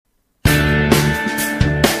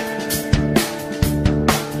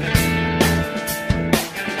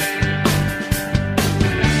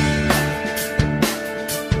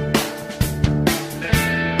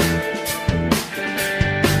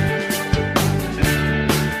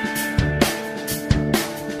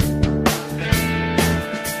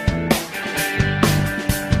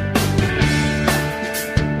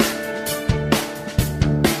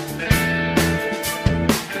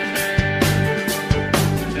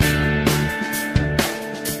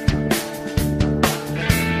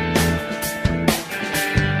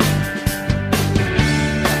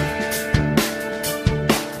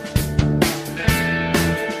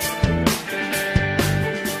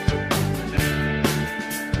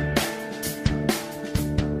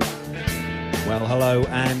Well, hello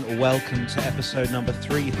and welcome to episode number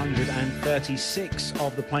 336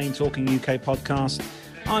 of the Plain Talking UK podcast.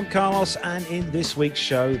 I'm Carlos, and in this week's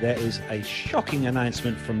show there is a shocking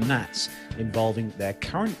announcement from NATS involving their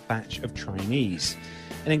current batch of trainees.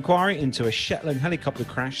 An inquiry into a Shetland helicopter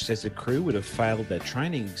crash says the crew would have failed their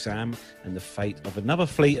training exam, and the fate of another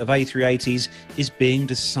fleet of A380s is being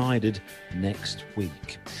decided next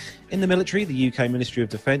week. In the military, the UK Ministry of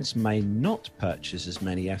Defence may not purchase as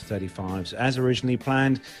many F-35s as originally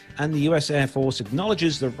planned, and the US Air Force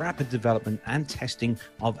acknowledges the rapid development and testing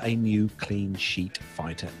of a new clean sheet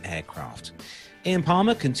fighter aircraft. Ian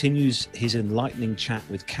Palmer continues his enlightening chat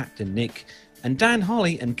with Captain Nick, and Dan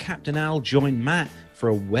Holly and Captain Al join Matt for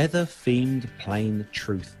a weather-themed Plain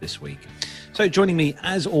Truth this week. So joining me,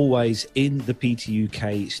 as always, in the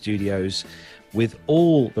PTUK studios with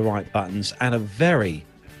all the right buttons and a very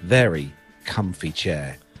comfy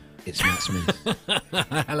chair, it's Matt Smith.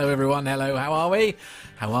 Hello everyone. Hello. How are we?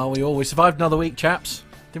 Oh, we survived another week, chaps.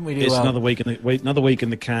 Didn't we do It's well? another week in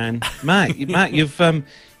the can. Matt, you've kind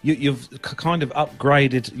of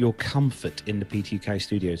upgraded your comfort in the PTUK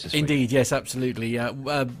studios this week. Indeed, yes, absolutely.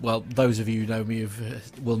 Well, those of you who know me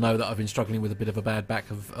will know that I've been struggling with a bit of a bad back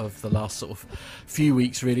of the last sort of few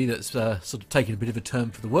weeks, really. That's sort of taken a bit of a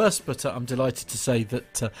turn for the worse, but I'm delighted to say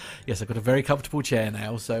that, yes, I've got a very comfortable chair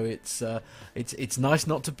now, so it's nice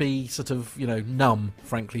not to be sort of, numb,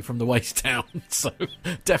 frankly, from the waist down. So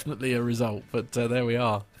definitely a result, but there we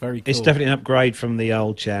are. Very cool. It's definitely an upgrade from the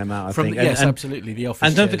old chair, Matt, I think. Yes, absolutely, the office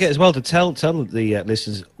And don't chairs. forget as well to tell the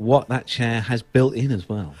listeners what that chair has built in as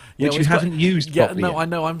well, which you haven't used properly yet. I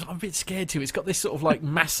know. I'm a bit scared too. It's got this sort of like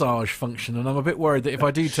massage function, and I'm a bit worried that if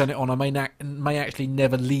I do turn it on, I may actually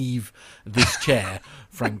never leave this chair,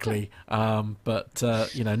 frankly. But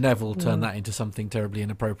Neville turned that into something terribly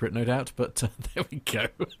inappropriate, no doubt. But there we go.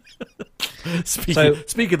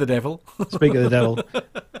 Speak of the devil. Speak of the devil.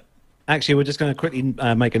 Actually, we're just going to quickly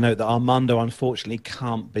make a note that Armando unfortunately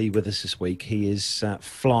can't be with us this week. He is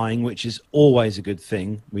flying, which is always a good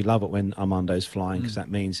thing. We love it when Armando's flying because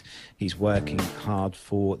that means he's working hard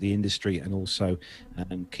for the industry and also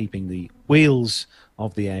keeping the wheels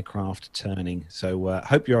of the aircraft turning. So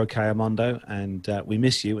hope you're okay, Armando, and we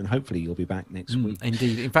miss you, and hopefully you'll be back next week.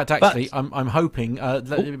 Indeed. In fact, actually, I'm hoping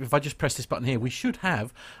if I just press this button here, we should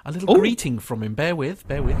have a little greeting from him. Bear with.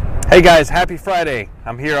 Hey guys, happy Friday.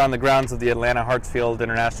 I'm here on the grounds of the Atlanta Hartsfield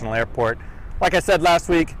International Airport. Like I said last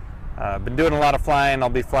week, I've been doing a lot of flying. I'll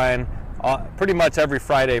be flying pretty much every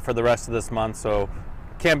Friday for the rest of this month, so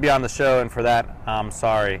can't be on the show, and for that, I'm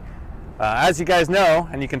sorry. As you guys know,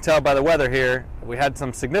 and you can tell by the weather here, we had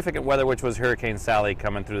some significant weather, which was Hurricane Sally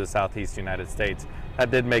coming through the southeast United States. That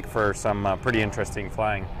did make for some pretty interesting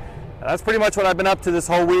flying. That's pretty much what I've been up to this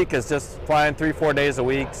whole week, is just flying 3-4 days a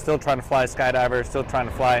week, still trying to fly skydiver, still trying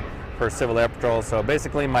to fly for Civil Air Patrol. So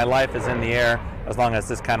basically my life is in the air as long as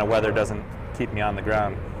this kind of weather doesn't keep me on the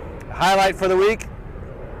ground. The highlight for the week,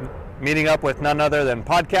 meeting up with none other than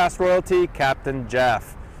podcast royalty, Captain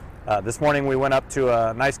Jeff. This morning we went up to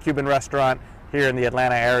a nice Cuban restaurant here in the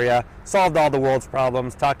Atlanta area, solved all the world's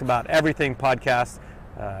problems, talked about everything podcast,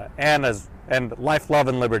 and life, love,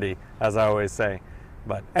 and liberty, as I always say.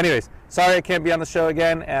 But anyways, sorry I can't be on the show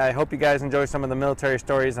again. I hope you guys enjoy some of the military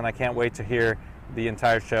stories, and I can't wait to hear the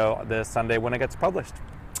entire show this Sunday when it gets published.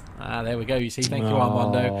 There we go. You see, thank you,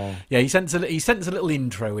 Armando. Yeah, he sent us a little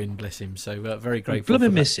intro in, bless him. So very grateful.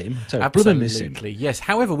 Blooming miss him. Absolutely, yes.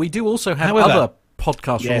 However, we do also have other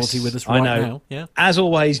podcast royalty with us right now. Yeah. As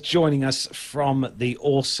always, joining us from the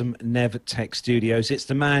awesome Nev Tech Studios, it's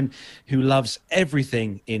the man who loves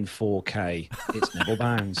everything in 4K. It's Neville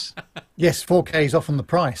Bounds. Yes, 4K is often the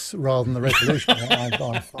price rather than the resolution,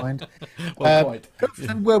 I find. Quite.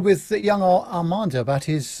 We're with young Armando about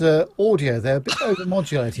his audio. They're a bit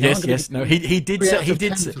overmodulated. Yes. No, he did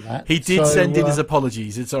send in his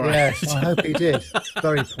apologies. It's all right. Yes, I hope he did.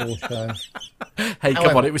 Very poor show. Hey,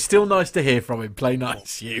 come on. It was still nice to hear from him. Play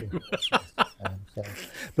nice, you.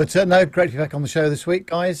 But no, great to be back on the show this week,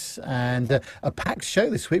 guys, and a packed show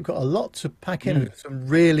this week. We've got a lot to pack in. Some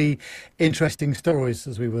really interesting stories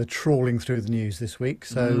as we were trawling through the news this week.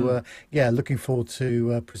 So looking forward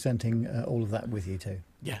to presenting all of that with you too.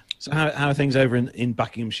 Yeah. So how are things over in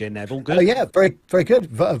Buckinghamshire, Neville? Good? Yeah, very, very good.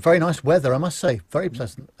 Very nice weather, I must say. Very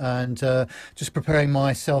pleasant. And just preparing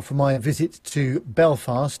myself for my visit to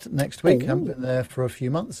Belfast next week. I haven't been there for a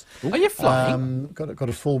few months. Are you flying? Got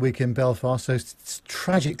a full week in Belfast. So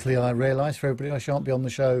tragically, I realise for everybody, I shan't be on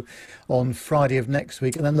the show on Friday of next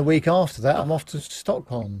week. And then the week after that, I'm off to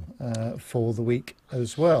Stockholm for the week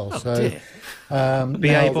as well. Oh, so, dear.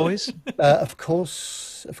 BA boys? Of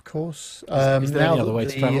course. Is there Now any other way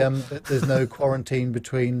to travel? there's no quarantine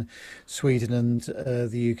between Sweden and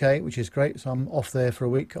the UK, which is great. So I'm off there for a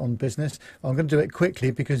week on business. I'm going to do it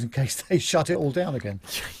quickly because in case they shut it all down again,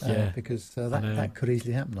 because that could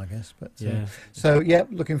easily happen, I guess. But so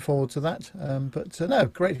looking forward to that. No,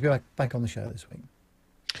 great to be back on the show this week.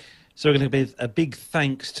 So we're going to give a big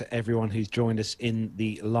thanks to everyone who's joined us in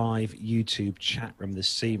the live YouTube chat room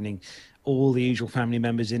this evening. All the usual family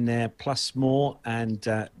members in there, plus more,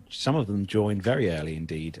 and some of them joined very early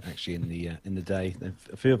indeed. Actually, in the day,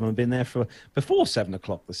 a few of them have been there before 7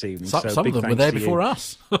 o'clock this evening. Some of them were there before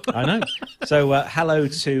us. I know. So hello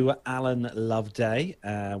to Alan Loveday.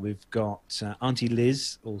 We've got Auntie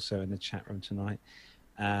Liz also in the chat room tonight.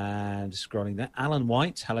 And scrolling there, Alan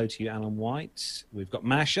White. Hello to you, Alan White. We've got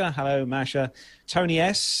Masha. Hello, Masha. Tony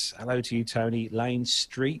S. Hello to you, Tony. Lane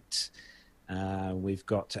Street. We've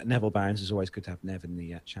got Neville Bounds. It's always good to have Nev in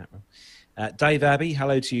the chat room. Dave Abbey.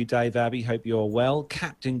 Hello to you, Dave Abbey. Hope you're well.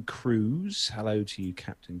 Captain Cruz. Hello to you,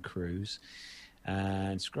 Captain Cruz.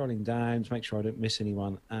 And scrolling down to make sure I don't miss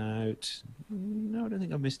anyone out. No, I don't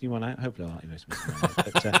think I've missed anyone out. Hopefully I won't miss anyone out.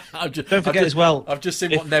 But don't forget as well. I've just seen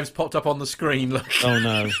what Nev's popped up on the screen. Look. Oh,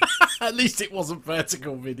 no. At least it wasn't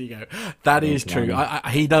vertical video. That is true.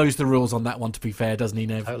 He knows the rules on that one, to be fair, doesn't he,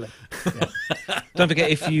 Nev? Totally. Don't forget,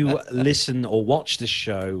 if you listen or watch the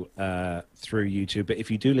show through YouTube, but if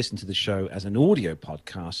you do listen to the show as an audio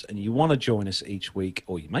podcast and you want to join us each week,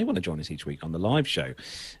 or you may want to join us each week on the live show,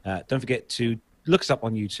 don't forget to look us up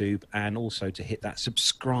on YouTube and also to hit that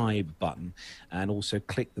subscribe button and also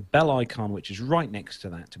click the bell icon, which is right next to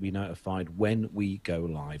that, to be notified when we go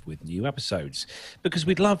live with new episodes. Because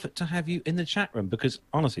we'd love to have you in the chat room, because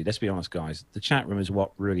honestly, let's be honest, guys, the chat room is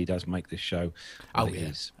what really does make this show what it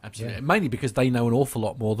is. Absolutely. Yeah. Mainly because they know an awful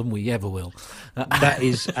lot more than we ever will. That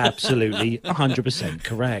is absolutely 100%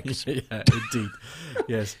 correct. Yeah, indeed.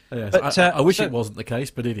 Yes. But, I wish it wasn't the case,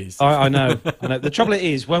 but it is. I know. The trouble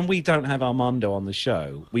is, when we don't have Armando on the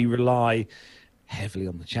show, we rely heavily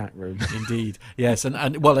on the chat room. Indeed, yes,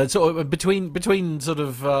 and well, it's sort of between sort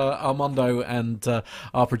of Armando and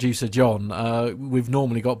our producer John, we've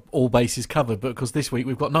normally got all bases covered, but because this week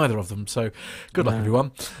we've got neither of them. So good luck,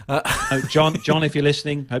 everyone. John, if you're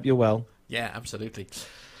listening, hope you're well. Yeah, absolutely.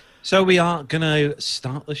 So we are going to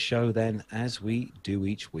start the show then, as we do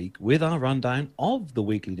each week, with our rundown of the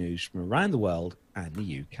weekly news from around the world and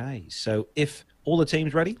the UK. So if all the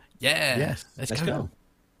teams ready? Yeah. Yes. Let's go.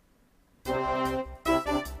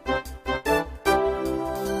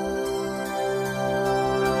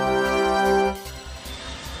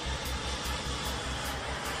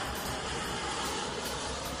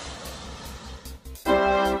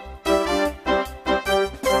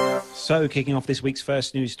 So, kicking off this week's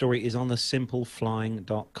first news story is on the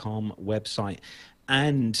simpleflying.com website.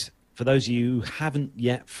 And for those of you who haven't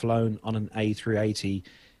yet flown on an A380,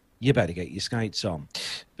 you better get your skates on.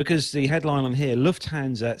 Because the headline on here,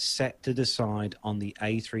 Lufthansa set to decide on the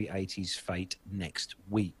A380's fate next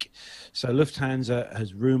week. So Lufthansa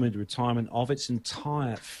has rumoured retirement of its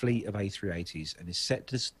entire fleet of A380s and is set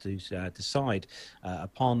to decide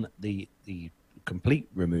upon the complete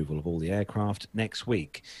removal of all the aircraft next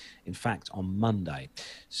week, in fact on Monday.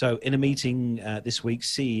 So in a meeting this week,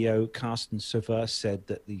 CEO Carsten Suffer said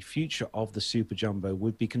that the future of the Super Jumbo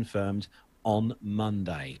would be confirmed on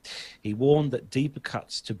Monday. He warned that deeper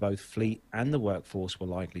cuts to both fleet and the workforce were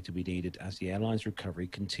likely to be needed as the airline's recovery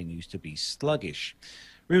continues to be sluggish.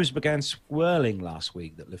 Rumours began swirling last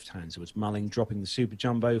week that Lufthansa was mulling dropping the Super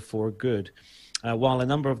Jumbo for good. While a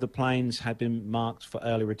number of the planes had been marked for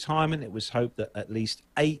early retirement, it was hoped that at least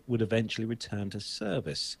 8 would eventually return to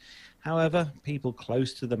service. However, people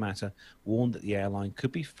close to the matter warned that the airline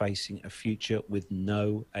could be facing a future with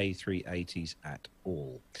no A380s at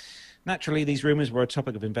all. Naturally, these rumours were a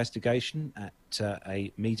topic of investigation at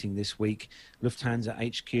a meeting this week. Lufthansa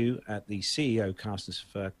HQ at the CEO Carsten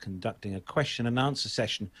Suffer conducting a question and answer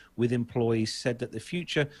session with employees said that the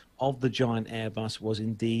future of the giant Airbus was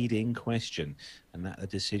indeed in question and that a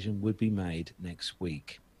decision would be made next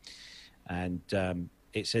week. And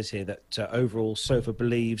it says here that overall Sofa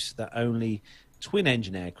believes that only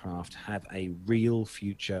twin-engine aircraft have a real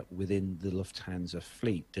future within the Lufthansa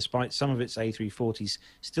fleet, despite some of its A340s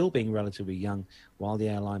still being relatively young, while the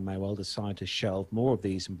airline may well decide to shelve more of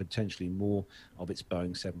these and potentially more of its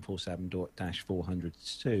Boeing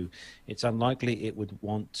 747-400s too. It's unlikely it would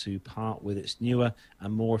want to part with its newer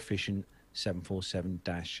and more efficient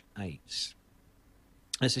 747-8s.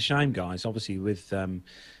 It's a shame, guys, obviously, with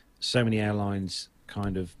so many airlines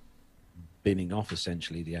kind of binning off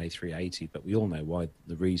essentially the A380, but we all know why,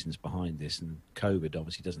 the reasons behind this, and COVID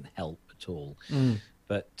obviously doesn't help at all.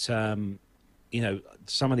 But some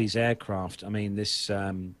of these aircraft, I mean, the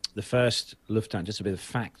first Lufthansa, just a bit of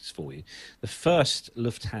facts for you, the first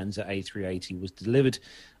Lufthansa A380 was delivered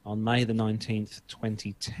on May the 19th,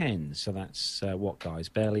 2010. So that's what, guys,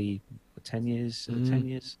 barely 10 years? 10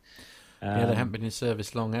 years? Yeah, they haven't been in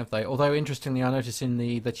service long, have they? Although, interestingly, I notice in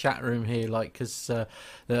the chat room here, like, because,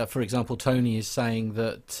 for example, Tony is saying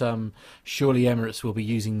that surely Emirates will be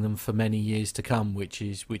using them for many years to come, which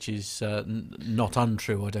is not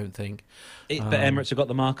untrue, I don't think. But Emirates have got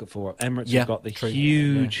the market for it. Emirates have got the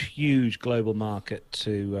huge global market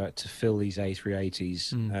to fill these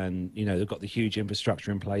A380s, and they've got the huge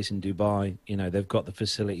infrastructure in place in Dubai. They've got the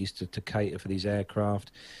facilities to cater for these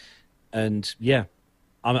aircraft, and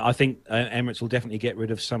I think Emirates will definitely get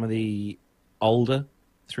rid of some of the older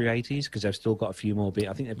 380s because they've still got a few more.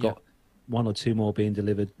 I think they've got one or two more being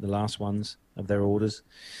delivered, the last ones of their orders.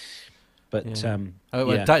 But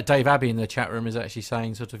Dave Abbey in the chat room is actually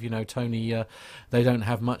saying sort of, Tony, they don't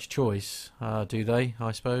have much choice, do they?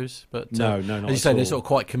 I suppose, but no, not as you say, at all. they're sort of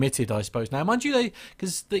quite committed, I suppose. Now, mind you,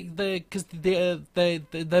 they're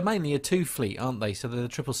mainly a two fleet, aren't they? So they're the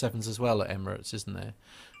 777s as well at Emirates, isn't there?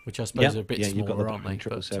 Which I suppose are a bit smaller, aren't they?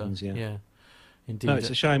 777s, yeah, indeed. No, it's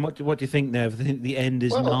a shame. What do you think, Nev? I think the end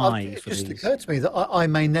is nigh for these. It just occurred to me that I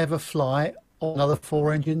may never fly on another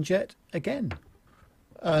 4-engine jet again.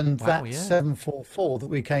 And that 744 that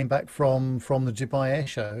we came back from the Dubai Air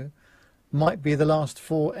Show might be the last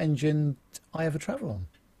 4-engine I ever travel on.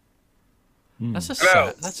 That's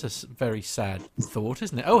a very sad thought,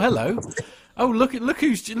 isn't it? Oh, hello. Oh, look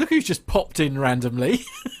who's just popped in randomly.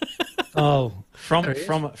 Oh, from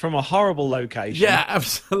a horrible location. Yeah,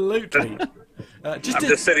 absolutely. I'm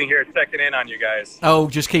just sitting here checking in on you guys. Oh,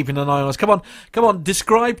 just keeping an eye on us. Come on.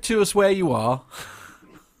 Describe to us where you are.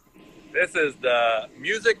 This is the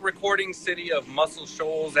music recording city of Muscle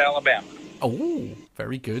Shoals, Alabama. Oh,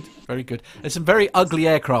 very good, very good. There's some very ugly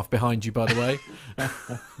aircraft behind you, by the way.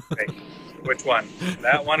 Hey, which one?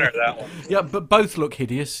 That one or that one? Yeah, but both look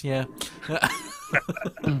hideous. Yeah.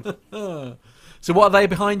 So, what are they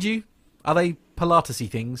behind you? Are they Pilates-y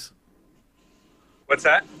things? What's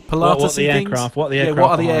that? Pilates-y things? What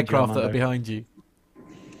are the aircraft that are behind you?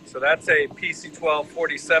 So that's a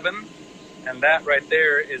PC-1247, and that right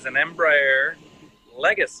there is an Embraer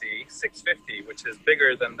Legacy 650, which is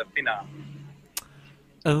bigger than the Phenom.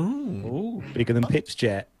 Oh, bigger than Pip's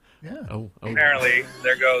jet. Yeah. Oh. Apparently,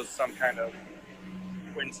 there goes some kind of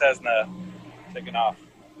Twin Cessna taking off.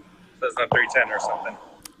 Cessna 310 or something.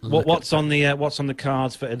 What's on the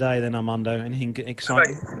cards for today then, Armando? Anything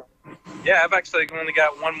exciting? I've actually only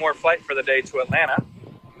got one more flight for the day to Atlanta,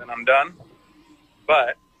 and then I'm done.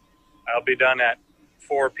 But I'll be done at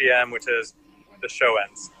 4 p.m., which is the show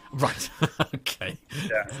ends. Right. Okay.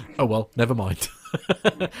 Yeah. Oh well, never mind.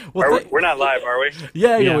 We're not live, are we?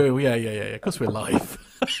 Yeah. Of course we're live.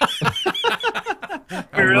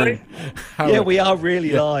 Really? We are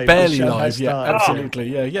really live. Barely live. Yeah, absolutely.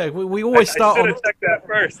 Yeah. We always start I should have checked that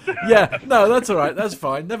first. Yeah. No, that's all right. That's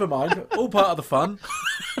fine. Never mind. All part of the fun.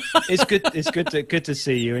 It's good to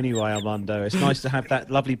see you anyway, Armando. It's nice to have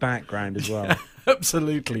that lovely background as well.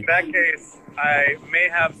 Absolutely. In that case, I may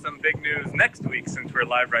have some big news next week since we're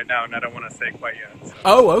live right now, and I don't want to say quite yet. So.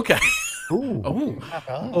 Oh, okay.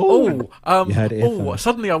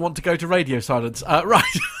 Suddenly I want to go to radio silence. Right.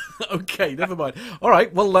 Okay, never mind. All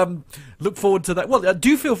right, well, look forward to that. Well,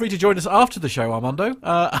 do feel free to join us after the show, Armando.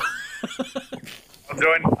 I'll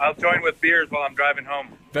join with beers while I'm driving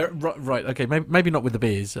home. Right, okay, maybe not with the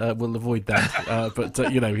beers. We'll avoid that. But,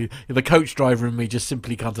 the coach driver and me just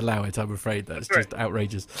simply can't allow it, I'm afraid. That's just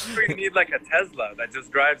outrageous. You need like a Tesla that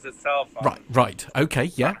just drives itself. Right.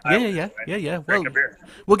 Okay, yeah. Well,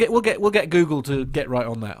 we'll get Google to get right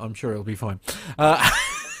on that. I'm sure it'll be fine. All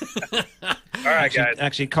right, guys.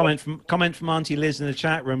 Actually, comment from Auntie Liz in the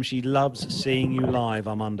chat room. She loves seeing you live,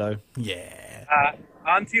 Armando. Yeah.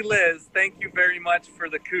 Auntie Liz, thank you very much for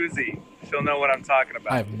the koozie. She'll know what I'm talking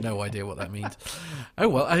about. I have no idea what that means. Oh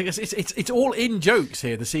well, I guess it's all in jokes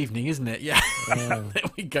here this evening, isn't it? Yeah. There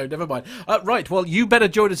we go. Never mind. Right. Well, you better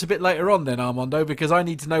join us a bit later on then, Armando, because I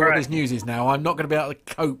need to know what this news is now. I'm not going to be able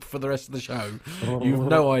to cope for the rest of the show. You've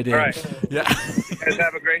no idea. All right. Yeah. You guys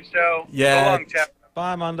have a great show. Yeah. So long, chap.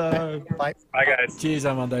 Bye, Armando. Bye. Bye, guys. Cheers,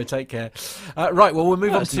 Armando. Take care. Right, well, we'll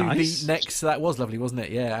move on was to nice. the next. That was lovely, wasn't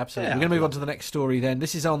it? Yeah, absolutely. Yeah. We're going to move on to the next story then.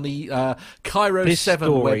 This is on the Cairo This 7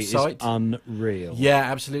 story website. is unreal. Yeah,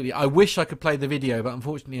 absolutely. I wish I could play the video, but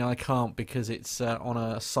unfortunately I can't because it's on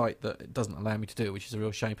a site that doesn't allow me to do it, which is a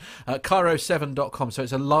real shame. Cairo7.com, so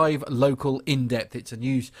it's a live, local, in-depth. It's a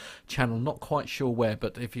news channel, not quite sure where,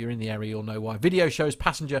 but if you're in the area, you'll know why. Video shows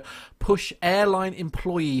passenger push airline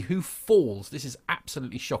employee who falls. This is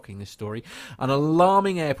absolutely shocking, this story. An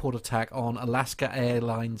alarming airport attack on Alaska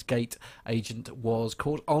Airlines gate agent was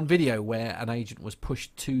caught on video where an agent was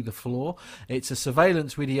pushed to the floor. It's a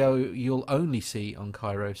surveillance video you'll only see on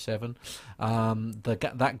Cairo 7.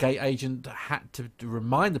 That gate agent had to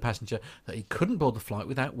remind the passenger that he couldn't board the flight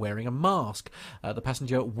without wearing a mask. The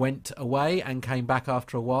passenger went away and came back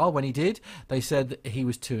after a while. When he did, they said that he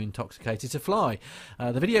was too intoxicated to fly.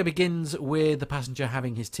 The video begins with the passenger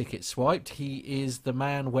having his ticket swiped. He is the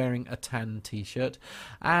man wearing a tan t-shirt.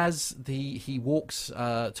 As he walks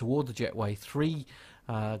toward the jetway, three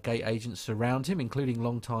gate agents surround him, including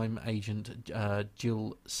long-time agent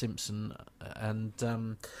Jill Simpson, and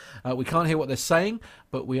we can't hear what they're saying,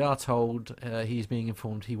 but we are told he's being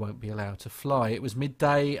informed he won't be allowed to fly. It was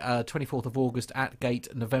midday, 24th of August at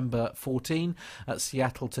gate November 14 at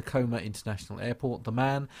Seattle-Tacoma International Airport. The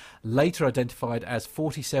man, later identified as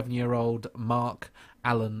 47-year-old Mark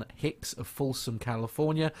Alan Hicks of Folsom,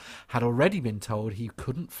 California, had already been told he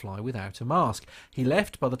couldn't fly without a mask. He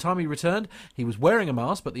left. By the time he returned, he was wearing a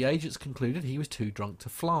mask, but the agents concluded he was too drunk to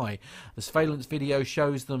fly. The surveillance video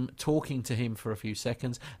shows them talking to him for a few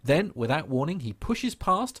seconds. Then, without warning, he pushes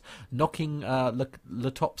past, knocking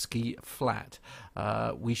Latopsky flat.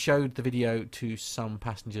 We showed the video to some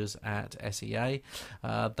passengers at SEA.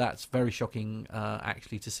 That's very shocking,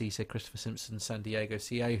 actually, to see, said Christopher Simpson, San Diego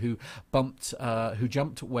CA, who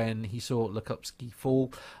jumped when he saw Latopsky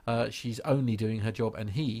fall. She's only doing her job, and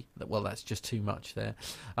that's just too much there.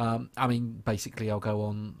 I mean, basically, I'll go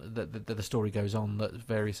on. The story goes on that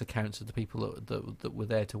various accounts of the people that were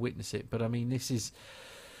there to witness it. But I mean, this is.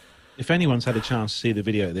 If anyone's had a chance to see the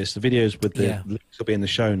video of this, the videos with the links will be in the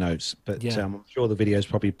show notes. But I'm sure the video's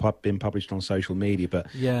probably been published on social media. But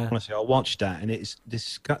honestly, I watched that, and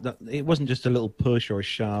it wasn't just a little push or a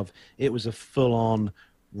shove. It was a full-on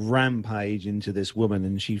rampage into this woman,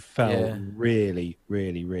 and she fell really,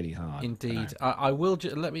 really, really hard. Indeed, I will.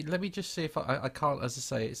 Let me just see if I can't. As I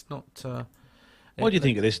say, it's not. What do you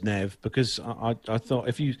think of this, Nev? Because I thought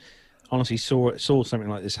if you honestly saw something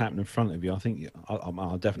like this happen in front of you, I think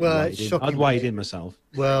I'll definitely I'd wade in myself.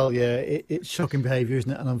 Well, yeah, it's shocking behaviour,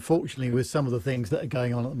 isn't it? And unfortunately, with some of the things that are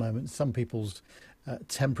going on at the moment, some people's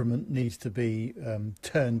temperament needs to be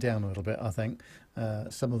turned down a little bit, I think.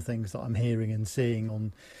 Some of the things that I'm hearing and seeing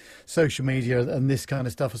on social media and this kind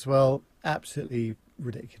of stuff as well, absolutely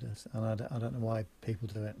ridiculous. And I don't know why people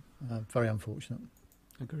do it. Very unfortunate.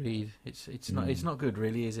 Agreed. It's not good,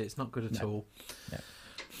 really, is it? It's not good at all. No.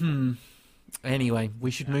 Anyway, we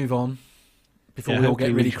should move on before we all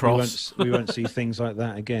get really cross. We won't see things like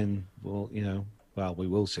that again. Well, we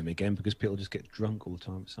will see them again because people just get drunk all the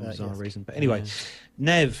time for some bizarre reason. But anyway,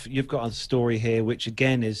 Nev, you've got a story here which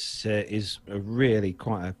again is a really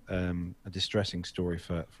quite a distressing story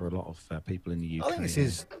for a lot of people in the UK. I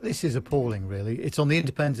think this is appalling, really. It's on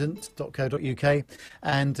theindependent.co.uk,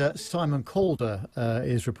 and Simon Calder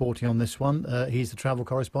is reporting on this one. He's the travel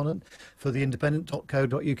correspondent for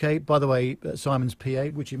theindependent.co.uk. By the way, Simon's PA,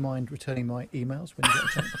 would you mind returning my emails when you get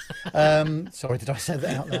a chance? Sorry, did I say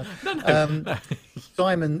that out loud? No.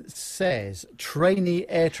 Simon says trainee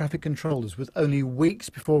air traffic controllers with only weeks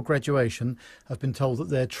before graduation have been told that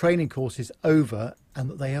their training course is over and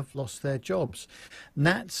that they have lost their jobs.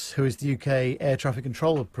 NATS, who is the UK air traffic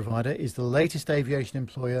controller provider, is the latest aviation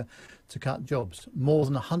employer to cut jobs. More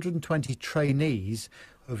than 120 trainees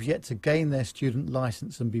who have yet to gain their student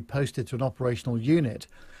licence and be posted to an operational unit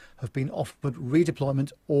have been offered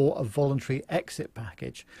redeployment or a voluntary exit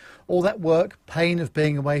package. All that work, pain of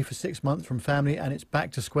being away for 6 months from family, and it's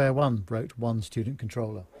back to square one, wrote one student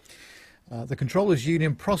controller. The Controllers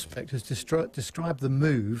Union Prospect has described the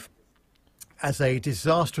move as a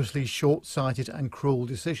disastrously short-sighted and cruel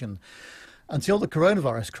decision. Until the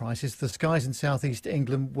coronavirus crisis, the skies in southeast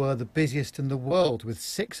England were the busiest in the world, with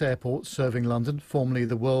 6 airports serving London, formerly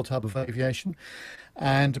the world hub of aviation,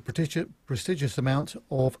 and a prestigious amount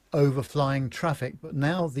of overflying traffic. But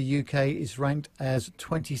now the UK is ranked as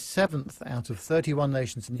 27th out of 31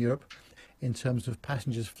 nations in Europe in terms of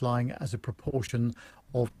passengers flying as a proportion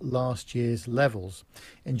of last year's levels.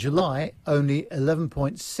 In July, only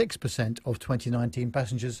 11.6% of 2019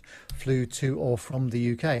 passengers flew to or from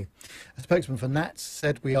the UK. A spokesman for NATS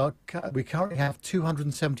said we currently have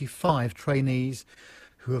 275 trainees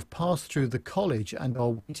who have passed through the college and are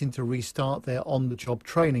waiting to restart their on-the-job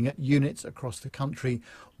training at units across the country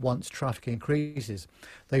once traffic increases.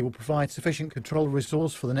 They will provide sufficient control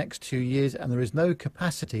resource for the next 2 years, and there is no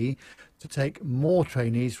capacity to take more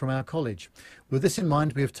trainees from our college. With this in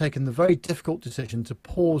mind, we have taken the very difficult decision to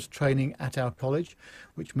pause training at our college,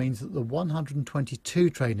 which means that the 122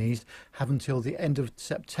 trainees have until the end of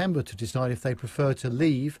September to decide if they prefer to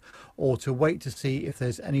leave or to wait to see if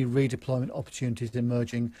there's any redeployment opportunities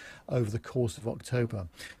emerging over the course of October.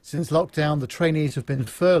 Since lockdown, the trainees have been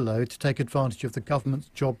furloughed to take advantage of the government's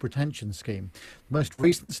job retention scheme. The most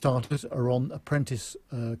recent starters are on apprentice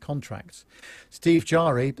contracts. Steve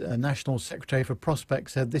Jari, National Secretary for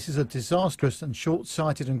Prospect, said this is a disastrous and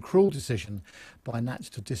short-sighted and cruel decision by NATS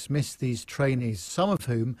to dismiss these trainees, some of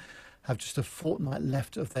whom have just a fortnight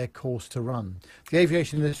left of their course to run. The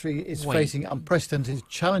aviation industry is facing unprecedented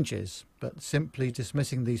challenges, but simply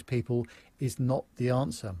dismissing these people is not the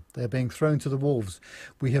answer. They're being thrown to the wolves.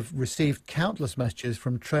 We have received countless messages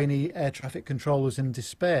from trainee air traffic controllers in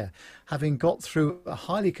despair. Having got through a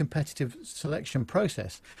highly competitive selection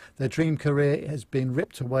process, their dream career has been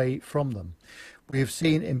ripped away from them. We have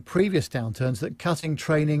seen in previous downturns that cutting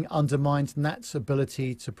training undermines NAT's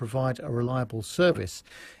ability to provide a reliable service.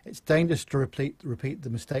 It's dangerous to repeat the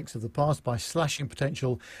mistakes of the past by slashing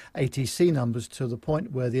potential ATC numbers to the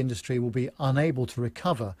point where the industry will be unable to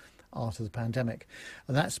recover after the pandemic.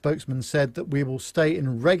 And that spokesman said that we will stay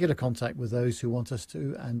in regular contact with those who want us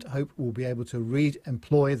to and hope we'll be able to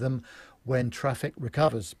re-employ them when traffic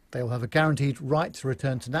recovers. They will have a guaranteed right to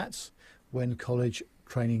return to NATS when college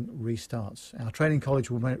training restarts. Our training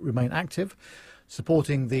college will remain active,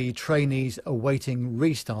 supporting the trainees awaiting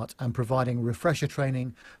restart and providing refresher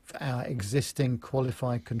training for our existing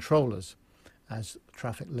qualified controllers as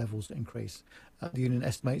traffic levels increase. The union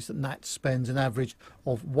estimates that NATS spends an average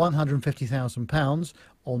of £150,000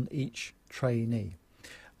 on each trainee.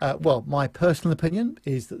 Well, my personal opinion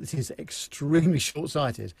is that this is extremely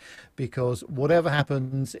short-sighted, because whatever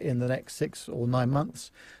happens in the next 6 or 9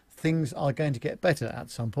 months, things are going to get better at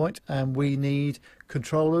some point, and we need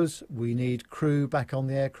controllers, we need crew back on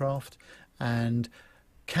the aircraft, and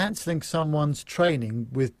cancelling someone's training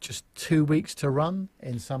with just 2 weeks to run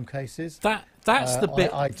in some cases. That's the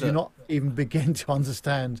bit I do not even begin to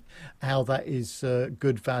understand how that is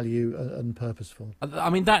good value and purposeful.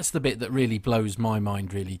 I mean, that's the bit that really blows my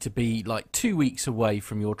mind, really, to be like 2 weeks away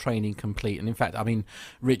from your training complete. And in fact, I mean,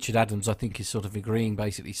 Richard Adams, I think, is sort of agreeing,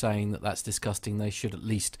 basically saying that that's disgusting. They should at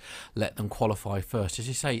least let them qualify first. As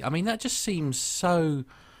you say, I mean, that just seems so...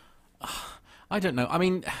 I don't know. I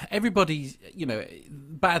mean, everybody's, you know,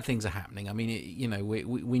 bad things are happening. I mean, you know,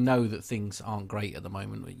 we know that things aren't great at the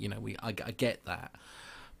moment. You know, I get that,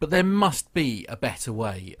 but there must be a better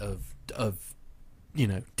way of you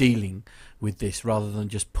know, dealing with this rather than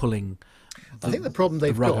just pulling. I think the problem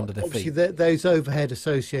they've got, obviously, there's overhead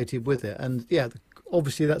associated with it, and yeah,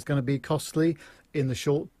 obviously that's going to be costly in the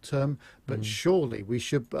short term, but surely we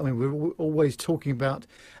should, I mean, we're always talking about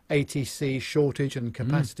ATC shortage and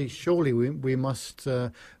capacity. Surely we must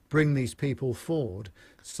bring these people forward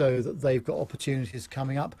so that they've got opportunities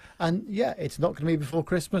coming up. And yeah, it's not going to be before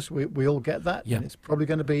Christmas. We all get that. Yeah. And it's probably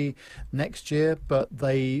going to be next year. But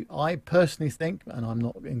I personally think, and I'm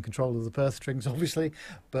not in control of the purse strings, obviously,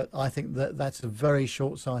 but I think that that's a very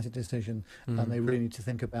short-sighted decision. And they really need to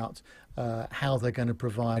think about how they're going to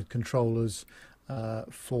provide controllers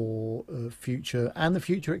for future and the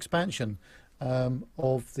future expansion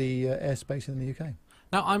of the airspace in the UK.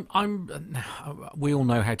 Now, we all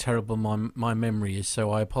know how terrible my memory is,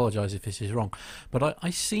 so I apologise if this is wrong. But I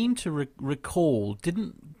seem to recall,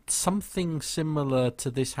 didn't something similar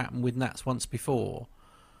to this happen with NATS once before,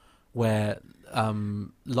 where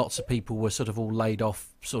lots of people were sort of all laid off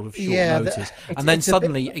sort of short notice, and then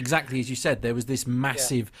suddenly, exactly as you said, there was this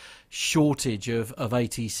massive shortage of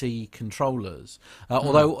ATC controllers.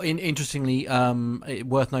 Although, interestingly,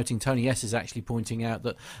 worth noting, Tony S is actually pointing out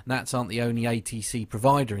that NATS aren't the only ATC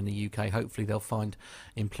provider in the UK. Hopefully they'll find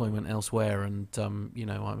employment elsewhere, and you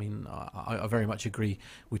know, I mean, I very much agree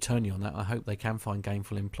with Tony on that. I hope they can find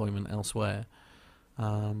gainful employment elsewhere.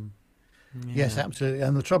 Yes, absolutely.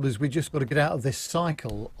 And the trouble is, we just got to get out of this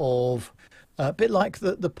cycle of A bit like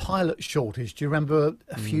the pilot shortage. Do you remember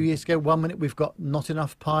a few years ago? 1 minute we've got not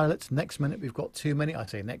enough pilots. Next minute we've got too many. I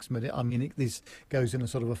say next minute. I mean, this goes in a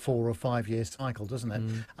sort of a 4 or 5 year cycle, doesn't it?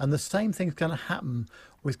 And the same thing's going to happen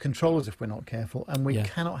with controllers if we're not careful. And we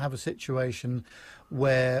cannot have a situation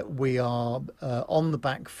where we are on the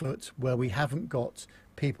back foot, where we haven't got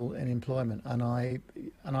people in employment. And I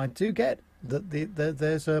do get that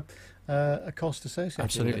there's a cost associated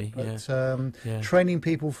Absolutely, with it. But training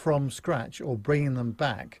people from scratch or bringing them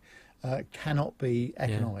back cannot be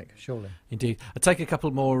economic, surely. Indeed. I'll take a couple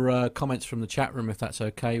more comments from the chat room, if that's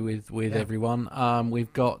okay with everyone.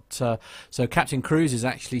 We've got, so Captain Cruz is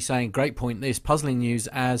actually saying, great point, this puzzling news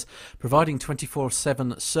as providing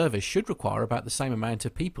 24/7 service should require about the same amount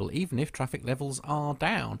of people, even if traffic levels are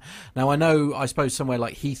down. Now, I suppose somewhere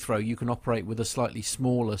like Heathrow, you can operate with a slightly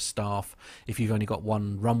smaller staff if you've only got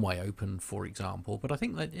one runway open, for example. But I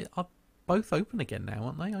think that both open again now,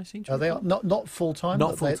 aren't they? I seem to. They are not full time.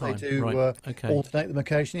 Not full time. They do alternate them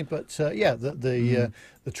occasionally, but the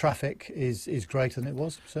traffic is greater than it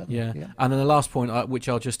was. Certainly. Yeah. And then the last point, which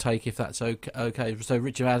I'll just take if that's okay. So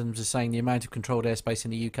Richard Adams is saying the amount of controlled airspace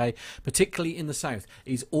in the UK, particularly in the south,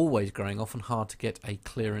 is always growing. Often hard to get a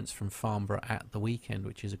clearance from Farnborough at the weekend,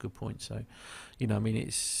 which is a good point. So, I mean,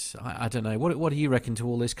 it's I don't know. What do you reckon to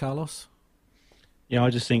all this, Carlos? Yeah, I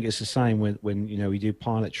just think it's the same when we do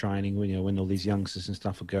pilot training. When all these youngsters and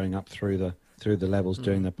stuff are going up through the levels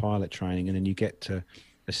doing the pilot training, and then you get to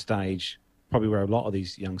a stage probably where a lot of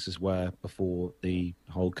these youngsters were before the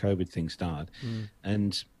whole COVID thing started,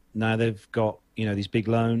 and now they've got these big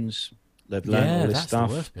loans. They've learned all this stuff,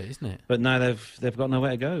 the worst bit, isn't it? But now they've got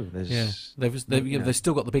nowhere to go. They've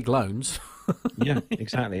still got the big loans. Yeah,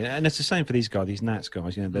 exactly, and it's the same for these NATS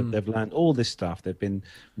guys. They've learned all this stuff. They've been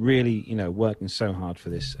really, working so hard for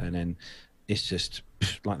this, and then it's just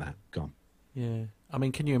like that, gone. Yeah, I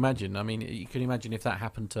mean, can you imagine? I mean, you can imagine if that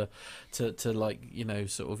happened to like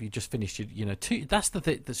sort of you just finished your that's the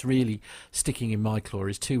thing that's really sticking in my claw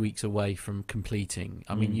is 2 weeks away from completing.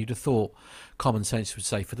 I mean, you'd have thought common sense would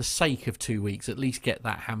say for the sake of 2 weeks at least get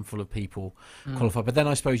that handful of people qualified. But then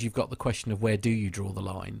I suppose you've got the question of where do you draw the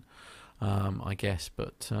line? I guess,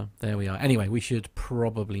 but there we are. Anyway, we should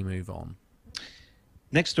probably move on.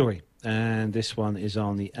 Next story, and this one is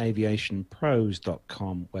on the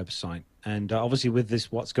aviationpros.com website. And obviously with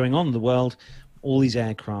this, what's going on in the world, all these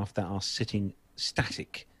aircraft that are sitting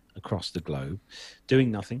static across the globe,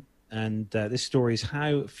 doing nothing. And this story is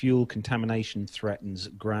how fuel contamination threatens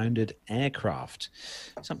grounded aircraft.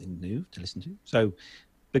 Something new to listen to. So,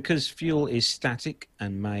 because fuel is static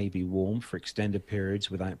and may be warm for extended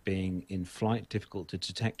periods without being in flight, difficult to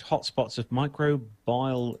detect, hotspots of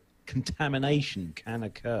microbial contamination can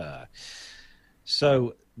occur.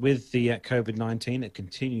 So with the COVID-19, it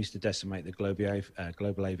continues to decimate the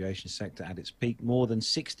global aviation sector at its peak. More than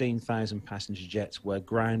 16,000 passenger jets were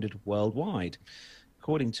grounded worldwide,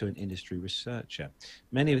 according to an industry researcher.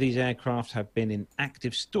 Many of these aircraft have been in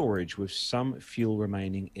active storage with some fuel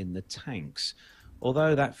remaining in the tanks.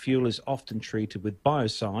 Although that fuel is often treated with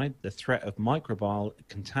biocide, the threat of microbial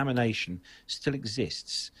contamination still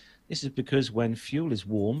exists. This is because when fuel is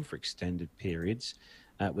warm for extended periods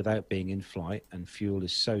without being in flight and fuel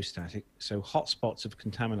is so static, so hotspots of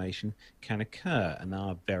contamination can occur and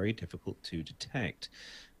are very difficult to detect.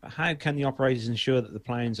 But how can the operators ensure that the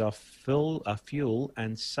planes are fuel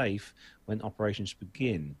and safe when operations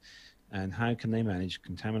begin? And how can they manage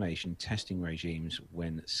contamination testing regimes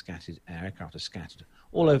when aircraft are scattered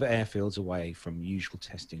all over airfields away from usual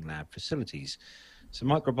testing lab facilities? So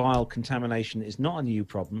microbial contamination is not a new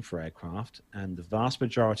problem for aircraft, and the vast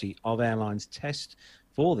majority of airlines test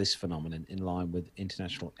for this phenomenon in line with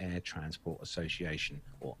International Air Transport Association,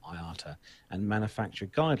 or IATA, and manufacturer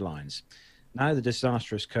guidelines. Now the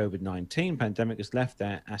disastrous COVID-19 pandemic has left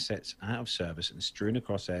their assets out of service and strewn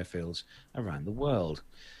across airfields around the world.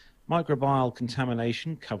 Microbial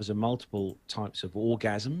contamination covers multiple types of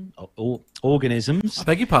organisms. I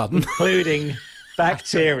beg your pardon. Including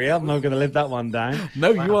bacteria. I'm not going to live that one down.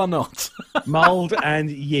 No, you are not. Mold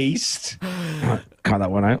and yeast. Cut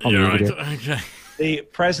that one out. Okay. The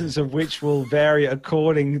presence of which will vary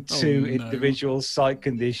according to individual site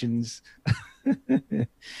conditions. We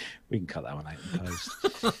can cut that one out in post.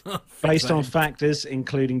 Based on factors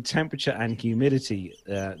including temperature and humidity,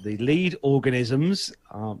 the lead organisms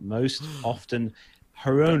are most often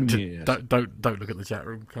Hieronymus. Don't look at the chat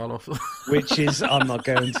room, Carlos. Which is, I'm not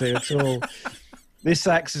going to at all. This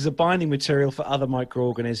acts as a binding material for other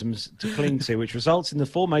microorganisms to cling to, which results in the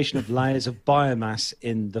formation of layers of biomass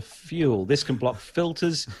in the fuel. This can block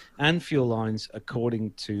filters and fuel lines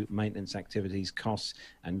according to maintenance activities, costs,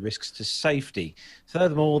 and risks to safety.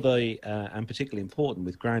 Furthermore, and particularly important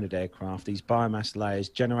with grounded aircraft, these biomass layers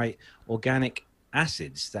generate organic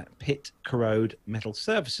acids that pit corrode metal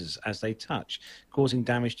surfaces as they touch, causing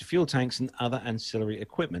damage to fuel tanks and other ancillary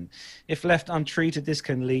equipment. If left untreated, this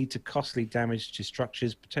can lead to costly damage to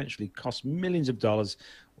structures, potentially cost millions of dollars,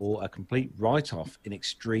 or a complete write-off in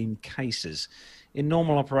extreme cases. In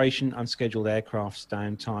normal operation, unscheduled aircraft's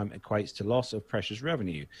downtime equates to loss of precious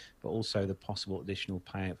revenue, but also the possible additional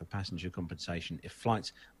payout for passenger compensation if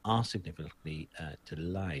flights are significantly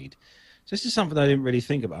delayed. So this is something I didn't really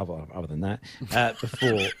think about, other than that,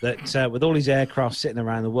 before, that with all these aircraft sitting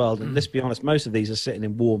around the world, and let's be honest, most of these are sitting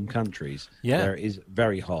in warm countries where it is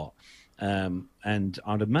very hot. And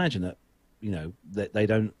I'd imagine that, that they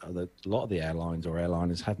don't, a lot of the airlines or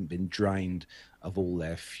airliners haven't been drained of all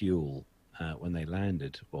their fuel when they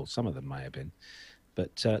landed. Well, some of them may have been.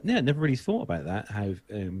 But, never really thought about that. How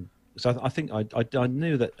so I think I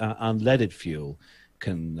knew that unleaded fuel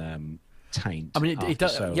can taint. I mean, it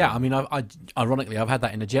does. So Yeah, I mean, I ironically, I've had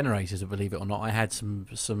that in a generator. To believe it or not, I had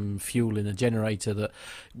some fuel in a generator that,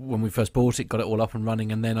 when we first bought it, got it all up and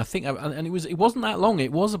running, and then I think, and it wasn't that long.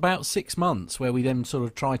 It was about 6 months where we then sort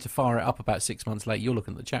of tried to fire it up. About 6 months later, you're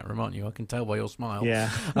looking at the chat room, aren't you? I can tell by your smile. Yeah.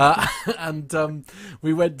 And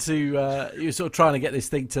we went to you were sort of trying to get this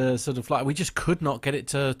thing to sort of fly. We just could not get it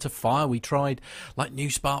to fire. We tried like new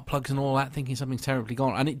spark plugs and all that, thinking something's terribly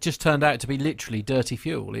gone, and it just turned out to be literally dirty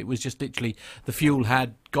fuel. It was just literally the fuel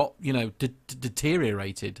had got,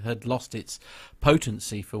 deteriorated, had lost its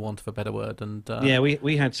potency, for want of a better word. And yeah,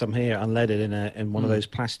 we had some here unleaded in one of those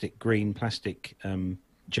green plastic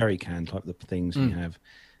jerry can type of things you have,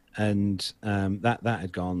 and that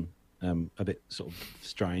had gone a bit sort of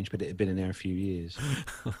strange, but it had been in there a few years.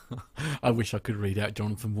 I wish I could read out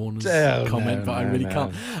Jonathan Warner's Oh, comment, but I really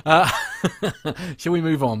can't. Shall we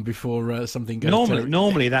move on before something goes?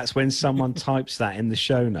 Normally that's when someone types that in the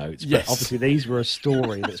show notes. Yes. But obviously these were a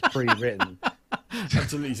story that's pre-written.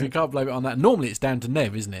 Absolutely, so you can't blame it on that. Normally it's down to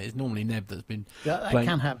Nev, isn't it? It's normally Nev that's been playing.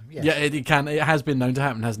 Can happen, yes. Yeah, it can. It has been known to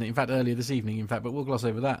happen, hasn't it? In fact, earlier this evening, but we'll gloss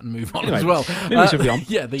over that and move on Anyway, as well. moving swiftly on.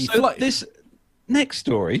 Yeah, this next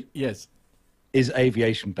story yes. is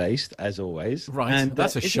aviation based, as always. Right, and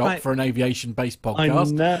that's a it's shock for an aviation based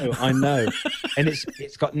podcast. I know. And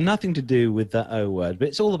it's got nothing to do with the O word, but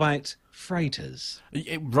it's all about freighters.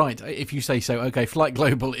 Right, if you say so. Okay, Flight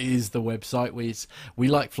Global is the website. We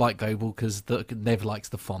like Flight Global because Nev likes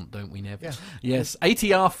the font, don't we, Nev? Yeah. Yes.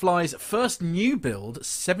 ATR flies first new build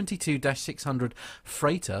 72-600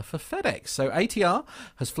 freighter for FedEx. So ATR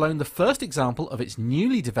has flown the first example of its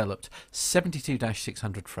newly developed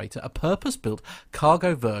 72-600 freighter, a purpose-built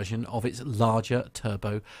cargo version of its larger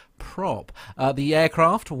turbo prop. The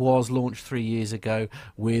aircraft was launched 3 years ago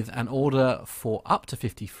with an order for up to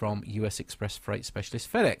 50 from US Express Freight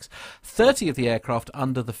specialist FedEx. 30 of the aircraft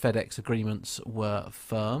under the FedEx agreements were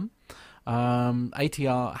firm.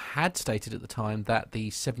 ATR had stated at the time that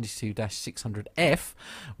the 72-600F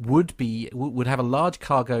would have a large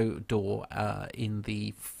cargo door in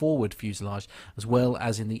the forward fuselage as well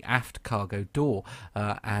as in the aft cargo door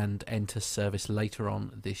and enter service later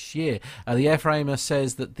on this year. The airframer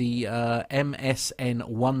says that the MSN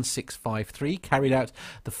 1653 carried out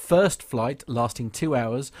the first flight lasting 2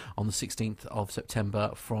 hours on the 16th of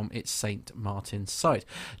September from its St. Martin site.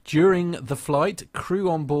 During the flight, crew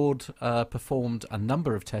on board performed a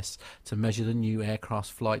number of tests to measure the new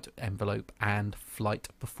aircraft's flight envelope and flight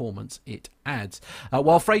performance it adds.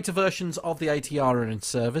 While freighter versions of the ATR are in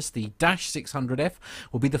service, the Dash 600F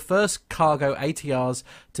will be the first cargo ATRs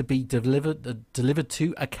to be delivered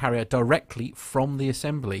to a carrier directly from the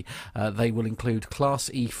assembly. They will include Class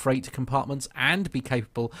E freight compartments and be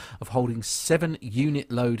capable of holding 7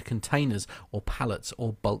 unit load containers or pallets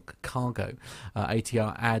or bulk cargo.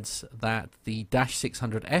 ATR adds that the Dash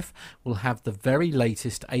 600F will have the very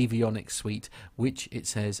latest avionics suite, which it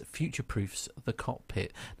says future-proofs the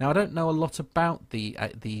cockpit. Now, I don't know a lot about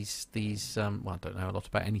these. Well, I don't know a lot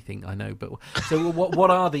about anything. I know, but so what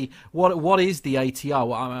are the what is the ATR?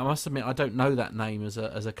 Well, I must admit, I don't know that name as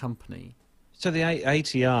a company. So the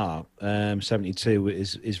ATR 72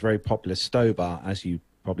 is very popular. Stobar, as you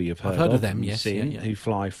probably have heard. I've heard of them. Yes, who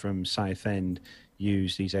fly from Southend.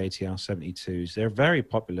 Use these ATR 72s. They're very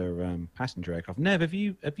popular passenger aircraft. Nev,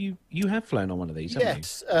 you have flown on one of these, haven't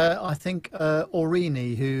yes, I think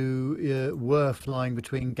Aurigny, who were flying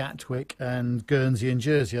between Gatwick and Guernsey and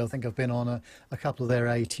Jersey. I think I've been on a couple of their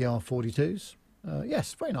ATR 42s.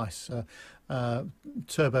 Yes, very nice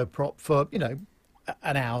turboprop for,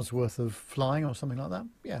 an hour's worth of flying or something like that.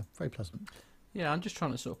 Yeah, very pleasant. Yeah, I'm just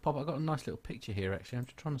trying to sort of pop. I've got a nice little picture here. Actually, I'm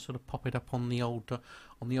just trying to sort of pop it up on the old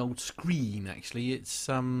screen. Actually, it's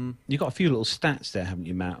You've got a few little stats there, haven't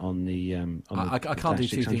you, Matt? On the I can't do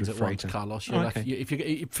two things at once, Carlos. If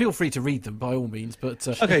you feel free to read them by all means, but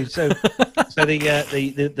okay. So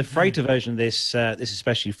the freighter version of this this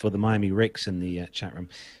especially for the Miami Ricks in the chat room.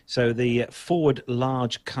 So the forward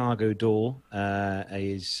large cargo door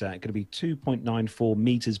is going to be 2.94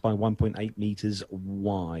 meters by 1.8 meters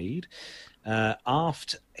wide.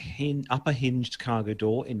 Upper hinged cargo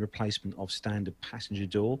door in replacement of standard passenger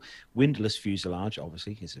door. Windowless fuselage,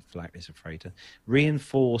 obviously, it's a freighter.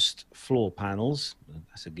 Reinforced floor panels,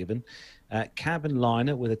 that's a given. Cabin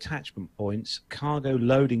liner with attachment points. Cargo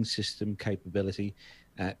loading system capability.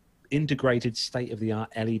 Integrated state-of-the-art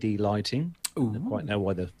LED lighting. I don't quite know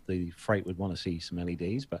why the freight would want to see some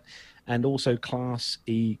LEDs, and also Class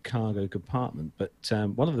E cargo compartment. But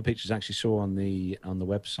one of the pictures I actually saw on the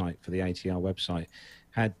website for the ATR website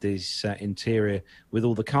had this interior with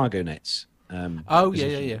all the cargo nets. All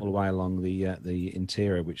the way along the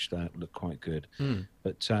interior, which looked quite good.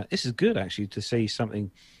 But this is good actually to see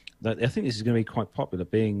something. I think this is going to be quite popular,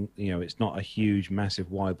 being it's not a huge,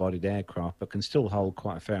 massive, wide-bodied aircraft, but can still hold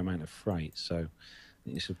quite a fair amount of freight. So I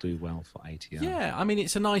think this will do well for ATR. Yeah, I mean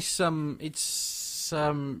it's a nice. So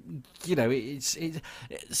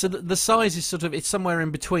the size is sort of it's somewhere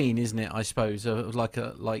in between, isn't it? I suppose I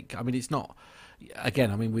mean it's not. Again,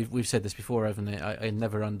 I mean we've said this before, haven't it? I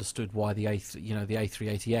never understood why the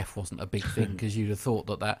A380F wasn't a big thing, because you'd have thought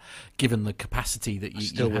that given the capacity that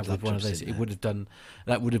you have with one of those, it would have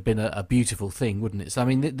been a beautiful thing, wouldn't it? So I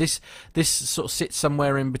mean this sort of sits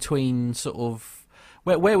somewhere in between, sort of.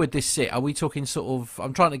 Where would this sit? Are we talking sort of?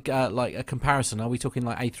 I'm trying to get like a comparison. Are we talking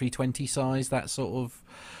like A320 size? That sort of.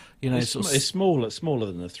 It's smaller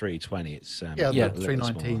than the 320. It's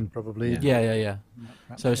 319 probably. Yeah.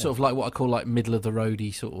 So sort of like what I call like middle of the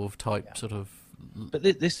roady sort of type sort of. But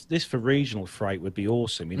this for regional freight would be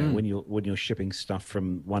awesome. When you're shipping stuff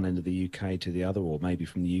from one end of the UK to the other, or maybe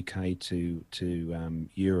from the UK to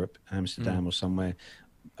Europe, Amsterdam or somewhere.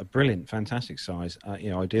 A brilliant, fantastic size.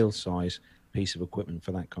 Ideal size piece of equipment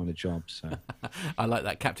for that kind of job. So I like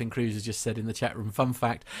that. Captain Cruz has just said in the chat room, fun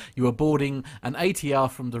fact, you are boarding an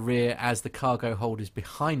ATR from the rear as the cargo hold is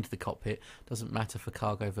behind the cockpit. Doesn't matter for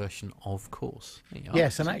cargo version, of course.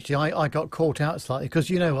 Yes, and actually I got caught out slightly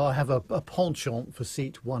because I have a penchant for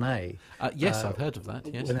seat 1A. Yes, I've heard of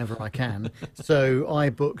that. Yes. Whenever I can. So I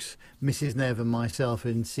booked Mrs. Nev and myself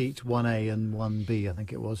in seat 1A and 1B, I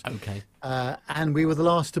think it was. Okay. And we were the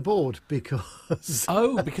last to board because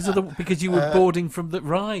because you were boarding from the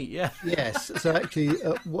right. Yeah. Yes. So actually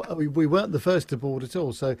we weren't the first to board at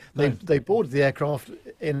all. So they boarded the aircraft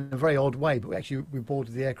in a very odd way, but actually we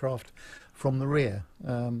boarded the aircraft from the rear,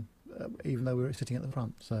 even though we were sitting at the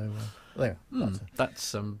front. So there.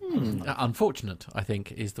 That's unfortunate, I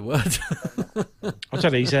think, is the word. I'll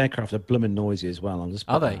tell you, these aircraft are blooming noisy as well.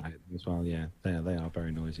 Are they? As well, yeah. They are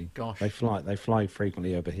very noisy. Gosh. They fly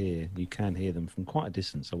frequently over here. You can hear them from quite a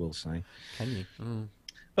distance, I will say. Can you? Mm.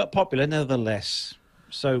 But popular nevertheless.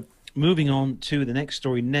 So moving on to the next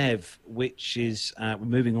story, Nev, which is we're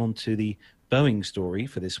moving on to the Boeing story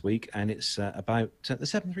for this week, and it's about the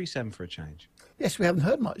 737 for a change. Yes, we haven't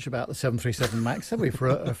heard much about the 737 MAX, have we, for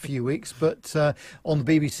a few weeks? But on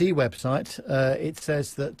the BBC website, it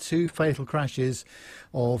says that 2 fatal crashes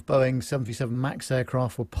of Boeing 737 MAX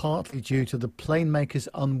aircraft were partly due to the plane maker's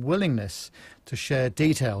unwillingness to share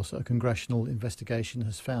details, a congressional investigation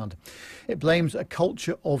has found. It blames a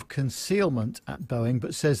culture of concealment at Boeing,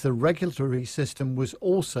 but says the regulatory system was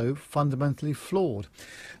also fundamentally flawed.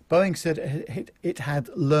 Boeing said it had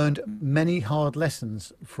learned many hard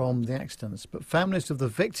lessons from the accidents, but families of the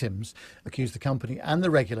victims accused the company and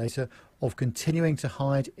the regulator of continuing to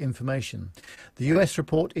hide information. The US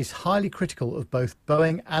report is highly critical of both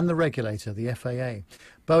Boeing and the regulator, the FAA.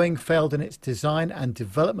 Boeing failed in its design and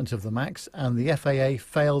development of the MAX, and the FAA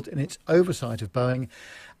failed in its oversight of Boeing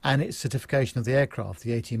and its certification of the aircraft,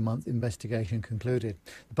 the 18-month investigation concluded.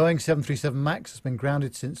 The Boeing 737 MAX has been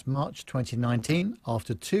grounded since March 2019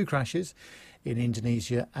 after 2 crashes in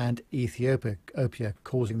Indonesia and Ethiopia,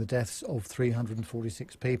 causing the deaths of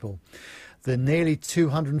 346 people. The nearly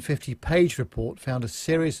 250-page report found a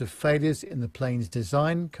series of failures in the plane's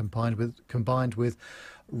design combined with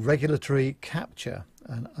regulatory capture,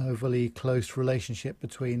 an overly close relationship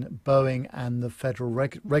between Boeing and the federal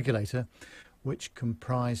regulator, which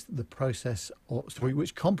compromised the process of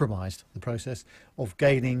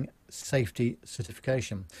gaining safety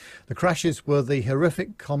certification. The crashes were the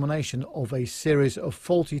horrific culmination of a series of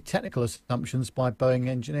faulty technical assumptions by Boeing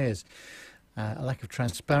engineers, a lack of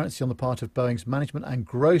transparency on the part of Boeing's management, and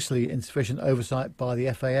grossly insufficient oversight by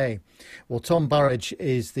the FAA. Well, Tom Burridge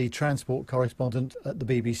is the transport correspondent at the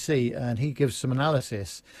BBC, and he gives some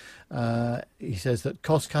analysis. He says that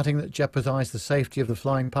cost-cutting that jeopardised the safety of the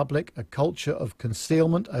flying public, a culture of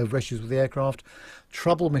concealment over issues with the aircraft,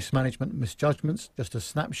 trouble, mismanagement, misjudgments, just a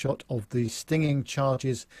snapshot of the stinging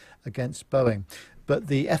charges against Boeing. But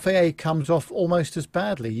the FAA comes off almost as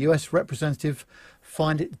badly. US representative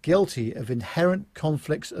find it guilty of inherent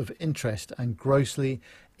conflicts of interest and grossly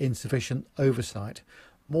insufficient oversight.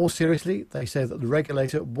 More seriously, they say that the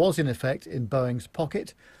regulator was in effect in Boeing's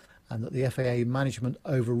pocket, and that the FAA management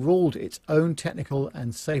overruled its own technical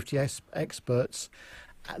and safety experts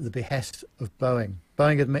at the behest of Boeing.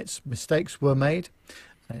 Boeing admits mistakes were made,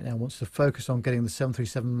 and it now wants to focus on getting the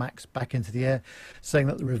 737 MAX back into the air, saying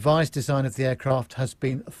that the revised design of the aircraft has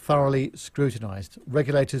been thoroughly scrutinised.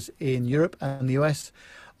 Regulators in Europe and the US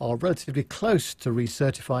are relatively close to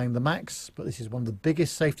recertifying the MAX, but this is one of the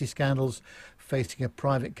biggest safety scandals facing a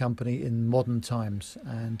private company in modern times,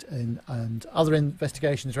 and other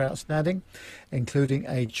investigations are outstanding, including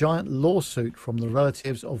a giant lawsuit from the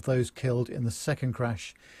relatives of those killed in the second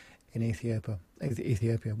crash in Ethiopia.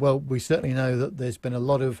 Well, we certainly know that there's been a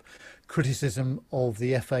lot of criticism of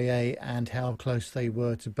the FAA and how close they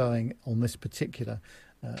were to Boeing on this particular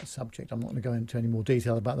subject. I'm not going to go into any more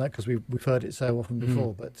detail about that because we've heard it so often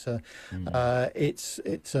before, but it's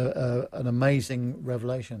an amazing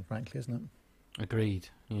revelation, frankly, isn't it? Agreed.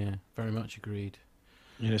 Yeah, very much agreed.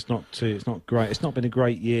 Yeah, it's not great. It's not been a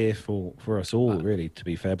great year for us all, really, to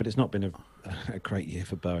be fair. But it's not been a great year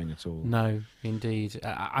for Boeing at all. No, indeed.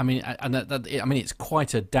 I mean, it's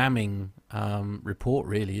quite a damning report,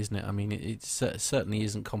 really, isn't it? I mean, it certainly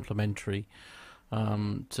isn't complimentary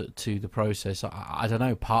to the process. I don't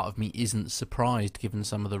know. Part of me isn't surprised, given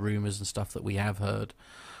some of the rumours and stuff that we have heard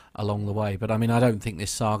along the way. But I mean, I don't think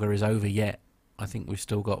this saga is over yet. I think we've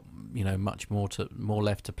still got, much more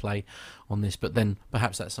left to play on this. But then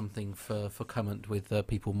perhaps that's something for comment with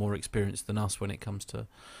people more experienced than us when it comes to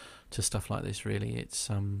stuff like this. Really, it's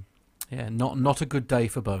not a good day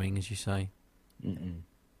for Boeing, as you say. Mm-mm.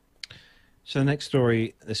 So the next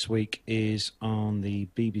story this week is on the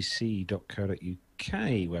bbc.co.uk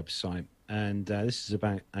website, and this is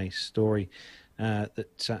about a story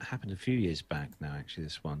that happened a few years back now. Actually,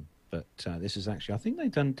 this one, but this is actually, I think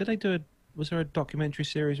was there a documentary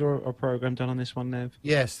series or a program done on this one, Nev?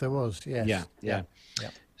 Yes, there was. Yes. Yeah.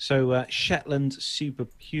 So Shetland Super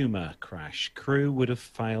Puma crash. Crew would have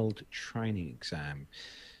failed training exam.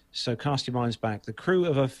 So cast your minds back. The crew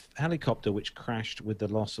of a helicopter which crashed with the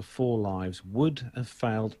loss of 4 lives would have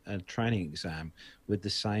failed a training exam with the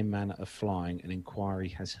same manner of flying, an inquiry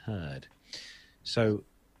has heard. So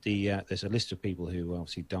there's a list of people who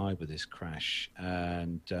obviously died with this crash,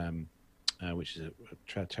 and which is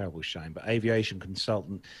a terrible shame. But aviation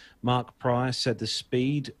consultant Mark Pryor said the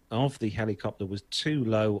speed of the helicopter was too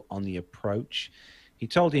low on the approach. He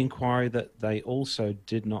told the inquiry that they also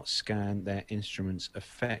did not scan their instruments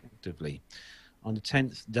effectively. On the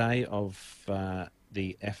 10th day of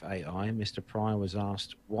the FAI, Mr. Pryor was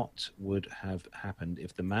asked what would have happened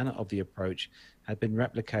if the manner of the approach had been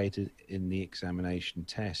replicated in the examination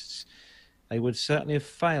tests. They would certainly have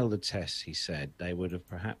failed the tests, he said. They would have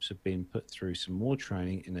perhaps have been put through some more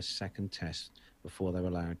training in a second test before they were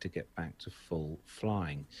allowed to get back to full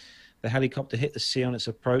flying. The helicopter hit the sea on its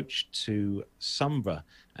approach to Sumba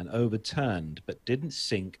and overturned, but didn't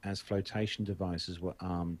sink as flotation devices were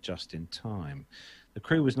armed just in time. The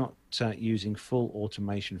crew was not using full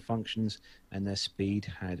automation functions, and their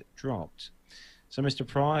speed had dropped. So Mr.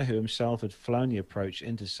 Pryor, who himself had flown the approach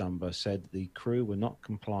into Sumba, said the crew were not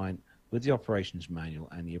compliant with the operations manual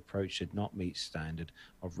and the approach did not meet standard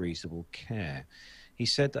of reasonable care. He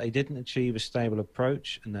said that they didn't achieve a stable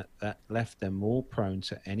approach and that left them more prone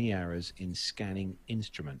to any errors in scanning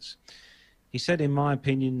instruments. He said, in my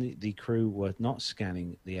opinion, the crew were not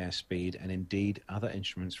scanning the airspeed and indeed other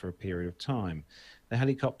instruments for a period of time. The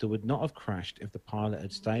helicopter would not have crashed if the pilot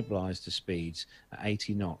had stabilized the speeds at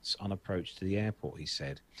 80 knots on approach to the airport, he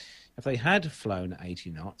said. If they had flown at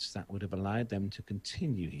 80 knots, that would have allowed them to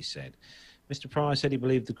continue, he said. Mr. Pryor said he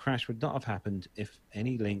believed the crash would not have happened if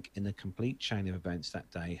any link in the complete chain of events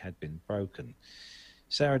that day had been broken.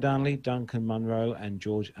 Sarah Darnley, Duncan Munro and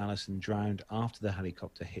George Allison drowned after the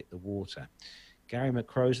helicopter hit the water. Gary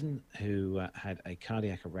McCrozen, who had a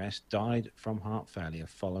cardiac arrest, died from heart failure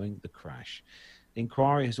following the crash. The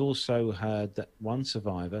inquiry has also heard that one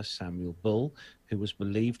survivor, Samuel Bull, who was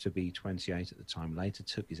believed to be 28 at the time, later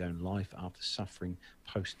took his own life after suffering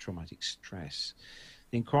post-traumatic stress.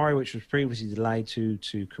 The inquiry, which was previously delayed due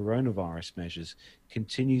to coronavirus measures,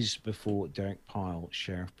 continues before Derek Pyle,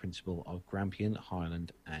 Sheriff Principal of Grampian,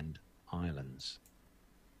 Highland and Islands.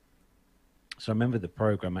 So I remember the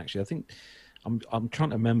programme, actually. I think I'm trying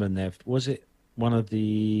to remember, Nev. Was it one of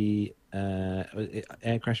the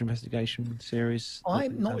air crash investigation series?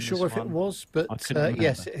 I'm not sure if it was, but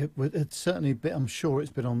yes, it's certainly been, I'm sure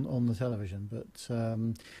it's been on the television. But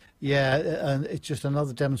yeah, and it's just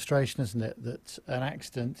another demonstration, isn't it, that an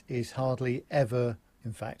accident is hardly ever,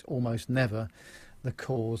 in fact, almost never, the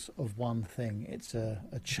cause of one thing. It's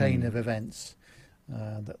a chain of events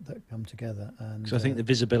that come together. And so I think the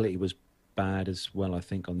visibility was bad as well, I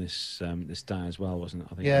think, on this this day as well, wasn't it?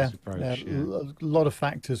 I think a lot of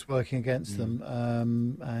factors working against them,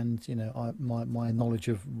 and you know, my knowledge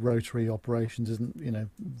of rotary operations isn't, you know,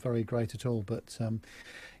 very great at all, but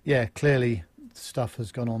yeah, clearly stuff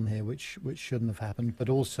has gone on here which shouldn't have happened. But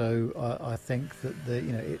also I think that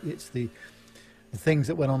it's the things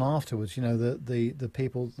that went on afterwards, you know, the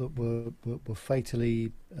people that were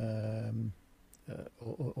fatally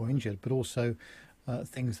or injured, but also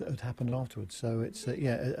things that had happened afterwards. So it's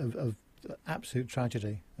a absolute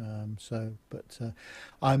tragedy. But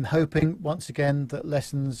I'm hoping once again that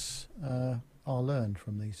lessons are learned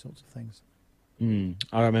from these sorts of things.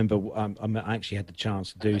 I remember I actually had the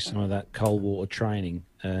chance to do some of that cold water training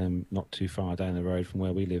not too far down the road from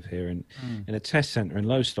where we live here in a test centre in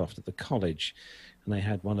Lowestoft at the college, and they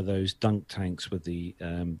had one of those dunk tanks with the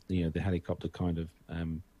the helicopter kind of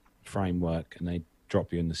framework, and they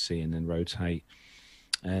drop you in the sea and then rotate.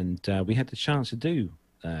 And we had the chance to do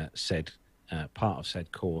said part of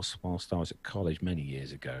said course whilst I was at college many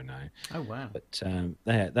years ago now. Oh, wow. But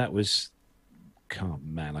that was,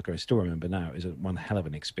 man, like I still remember now, it was one hell of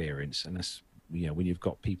an experience. And that's, you know, when you've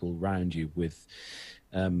got people around you with,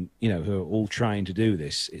 who are all trying to do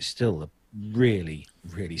this, it's still a really,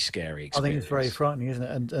 really scary experience. I think it's very frightening, isn't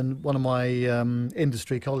it? And one of my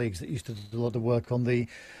industry colleagues that used to do a lot of work on the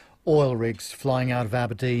oil rigs flying out of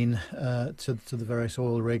Aberdeen to the various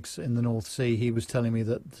oil rigs in the North Sea, he was telling me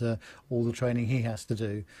that all the training he has to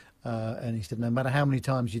do, and he said no matter how many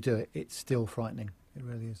times you do it, it's still frightening. It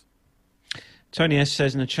really is. Tony S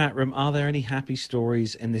says in the chat room, are there any happy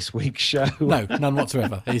stories in this week's show? No, none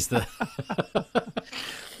whatsoever.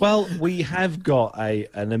 Well, we have got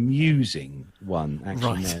an amusing one, actually,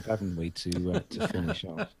 right, Nev, haven't we, to finish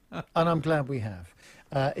off? And I'm glad we have.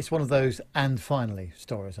 It's one of those "and finally"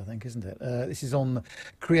 stories, I think, isn't it? This is on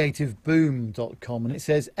creativeboom.com, and it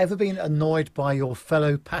says, ever been annoyed by your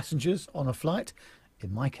fellow passengers on a flight?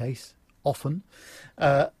 In my case, often.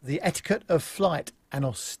 The Etiquette of Flight, an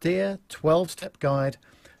austere 12-step guide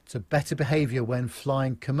to better behaviour when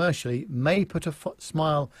flying commercially, may put a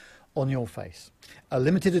smile on your face. A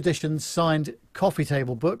limited edition signed coffee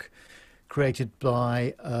table book created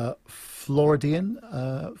by Floridian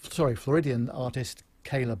artist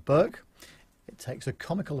Kayla Burke. It takes a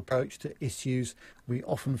comical approach to issues we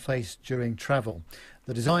often face during travel.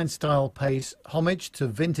 The design style pays homage to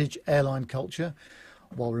vintage airline culture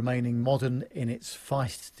while remaining modern in its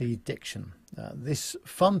feisty diction. This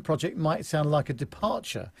fun project might sound like a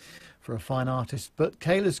departure for a fine artist, but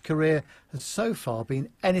Kayla's career has so far been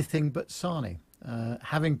anything but sunny.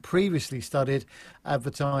 Having previously studied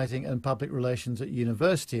advertising and public relations at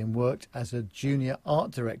university and worked as a junior art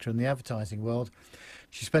director in the advertising world,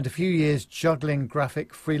 she spent a few years juggling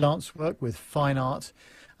graphic freelance work with fine art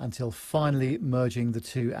until finally merging the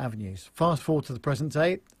two avenues. Fast forward to the present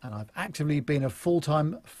day, and I've actively been a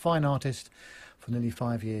full-time fine artist for nearly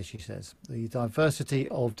 5 years, she says. The diversity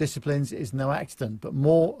of disciplines is no accident, but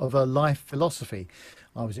more of a life philosophy.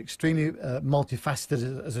 I was extremely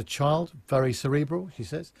multifaceted as a child, very cerebral, she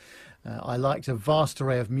says. I liked a vast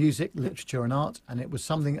array of music, literature and art, and it was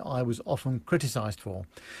something I was often criticised for.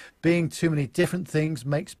 Being too many different things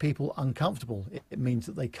makes people uncomfortable. It means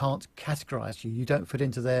that they can't categorise you. You don't fit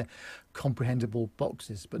into their comprehensible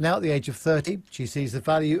boxes. But now at the age of 30, she sees the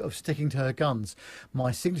value of sticking to her guns.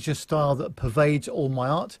 My signature style that pervades all my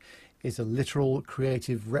art is a literal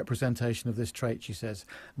creative representation of this trait, she says.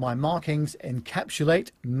 My markings encapsulate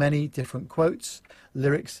many different quotes,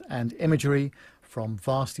 lyrics and imagery from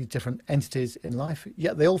vastly different entities in life,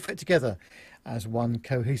 yet they all fit together as one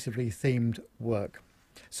cohesively themed work.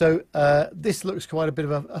 So this looks quite a bit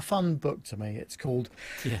of a fun book to me. It's called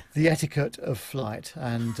The Etiquette of Flight,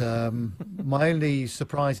 and my only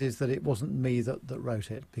surprise is that it wasn't me that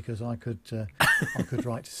wrote it, because I could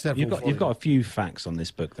write several. You've got a few facts on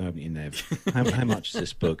this book, though, haven't you, Nev? How much is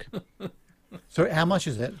this book? Sorry, how much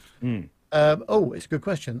is it? Oh, it's a good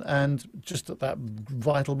question. And just at that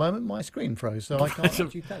vital moment, my screen froze, so I can't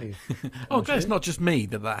actually tell you. Oh, it's not just me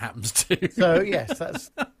that happens to. So yes,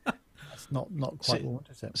 that's not quite what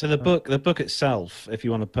is it? So the book itself, if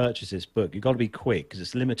you want to purchase this book, you've got to be quick because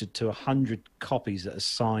it's limited to 100 copies that are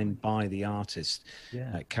signed by the artist,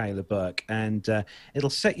 Kayla Burke, and it'll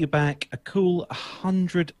set you back a cool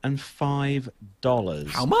 $105.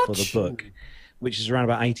 How much? For the book, which is around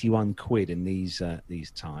about 81 quid in these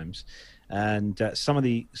times. And some of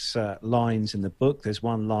these lines in the book, there's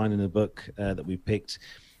one line in the book that we picked.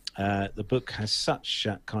 The book has such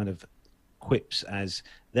kind of quips as,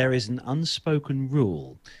 there is an unspoken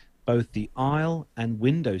rule. Both the aisle and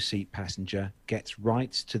window seat passenger gets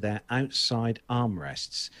rights to their outside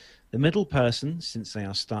armrests. The middle person, since they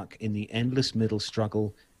are stuck in the endless middle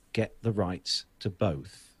struggle, get the rights to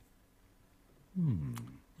both.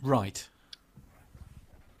 Right.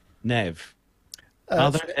 Nev,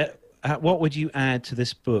 what would you add to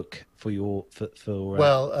this book for your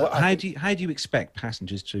how do you expect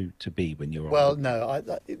passengers to be when you're on? Well, no,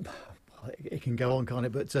 it can go on, can't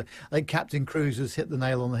it? But I think Captain Cruz has hit the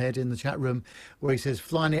nail on the head in the chat room, where he says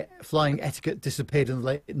flying etiquette disappeared in the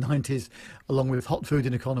late 90s, along with hot food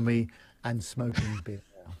in economy and smoking beer.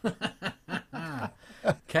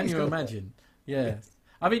 Can you imagine? Yeah.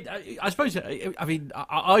 I mean, I suppose. I mean,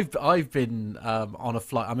 I've been on a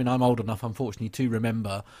flight. I mean, I'm old enough, unfortunately, to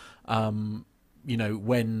remember, when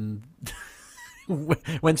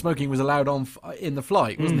when smoking was allowed on in the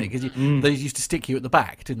flight, wasn't it? Because they used to stick you at the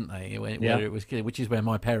back, didn't they? Where it was, which is where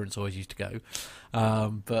my parents always used to go.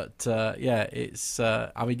 It's.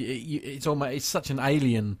 I mean, it's such an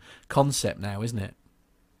alien concept now, isn't it?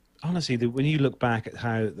 Honestly, when you look back at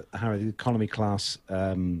how the economy class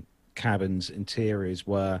cabins interiors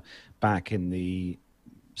were back in the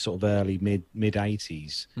sort of early mid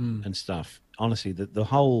 80s and stuff, honestly, the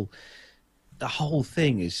whole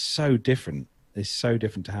thing is so different. It's so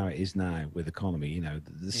different to how it is now with economy. You know,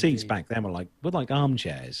 the seats back then were like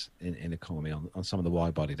armchairs in economy on some of the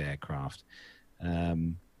wide-bodied aircraft.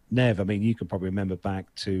 Nev, I mean, you can probably remember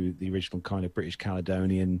back to the original kind of British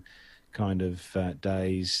Caledonian kind of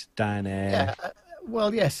days, Dan Air. Yeah,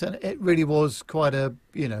 well, yes, and it really was quite a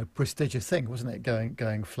prestigious thing, wasn't it?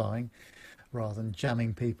 Going flying, rather than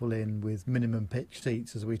jamming people in with minimum pitch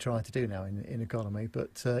seats as we try to do now in economy.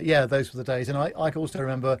 But those were the days. And I also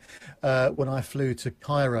remember when I flew to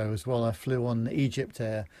Cairo as well. I flew on Egypt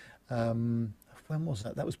Air. When was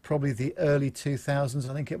that? That was probably the early 2000s,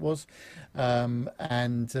 I think it was.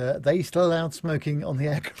 And they still allowed smoking on the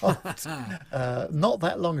aircraft. Not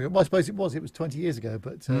that long ago. Well, I suppose it was 20 years ago,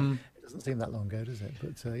 but it doesn't seem that long ago, does it?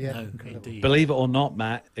 But No, indeed. Believe it or not,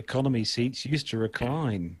 Matt, economy seats used to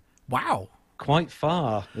recline. Wow. Quite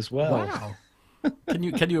far as well. Wow. Can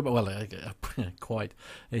you? Well, quite.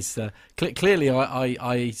 It's clearly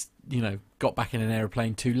I got back in an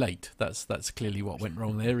aeroplane too late. That's clearly what went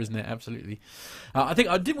wrong there, isn't it? Absolutely. I think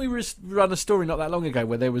didn't we run a story not that long ago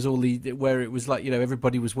where there was where it was like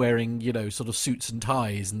everybody was wearing sort of suits and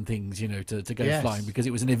ties and things to go flying because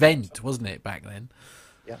it was an event, wasn't it, back then?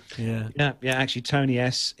 Yeah. Actually, Tony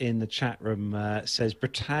S in the chat room says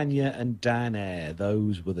Britannia and Dan Air.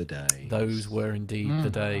 Those were the days. Those were indeed the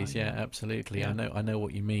days. Yeah, absolutely. Yeah. I know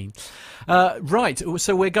what you mean. Right.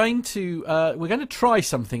 So we're going to try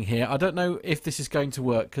something here. I don't know if this is going to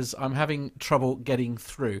work because I'm having trouble getting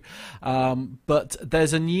through. But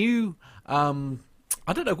there's a new.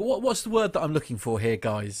 I don't know what's the word that I'm looking for here,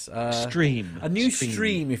 guys. Stream. A new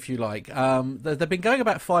stream, if you like. They've been going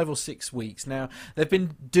about 5 or 6 weeks now. They've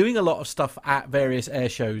been doing a lot of stuff at various air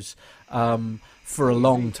shows for a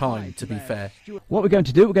long time. To be fair, what we're going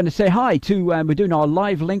to do, we're going to say hi to. We're doing our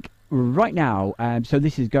live link right now. So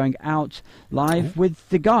this is going out live with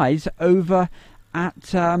the guys over at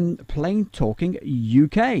Plane Talking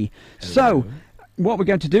UK. Hello. So. What we're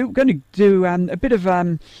going to do, a bit of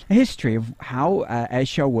a history of how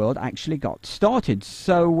Airshow World actually got started.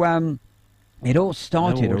 So it all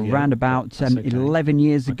started around about 11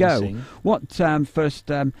 years ago. What first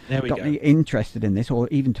got me interested in this, or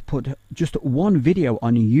even to put just one video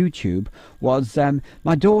on YouTube, was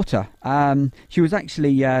my daughter. She was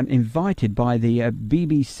actually invited by the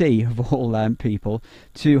BBC, of all people,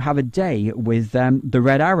 to have a day with the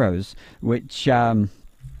Red Arrows, which...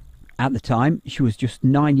 at the time, she was just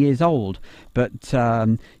 9 years old, but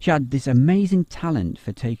she had this amazing talent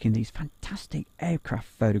for taking these fantastic aircraft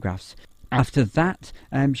photographs. After that,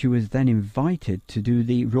 she was then invited to do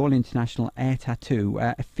the Royal International Air Tattoo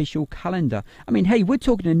official calendar. I mean, hey, we're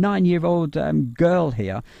talking a 9-year-old girl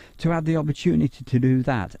here to have the opportunity to do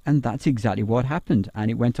that, and that's exactly what happened. And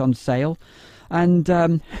it went on sale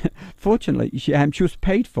and fortunately she was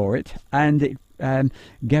paid for it, and it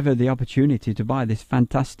gave her the opportunity to buy this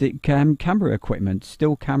fantastic camera equipment,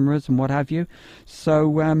 still cameras and what have you.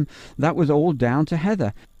 So that was all down to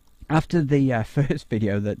Heather. After the first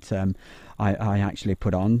video that I actually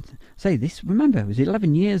put on, remember, it was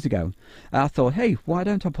 11 years ago, I thought, hey, why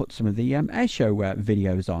don't I put some of the airshow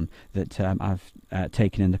videos on that I've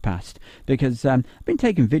taken in the past? Because I've been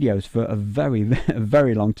taking videos for a very,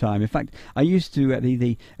 very long time. In fact, I used to be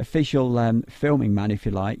the official filming man, if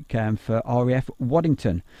you like, for RAF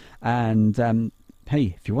Waddington. And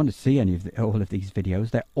hey, if you want to see any of all of these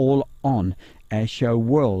videos, they're all on Airshow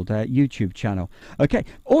World YouTube channel. Okay,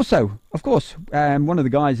 also, of course, one of the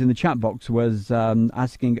guys in the chat box was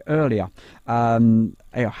asking earlier,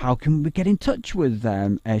 how can we get in touch with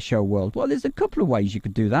Airshow World? Well, there's a couple of ways you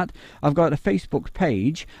could do that. I've got a Facebook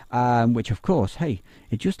page, which, of course, hey,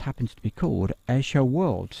 it just happens to be called Airshow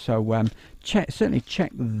World. So certainly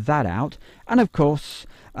check that out. And, of course,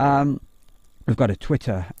 we've got a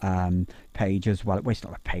Twitter page as well. Well, it's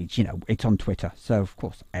not a page, it's on Twitter. So, of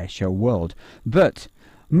course, Airshow World. But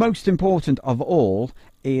most important of all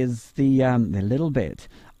is the little bit,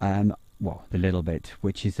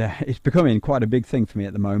 which is it's becoming quite a big thing for me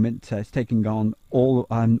at the moment. It's taking on all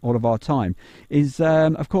of our time. Is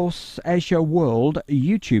of course Airshow World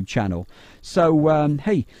YouTube channel. So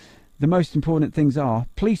hey. The most important things are,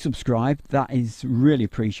 please subscribe, that is really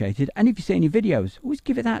appreciated. And if you see any videos, always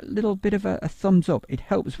give it that little bit of a thumbs up. It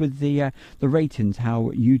helps with the ratings, how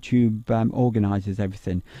YouTube organises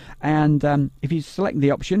everything. And if you select the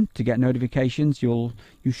option to get notifications, you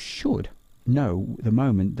should know the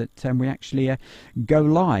moment that we actually go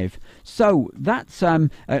live. So that's a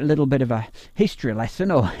little bit of a history lesson,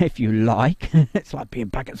 or if you like, it's like being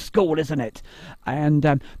back at school, isn't it? And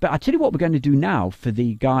but I tell you what we're going to do now for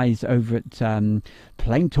the guys over at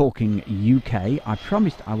Plane Talking UK. I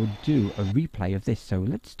promised I would do a replay of this, so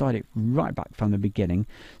let's start it right back from the beginning.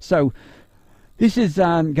 So this is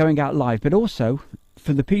going out live, but also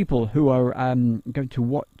for the people who are going to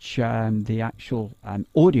watch the actual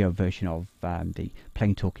audio version of the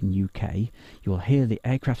Plane Talking UK, you'll hear the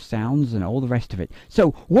aircraft sounds and all the rest of it.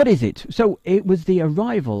 So what is it? So it was the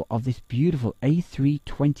arrival of this beautiful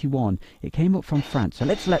A321. It came up from France. So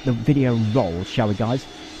let's let the video roll, shall we, guys?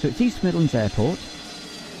 So it's East Midlands Airport.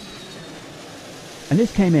 And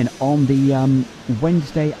this came in on the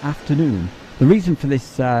Wednesday afternoon. The reason for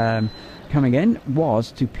this coming in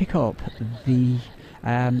was to pick up the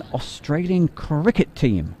Australian cricket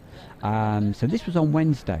team. So this was on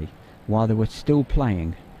Wednesday while they were still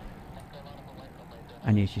playing,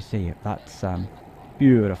 and as you see, that's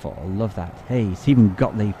beautiful. I love that. Hey, it's even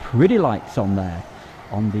got the pretty lights on there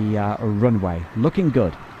on the runway, looking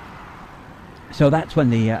good. So that's when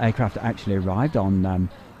the aircraft actually arrived on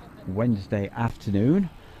Wednesday afternoon,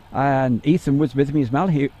 and Ethan was with me as well.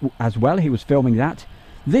 He was filming that.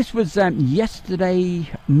 This was yesterday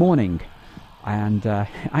morning, and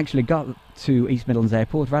actually got to East Midlands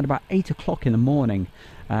Airport around about 8 o'clock in the morning,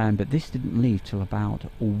 but this didn't leave till about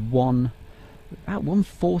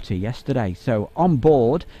 1:40 yesterday. So on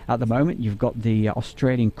board at the moment you've got the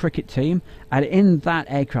Australian cricket team, and in that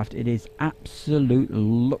aircraft it is absolute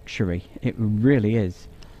luxury. It really is.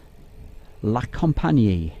 La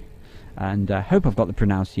Compagnie. And I hope I've got the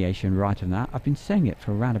pronunciation right on that. I've been saying it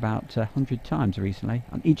for around about 100 times recently,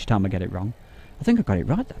 and each time I get it wrong. I think I got it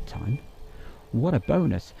right that time. What a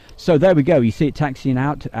bonus. So there we go, you see it taxiing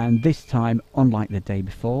out, and this time, unlike the day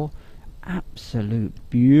before, absolute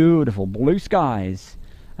beautiful blue skies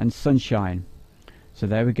and sunshine. So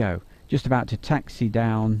there we go, just about to taxi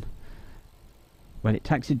down. Well, it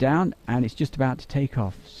taxied down and it's just about to take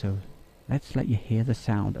off, so let's let you hear the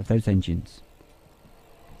sound of those engines.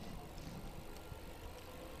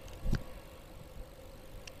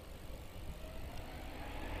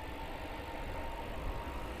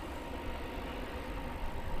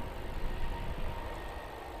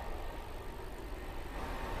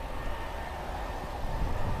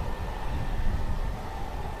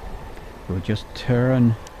 We'll just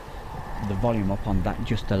turn the volume up on that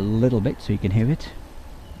just a little bit so you can hear it.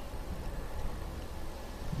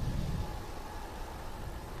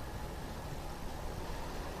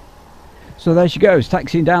 So there she goes,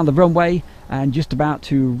 taxiing down the runway and just about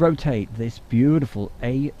to rotate this beautiful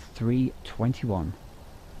A321.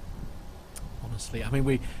 Honestly, I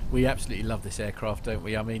mean, we absolutely love this aircraft, don't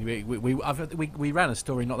we? I mean, we ran a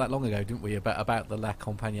story not that long ago, didn't we, about the La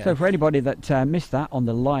Compagnie. So for anybody that missed that on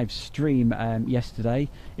the live stream yesterday,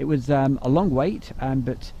 it was a long wait,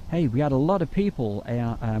 but hey, we had a lot of people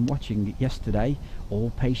watching yesterday, all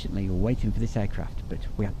patiently waiting for this aircraft, but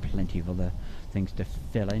we had plenty of other things to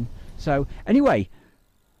fill in. So anyway,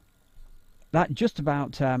 that just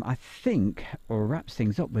about, I think, wraps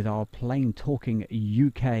things up with our Plane Talking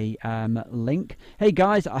UK link. Hey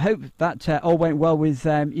guys, I hope that all went well with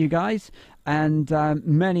you guys, and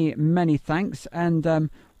many, many thanks, and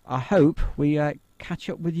I hope we catch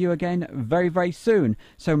up with you again very, very soon.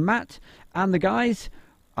 So Matt and the guys,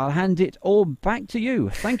 I'll hand it all back to you.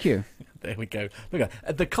 Thank you. There we go. Look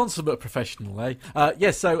at the consummate professional, eh?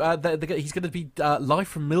 Yes, so he's going to be live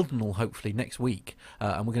from Mildenhall, hopefully, next week.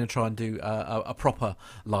 And we're going to try and do a proper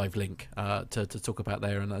live link to talk about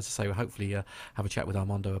there. And as I say, we'll hopefully have a chat with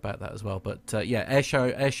Armando about that as well. But yeah,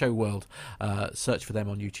 Airshow World, search for them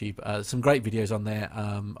on YouTube. Some great videos on there.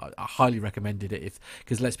 I highly recommended it,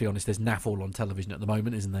 because let's be honest, there's naff all on television at the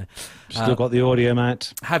moment, isn't there? Still got the audio,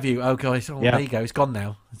 Matt. Have you? Oh, guys. Oh, yeah. There you go. It's gone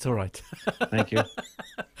now. It's all right. Thank you.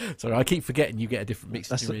 Sorry, I keep forgetting you get a different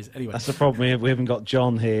mix of your ears. Anyway, that's the problem. We haven't got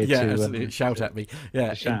John here. Yeah, to absolutely. Shout at me.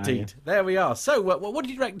 Yeah, indeed. There we are. So, what did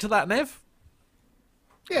you reckon to that, Nev?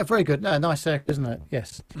 Yeah, very good. No, nice air, isn't it?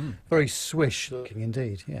 Yes. Very swish looking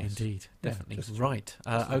indeed. Yes. Indeed. Definitely. Yeah, right.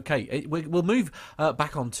 Okay. We'll move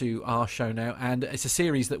back onto our show now. And it's a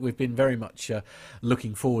series that we've been very much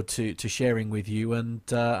looking forward to sharing with you. And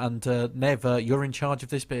Nev, you're in charge of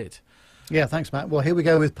this bit. Yeah, thanks, Matt. Well, here we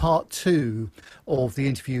go with part 2 of the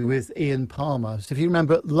interview with Ian Palmer. So if you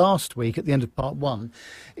remember last week at the end of part 1,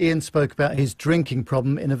 Ian spoke about his drinking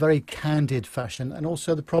problem in a very candid fashion, and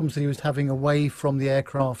also the problems that he was having away from the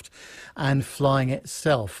aircraft and flying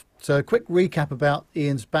itself. So a quick recap about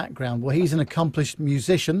Ian's background. Well, he's an accomplished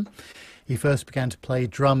musician. He first began to play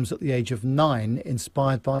drums at the age of 9,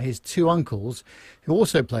 inspired by his 2 uncles who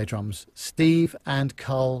also play drums, Steve and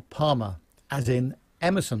Carl Palmer, as in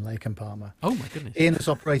Emerson, Lake and Palmer. Oh my goodness. Ian has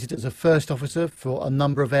operated as a first officer for a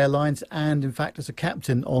number of airlines and in fact as a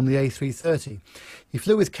captain on the A330. He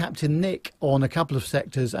flew with Captain Nick on a couple of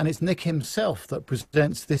sectors, and it's Nick himself that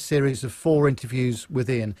presents this series of 4 interviews with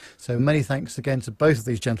Ian. So many thanks again to both of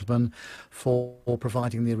these gentlemen for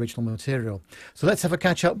providing the original material. So let's have a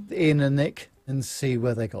catch up with Ian and Nick and see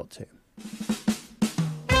where they got to.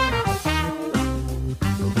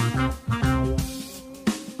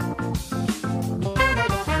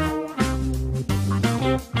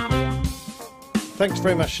 Thanks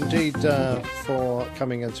very much indeed for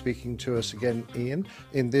coming and speaking to us again, Ian,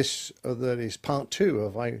 in this that is part 2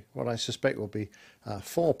 of what I suspect will be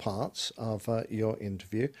 4 parts of your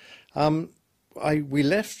interview. We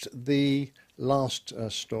left the last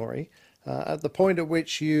story at the point at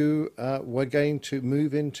which you were going to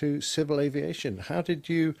move into civil aviation. How did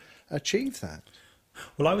you achieve that?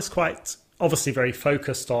 Well, I was quite obviously very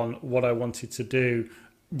focused on what I wanted to do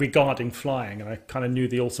regarding flying, and I kind of knew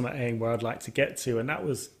the ultimate aim where I'd like to get to, and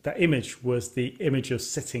that image was the image of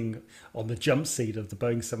sitting on the jump seat of the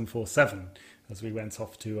Boeing 747 as we went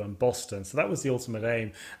off to Boston. So that was the ultimate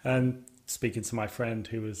aim. And speaking to my friend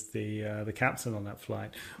who was the captain on that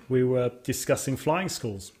flight, we were discussing flying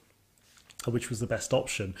schools, which was the best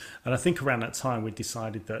option. And I think around that time we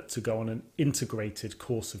decided that to go on an integrated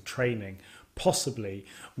course of training possibly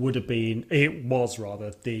would have been, it was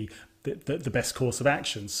rather the best course of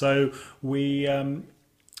action. So we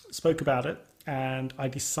spoke about it, and I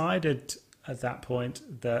decided at that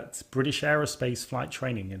point that British Aerospace flight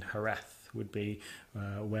training in Jerez would be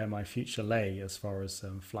where my future lay as far as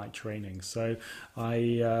flight training. So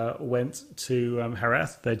I went to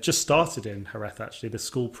Jerez. They'd just started in Jerez, actually. The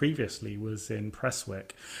school previously was in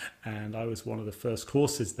Prestwick, and I was one of the first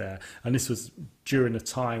courses there. And this was during a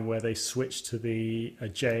time where they switched to the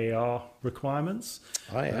JAR requirements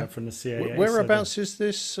from the CAA. Whereabouts is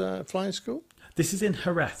this flying school? This is in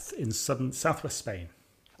Jerez, in southwest Spain.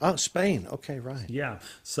 Oh, Spain. Okay, right. Yeah.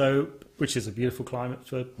 So, which is a beautiful climate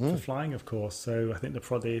for flying, of course. So I think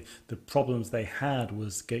the problems they had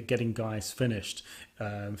was getting guys finished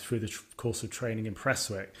through the course of training in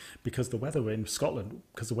Prestwick, because the weather in Scotland,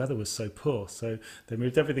 because the weather was so poor. So they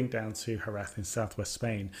moved everything down to Jerez in southwest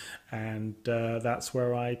Spain, and that's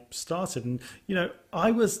where I started. And I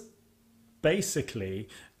was basically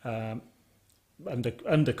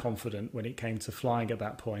underconfident when it came to flying at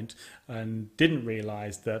that point, and didn't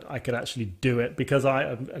realize that I could actually do it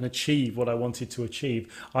and achieve what I wanted to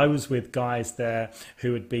achieve. I was with guys there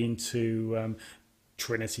who had been to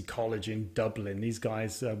Trinity College in Dublin. These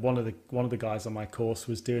guys, one of the guys on my course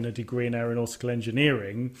was doing a degree in aeronautical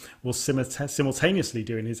engineering, was simultaneously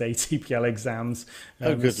doing his ATPL exams.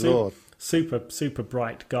 Oh, good Lord. Super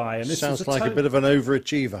bright guy. And this sounds like a bit of an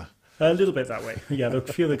overachiever. A little bit that way. Yeah, there were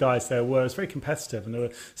a few of the guys there were. It was very competitive, and there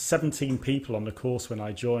were 17 people on the course when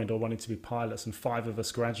I joined, all wanting to be pilots, and 5 of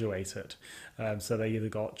us graduated. So they either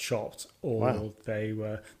got chopped or they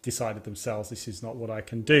decided themselves, this is not what I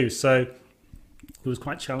can do. So it was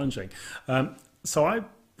quite challenging. So I,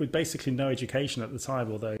 with basically no education at the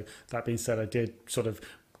time, although that being said, I did sort of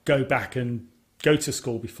go back and go to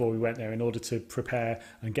school before we went there in order to prepare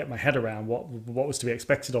and get my head around what was to be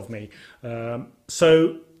expected of me.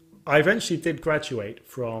 So I eventually did graduate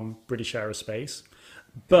from British Aerospace,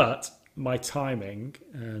 but my timing,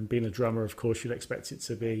 and being a drummer, of course, you'd expect it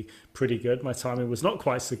to be pretty good. My timing was not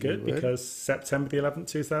quite so good because September the 11th,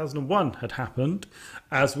 2001 had happened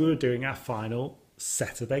as we were doing our final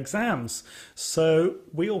set of exams. So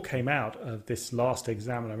we all came out of this last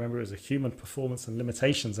exam, and I remember it was a human performance and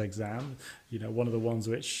limitations exam, you know, one of the ones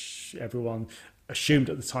which everyone assumed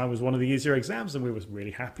at the time was one of the easier exams, and we was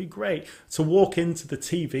really happy, great, to walk into the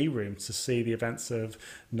TV room to see the events of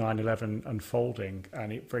 9/11 unfolding.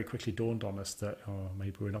 And it very quickly dawned on us that,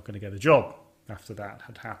 maybe we're not going to get a job after that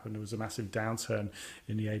had happened. There was a massive downturn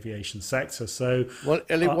in the aviation sector. So, well,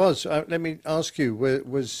 it was. Let me ask you: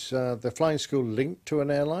 was the flying school linked to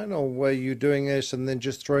an airline, or were you doing this and then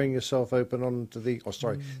just throwing yourself onto the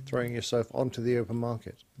open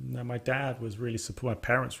market? No, my dad was really supportive. My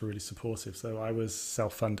parents were really supportive, so I was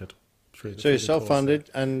self-funded. So you're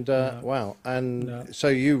self-funded, and wow, and so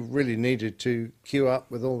you really needed to queue up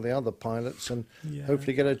with all the other pilots and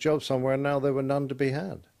hopefully get a job somewhere. Now there were none to be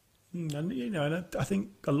had. And and I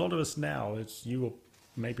think a lot of us now, as you will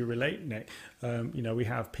maybe relate, Nick, we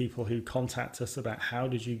have people who contact us about how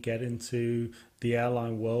did you get into the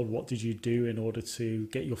airline world? What did you do in order to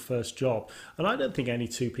get your first job? And I don't think any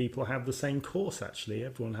two people have the same course, actually.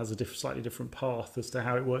 Everyone has a slightly different path as to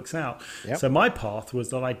how it works out. Yep. So my path was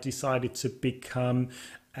that I decided to become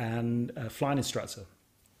a flying instructor.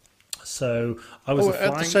 So I was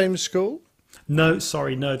at the same school? No,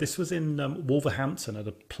 sorry, no. This was in Wolverhampton at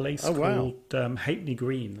a place called Halkney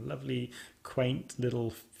Green, a lovely, quaint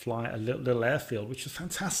little little airfield, which was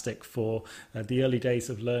fantastic for the early days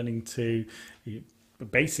of learning to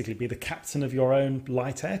basically be the captain of your own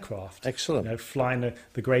light aircraft. Excellent. Flying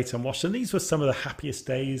the Great Unwashed. And these were some of the happiest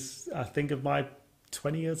days, I think, of my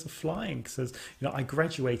 20 years of flying, because I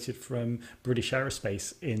graduated from British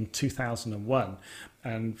Aerospace in 2001,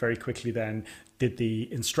 and very quickly then did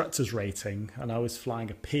the instructor's rating, and I was flying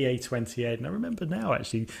a PA-28. And I remember now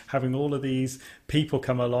actually having all of these people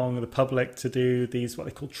come along, the public, to do these what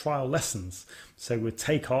they call trial lessons. So we'd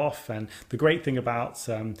take off, and the great thing about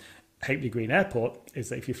Halkney Green Airport is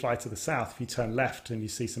that if you fly to the south, if you turn left and you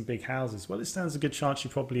see some big houses, well, it stands a good chance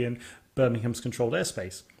you're probably in Birmingham's controlled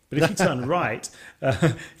airspace. But if you turn right,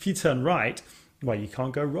 well, you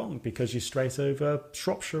can't go wrong, because you're straight over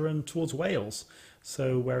Shropshire and towards Wales.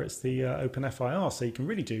 So where it's the open FIR, so you can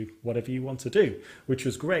really do whatever you want to do, which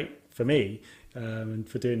was great for me and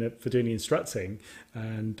for doing the instructing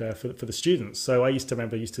and for the students. So I used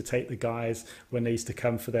to take the guys when they used to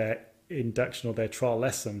come for their induction or their trial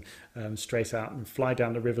lesson straight out and fly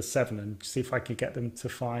down the River Severn and see if I could get them to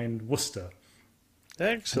find Worcester.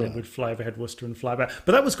 Excellent. And then we'd fly overhead Worcester and fly back.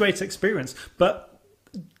 But that was a great experience. But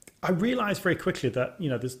I realised very quickly that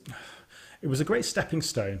it was a great stepping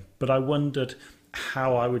stone, but I wondered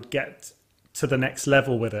how I would get to the next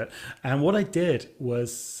level with it. And what I did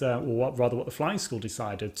was, what the flying school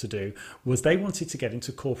decided to do, was they wanted to get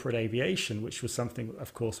into corporate aviation, which was something,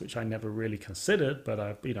 of course, which I never really considered. But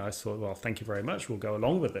I thought, well, thank you very much, we'll go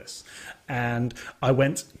along with this. And I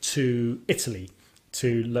went to Italy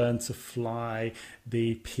to learn to fly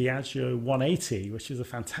the Piaggio 180, which is a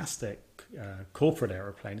fantastic corporate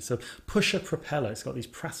aeroplane. It's a pusher propeller. It's got these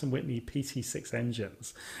Pratt & Whitney PT6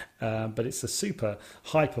 engines, but it's a super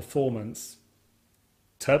high performance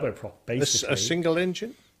turboprop, basically. A single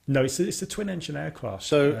engine? No, it's a twin engine aircraft.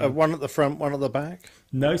 So one at the front, one at the back?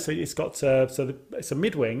 No, so it's got it's a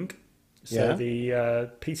mid-wing. So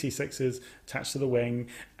the PT6 is attached to the wing,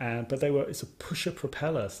 but it's a pusher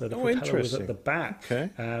propeller. So the propeller was at the back,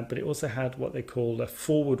 but it also had what they call a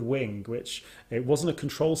forward wing, which it wasn't a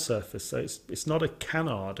control surface. So it's not a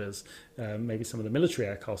canard as maybe some of the military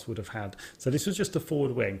aircraft would have had. So this was just a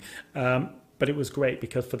forward wing. But it was great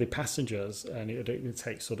because for the passengers, and it would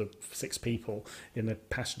take sort of 6 people in the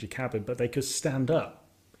passenger cabin, but they could stand up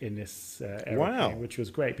in this aeroplane, which was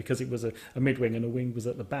great because it was a mid-wing and a wing was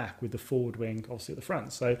at the back with the forward wing obviously at the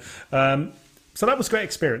front. So so that was a great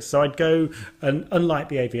experience. So I'd go, and unlike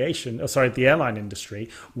the airline industry,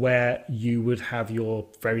 where you would have your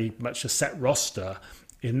very much a set roster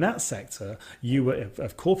in that sector, you were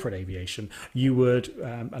of corporate aviation, you would,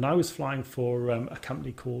 and I was flying for a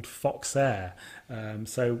company called Fox Air.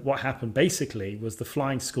 So what happened basically was the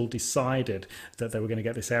flying school decided that they were going to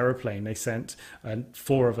get this aeroplane. They sent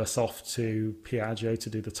 4 of us off to Piaggio to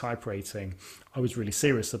do the type rating. I was really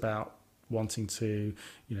serious about wanting to,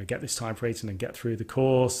 get this type rating and get through the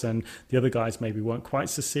course, and the other guys maybe weren't quite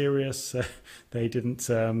so serious. They didn't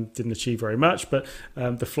achieve very much, but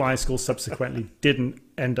the flying school subsequently didn't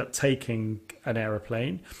end up taking an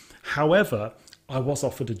aeroplane. However, I was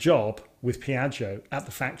offered a job with Piaggio at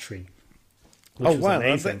the factory. Oh wow!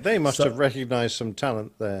 They must have recognised some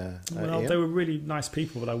talent there. Well, they were really nice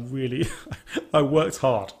people, but I worked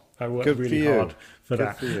hard. I worked really hard for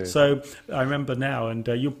that. So I remember now, and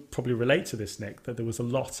you'll probably relate to this, Nick, that there was a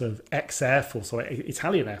lot of ex-Air Force or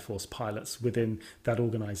Italian Air Force pilots within that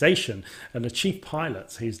organisation. And the chief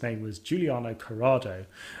pilot, whose name was Giuliano Corrado,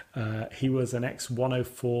 he was an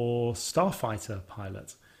ex-104 Starfighter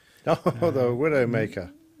pilot. Oh, the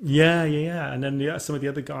Widowmaker. Yeah. And then some of the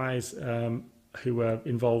other guys who were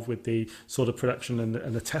involved with the sort of production and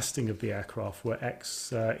the testing of the aircraft were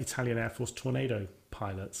ex-Italian Air Force Tornado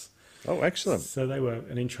pilots. Oh, excellent. So they were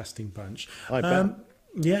an interesting bunch. I bet.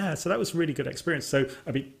 Yeah, so that was a really good experience. So,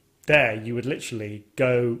 I mean, there you would literally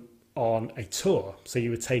go on a tour. So you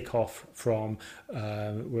would take off from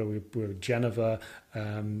where we were, Genova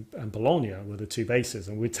and Bologna were the 2 bases,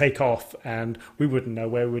 and we'd take off and we wouldn't know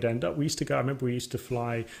where we'd end up. I remember we used to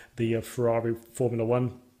fly the Ferrari Formula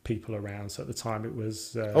One people around. So at the time it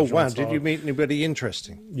was oh wow, did you meet anybody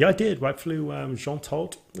interesting? Yeah, I did. I flew Jean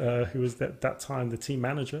Todt, who was at that time the team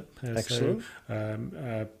manager. Excellent.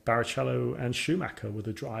 So Barrichello and Schumacher were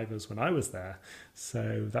the drivers when I was there,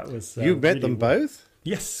 so that was you met really them both?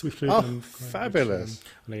 Yes, we flew them. Fabulous.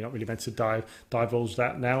 I know you're not really meant to divulge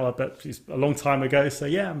that now, but it's a long time ago, so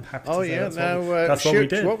yeah, I'm happy to say that's what we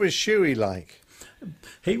did. What was Shuey like?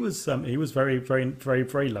 He was very, very, very,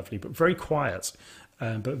 very lovely, but very quiet.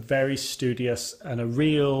 But very studious and a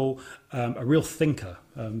real thinker.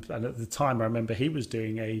 And at the time, I remember he was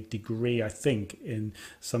doing a degree, I think, in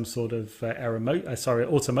some sort of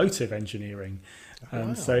automotive engineering.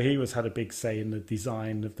 Wow. So he had a big say in the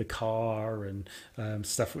design of the car and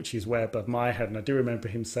stuff which is way above my head. And I do remember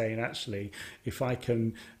him saying, actually, if I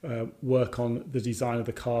can work on the design of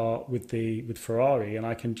the car with Ferrari, and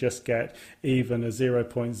I can just get even a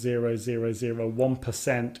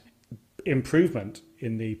 0.0001% improvement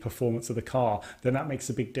in the performance of the car, then that makes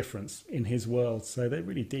a big difference in his world. So they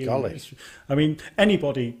really deal with it. I mean,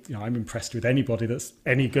 anybody, I'm impressed with anybody that's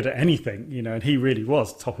any good at anything, and he really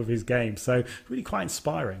was top of his game. So really quite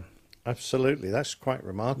inspiring. Absolutely. That's quite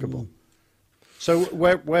remarkable. So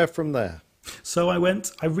where from there? So I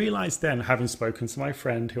realised then, having spoken to my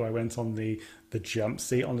friend who I went on the jump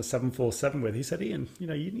seat on the 747 with, he said, Ian, you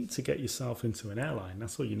need to get yourself into an airline.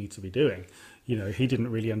 That's what you need to be doing. He didn't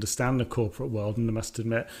really understand the corporate world, and I must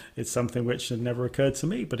admit it's something which had never occurred to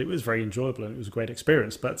me, but it was very enjoyable and it was a great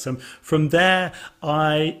experience. But from there,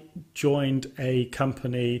 I joined a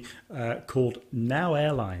company called Now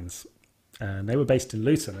Airlines. And they were based in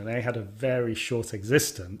Luton, and they had a very short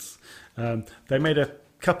existence. They made a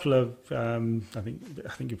couple of, I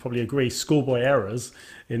think you probably agree, schoolboy errors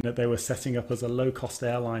in that they were setting up as a low-cost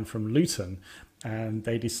airline from Luton, and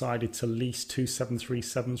they decided to lease 2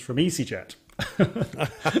 737s from EasyJet.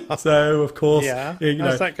 So of course, how's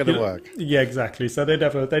that going to work? Yeah, exactly. So they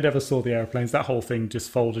never saw the airplanes. That whole thing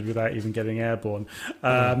just folded without even getting airborne.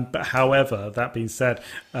 But however, that being said,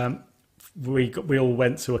 we all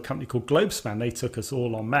went to a company called Globespan. They took us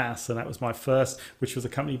all en masse, and that was my first, which was a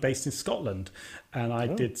company based in Scotland. And I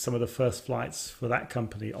did some of the first flights for that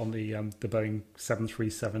company on the Boeing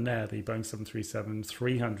 737 there, the Boeing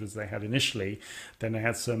 737-300s they had initially. Then they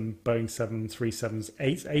had some Boeing 737s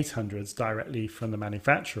 800s directly from the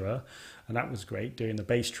manufacturer. And that was great, doing the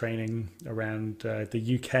base training around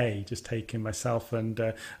the UK, just taking myself and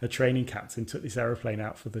a training captain, took this aeroplane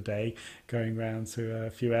out for the day, going around to a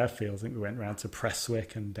few airfields. I think we went around to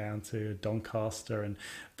Prestwick and down to Doncaster and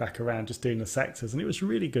back around, just doing the sectors. And it was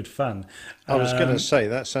really good fun. I was going to say,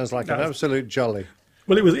 that sounds like an absolute jolly.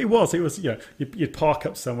 Well, it was. You'd park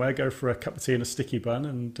up somewhere, go for a cup of tea and a sticky bun,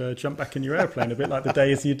 and jump back in your airplane, a bit like the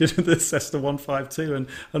days you did with the Cessna 152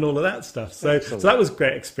 and all of that stuff. So that was a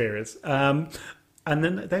great experience. And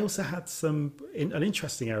then they also had an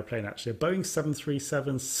interesting airplane, actually, a Boeing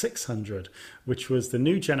 737-600, which was the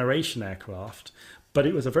new generation aircraft, but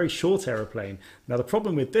it was a very short aeroplane. Now, the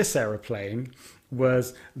problem with this aeroplane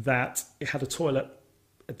was that it had a toilet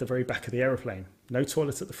at the very back of the aeroplane, no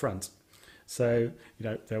toilet at the front. So,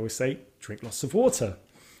 they always say, drink lots of water.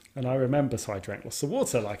 And I remember, so I drank lots of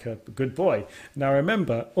water like a good boy. And I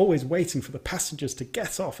remember always waiting for the passengers to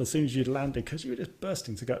get off as soon as you'd landed because you were just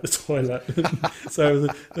bursting to go to the toilet. So it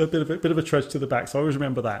was a bit of a trudge to the back. So I always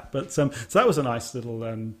remember that. But so that was a nice little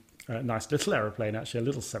aeroplane, actually, a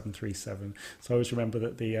little 737. So I always remember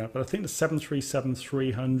that but I think the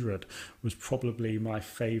 737-300 was probably my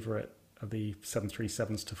favourite of the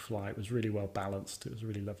 737s to fly. It was really well balanced. It was a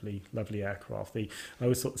really lovely aircraft. I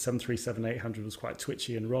always thought the 737-800 was quite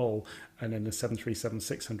twitchy in roll, and then the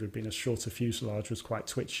 737-600, being a shorter fuselage, was quite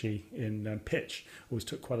twitchy in pitch. Always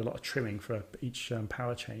took quite a lot of trimming for each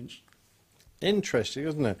power change. Interesting,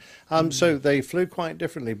 isn't it? So they flew quite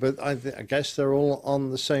differently, but I guess they're all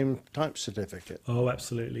on the same type certificate. Oh,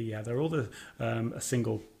 absolutely, yeah. They're all a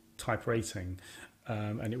single type rating.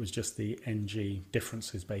 And it was just the NG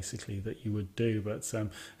differences basically that you would do. But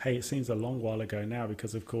hey, it seems a long while ago now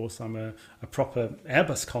because, of course, I'm a proper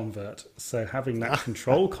Airbus convert. So having that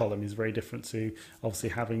control column is very different to obviously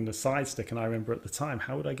having the side stick. And I remember at the time,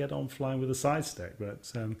 how would I get on flying with a side stick? But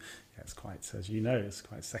yeah, it's quite, as you know, it's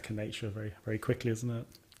quite second nature very, very quickly, isn't it?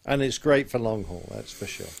 And it's great for long haul, that's for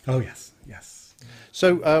sure. Oh, yes.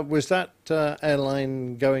 So was that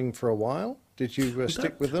airline going for a while? Did you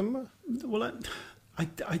stick with them? Well,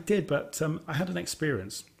 I did, but I had an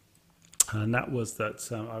experience, and that was that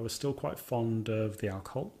I was still quite fond of the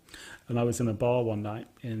alcohol, and I was in a bar one night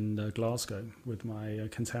in Glasgow with my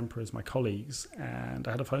contemporaries, my colleagues, and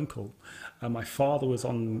I had a phone call. My father was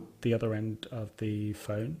on the other end of the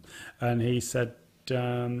phone, and he said he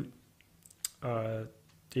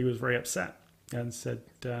was very upset and said,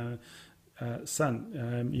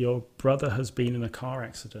 son, your brother has been in a car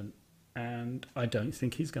accident, and I don't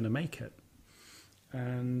think he's going to make it.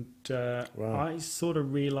 And wow. I sort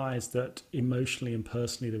of realized that emotionally and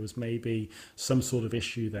personally there was maybe some sort of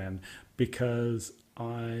issue then, because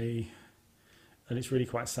and it's really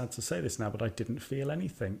quite sad to say this now, but I didn't feel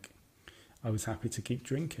anything. I was happy to keep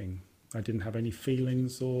drinking. I didn't have any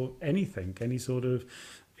feelings or anything,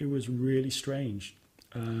 it was really strange.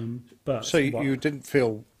 But so you didn't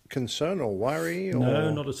feel concern or worry? Or?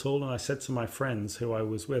 No, not at all. And I said to my friends who I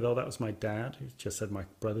was with, that was my dad, who just said my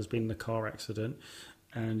brother's been in a car accident,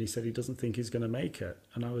 and he said he doesn't think he's going to make it.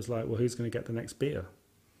 And I was like, well, who's going to get the next beer?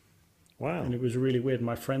 Wow. And it was really weird.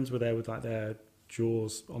 My friends were there with like their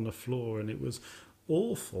jaws on the floor, and it was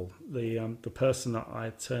awful. The person that I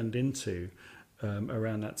turned into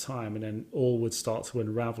around that time, and then all would start to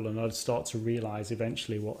unravel, and I'd start to realize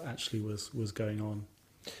eventually what actually was going on.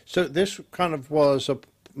 So this kind of was a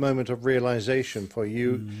moment of realization for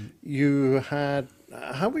you. You had,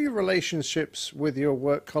 how were your relationships with your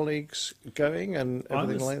work colleagues going and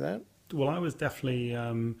everything like that? Well, I was definitely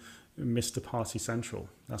Mr. Party Central,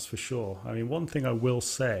 that's for sure. I mean, one thing I will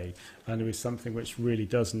say, and it is something which really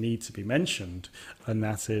does need to be mentioned, and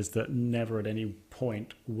that is that never at any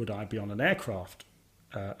point would I be on an aircraft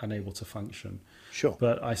unable to function. Sure.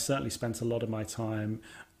 But I certainly spent a lot of my time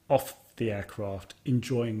off the aircraft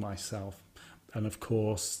enjoying myself. And of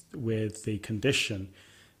course, with the condition,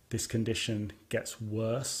 this condition gets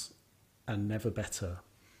worse and never better.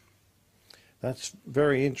 That's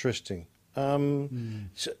very interesting.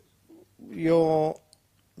 So did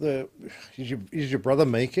your brother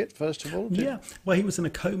make it, first of all? Yeah. Well, he was in a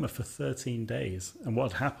coma for 13 days. And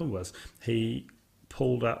what happened was he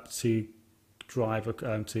pulled up to drive,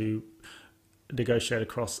 to negotiate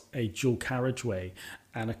across a dual carriageway,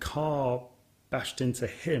 and a car bashed into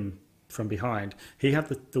him from behind. He had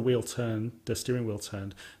the wheel turned, the steering wheel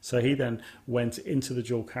turned, so he then went into the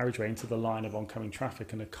dual carriageway, into the line of oncoming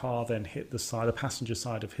traffic, and a car then hit the passenger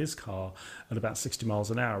side of his car at about 60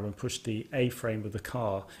 miles an hour and pushed the A-frame of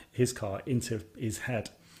his car into his head.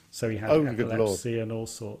 So he had epilepsy and all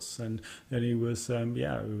sorts, and he was so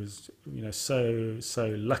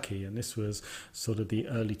lucky. And this was sort of the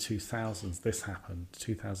early 2000s. This happened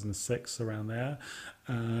 2006, around there.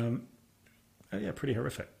 Pretty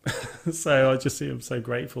horrific. So I just am so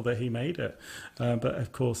grateful that he made it. But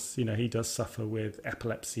of course, he does suffer with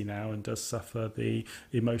epilepsy now and does suffer the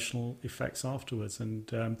emotional effects afterwards.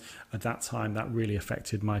 And at that time, that really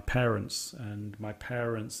affected my parents. And my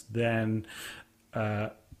parents then,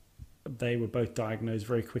 they were both diagnosed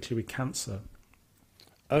very quickly with cancer.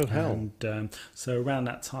 Oh, hell. And so around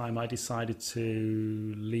that time, I decided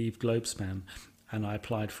to leave Globespan, and I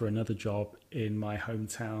applied for another job in my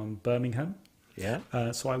hometown, Birmingham. Yeah.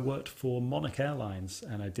 So I worked for Monarch Airlines,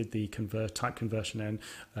 and I did the type conversion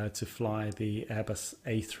to fly the Airbus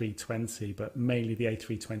A320, but mainly the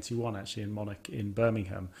A321 actually in Monarch in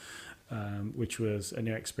Birmingham, which was a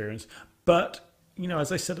new experience. But,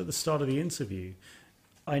 as I said at the start of the interview,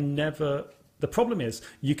 I never The problem is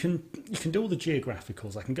you can do all the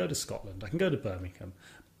geographicals. I can go to Scotland, I can go to Birmingham,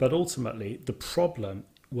 but ultimately the problem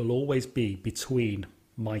will always be between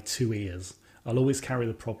my two ears. I'll always carry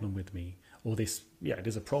the problem with me. Or this, yeah, it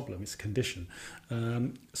is a problem, it's a condition.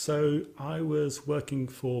 So I was working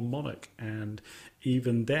for Monarch, and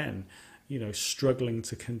even then, struggling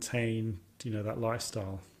to contain, that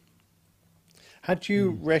lifestyle. Had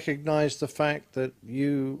you recognised the fact that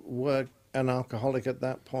you were an alcoholic at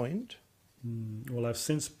that point? Well, I've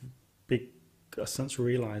since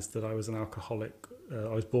realised that I was an alcoholic.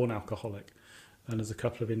 I was born alcoholic, and there's a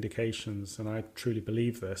couple of indications, and I truly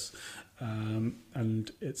believe this.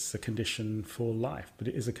 And it's a condition for life, but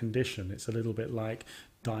it is a condition. It's a little bit like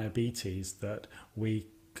diabetes, that we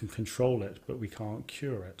can control it, but we can't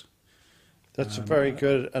cure it. That's a very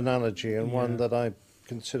good analogy, and one that I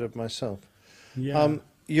considered myself. Yeah.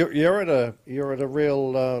 You're at a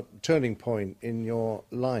real turning point in your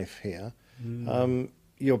life here.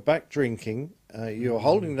 You're back drinking. You're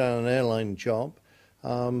holding down an airline job,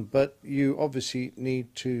 but you obviously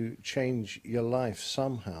need to change your life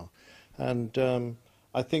somehow. And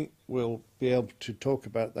I think we'll be able to talk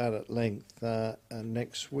about that at length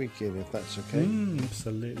next week, Ian, if that's okay.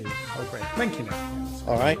 Absolutely. Oh, great. Thank you, Nick.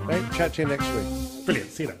 All right, mate. Chat to you next week. Brilliant.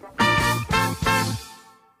 See you then.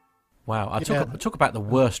 Wow, talk about the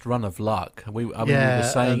worst run of luck. We were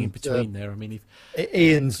saying in between there. I mean,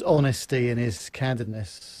 Ian's honesty and his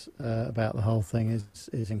candidness about the whole thing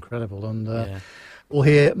is incredible, and we'll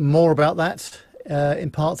hear more about that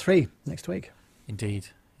in part 3 next week. Indeed,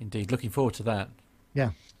 looking forward to that. Yeah,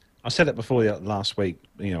 I said it before last week.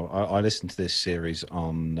 I listened to this series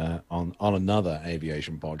on another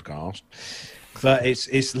aviation podcast. But it's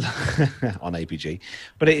on APG,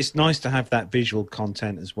 but it's nice to have that visual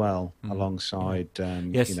content as well alongside.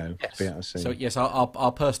 Yes. BRC. So yes,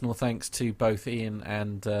 our personal thanks to both Ian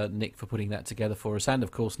and Nick for putting that together for us, and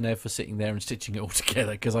of course Nev for sitting there and stitching it all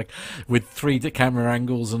together. Because with 3 camera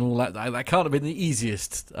angles and all that can't have been the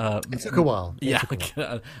easiest. It took a while.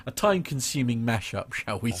 A time-consuming mashup,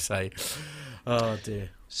 shall we say? Oh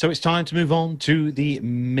dear. So it's time to move on to the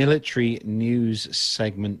military news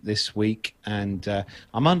segment this week. And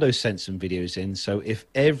Armando sent some videos in. So if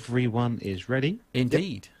everyone is ready.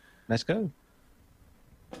 Indeed. Let's go.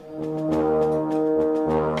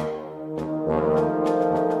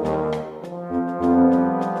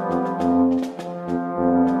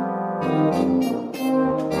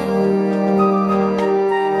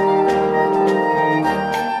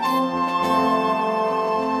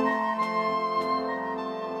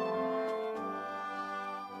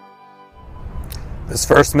 This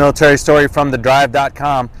first military story from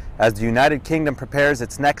thedrive.com. As the United Kingdom prepares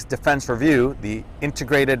its next defense review, the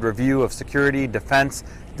Integrated Review of Security, Defense,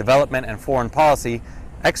 Development and Foreign Policy,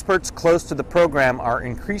 experts close to the program are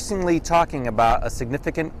increasingly talking about a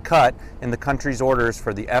significant cut in the country's orders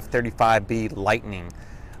for the F-35B Lightning.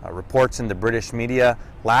 Reports in the British media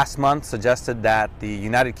last month suggested that the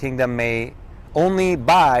United Kingdom may only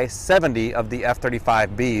buy 70 of the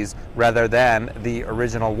F-35Bs rather than the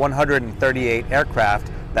original 138 aircraft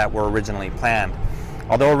that were originally planned.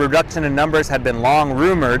 Although a reduction in numbers had been long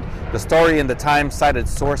rumored, the story in the Times cited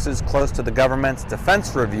sources close to the government's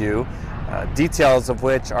defense review, details of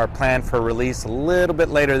which are planned for release a little bit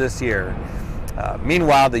later this year.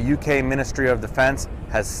 Meanwhile, the UK Ministry of Defence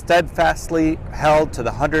has steadfastly held to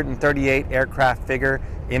the 138 aircraft figure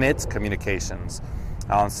in its communications.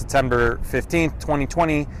 On September 15,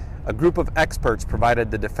 2020, a group of experts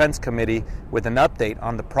provided the Defence Committee with an update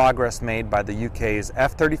on the progress made by the UK's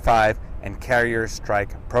F-35 and Carrier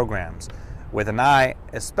strike programs, with an eye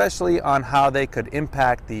especially on how they could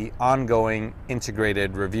impact the ongoing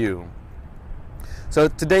integrated review. So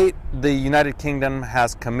to date, the United Kingdom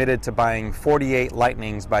has committed to buying 48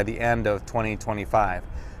 Lightnings by the end of 2025.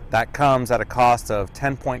 That comes at a cost of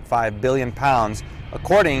 £10.5 billion,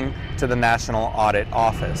 according to the National Audit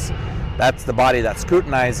Office. That's the body that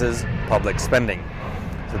scrutinizes public spending.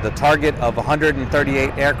 So the target of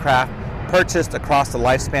 138 aircraft purchased across the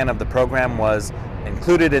lifespan of the program was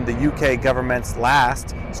included in the UK government's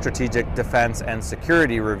last Strategic Defence and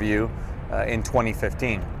Security Review in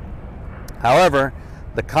 2015. However,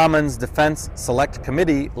 the Commons Defence Select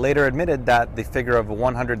Committee later admitted that the figure of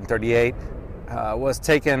 138 was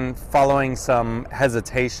taken following some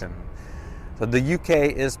hesitation. So the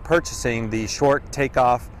UK is purchasing the Short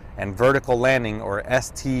Takeoff and Vertical Landing, or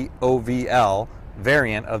STOVL,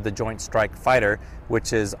 variant of the Joint Strike Fighter,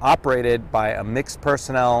 which is operated by a mixed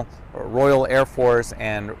personnel Royal Air Force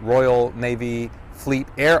and Royal Navy Fleet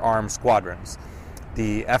Air Arm squadrons.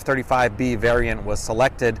 the F-35B variant was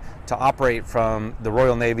selected to operate from the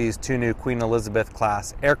Royal Navy's 2 new Queen Elizabeth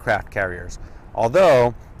class aircraft carriers.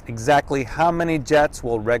 Although exactly how many jets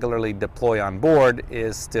will regularly deploy on board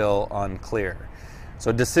is still unclear. So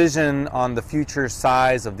a decision on the future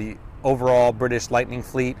size of the overall British Lightning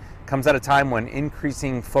fleet comes at a time when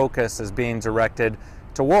increasing focus is being directed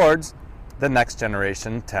towards the next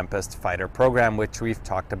generation Tempest fighter program, which we've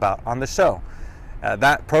talked about on the show.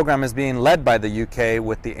 That program is being led by the UK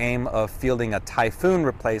with the aim of fielding a Typhoon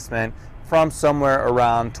replacement from somewhere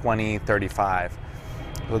around 2035.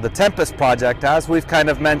 So the Tempest project, as we've kind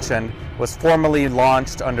of mentioned, was formally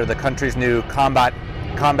launched under the country's new combat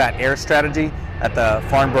air strategy at the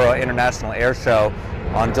Farnborough International Air Show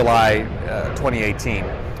on July 2018.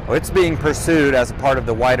 It's being pursued as a part of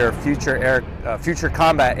the wider Future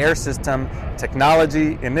Combat Air System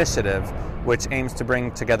Technology Initiative, which aims to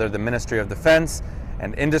bring together the Ministry of Defence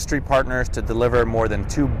and industry partners to deliver more than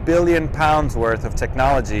 £2 billion worth of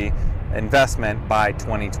technology investment by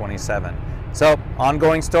 2027. So,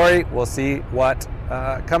 ongoing story. We'll see what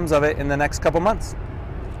comes of it in the next couple months.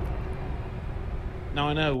 Now,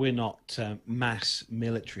 I know we're not mass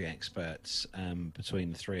military experts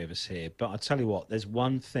between the three of us here, but I'll tell you what, there's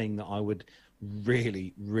one thing that I would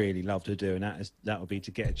really, really love to do, and that would be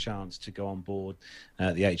to get a chance to go on board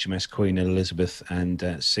the HMS Queen Elizabeth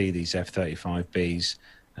and see these F-35Bs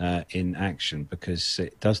in action, because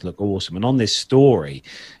it does look awesome. And on this story,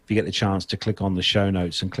 if you get the chance to click on the show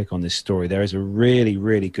notes and click on this story, there is a really,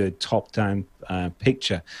 really good top-down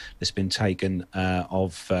picture that's been taken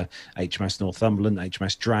of HMS Northumberland,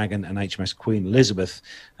 HMS Dragon and HMS Queen Elizabeth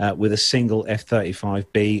with a single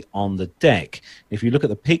F-35B on the deck. If you look at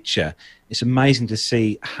the picture, it's amazing to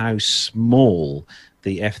see how small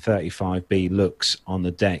the F-35B looks on the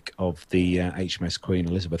deck of the HMS Queen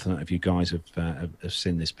Elizabeth. I don't know if you guys have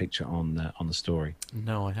seen this picture on the story.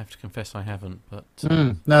 No, I have to confess I haven't. But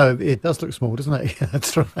no, it does look small, doesn't it?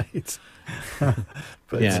 That's right.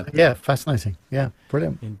 But yeah, fascinating. Yeah,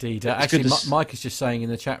 brilliant. Indeed. Actually, Mike is just saying in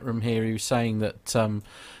the chat room here, he was saying that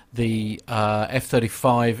the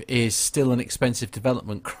F-35 is still an expensive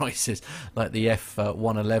development crisis, like the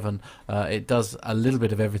F-111. It does a little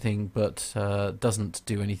bit of everything, but doesn't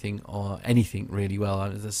do anything really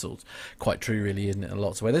well. That's sort of quite true, really, in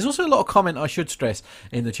lots of ways. There's also a lot of comment, I should stress,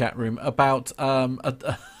 in the chat room about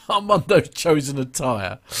Armando's chosen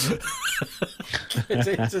attire.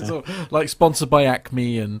 it's sort of like sponsored by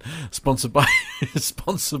Acme and sponsored by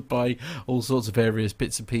all sorts of various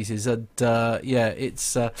bits and pieces. And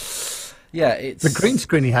it's the green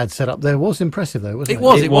screen he had set up there was impressive, though, wasn't it?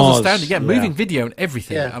 It was astounding. Yeah, moving video and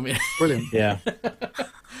everything. Yeah. I mean, brilliant. Yeah.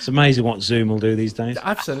 It's amazing what Zoom will do these days.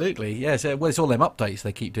 Absolutely, yes. Well, it's all them updates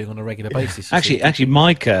they keep doing on a regular basis. Actually,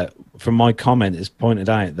 Micah, from my comment, has pointed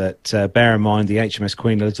out that bear in mind the HMS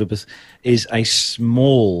Queen Elizabeth is a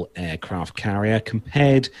small aircraft carrier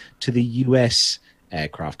compared to the US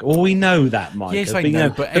aircraft. Well, we know that, Micah. Yes, I know,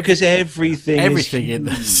 but because everything in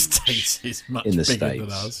the States is much bigger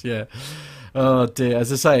than us. Yeah. Oh dear.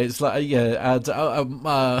 As I say, it's like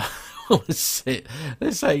Let's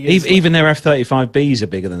say even their F-35Bs are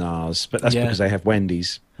bigger than ours, but that's because they have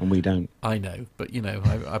Wendy's and we don't. I know, but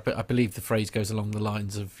I believe the phrase goes along the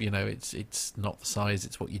lines of it's not the size,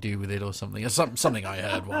 it's what you do with it, or something. Something I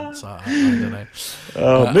heard once. I don't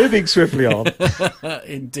know. Moving swiftly on.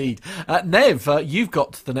 Indeed, Nev, you've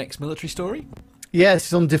got the next military story. Yes,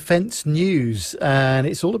 it's on Defence News, and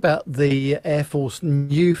it's all about the Air Force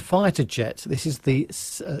new fighter jet. This is the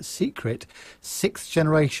secret 6th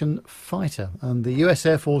generation fighter, and the US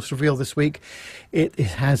Air Force revealed this week it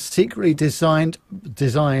has secretly designed,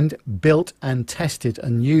 built and tested a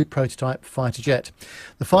new prototype fighter jet.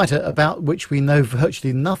 The fighter, about which we know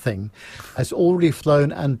virtually nothing, has already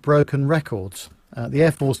flown and broken records. The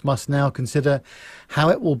Air Force must now consider how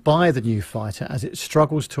it will buy the new fighter, as it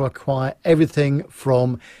struggles to acquire everything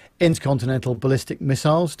from intercontinental ballistic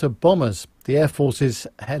missiles to bombers. The Air Force's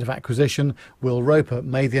head of acquisition, Will Roper,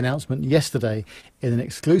 made the announcement yesterday in an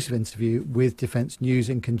exclusive interview with Defence News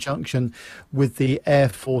in conjunction with the Air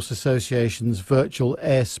Force Association's virtual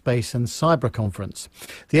Airspace and Cyber Conference.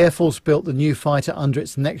 The Air Force built the new fighter under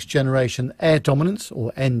its Next Generation Air Dominance,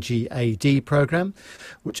 or NGAD, programme,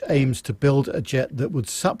 which aims to build a jet that would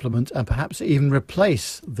supplement and perhaps even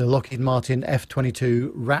replace the Lockheed Martin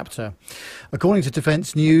F-22 Raptor. According to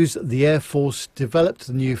Defence News, the Air Force developed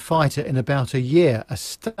the new fighter in a about a year, a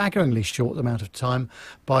staggeringly short amount of time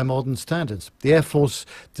by modern standards. The Air Force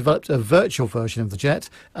developed a virtual version of the jet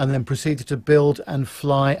and then proceeded to build and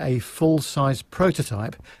fly a full-size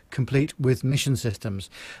prototype complete with mission systems.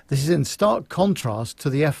 This is in stark contrast to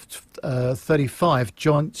the F-35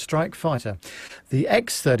 Joint Strike Fighter. The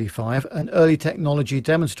X-35, an early technology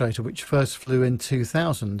demonstrator which first flew in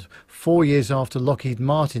 2000, 4 years after Lockheed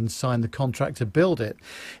Martin signed the contract to build it.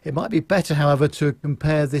 It might be better, however, to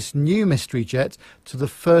compare this new mystery jet to the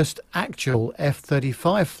first actual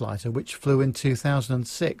F-35 fighter, which flew in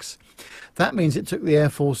 2006. That means it took the Air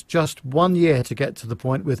Force just 1 year to get to the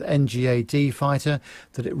point with NGA-D fighter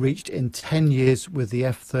that it reached in 10 years with the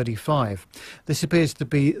F-35. This appears to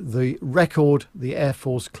be the record the Air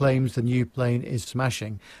Force claims the new plane is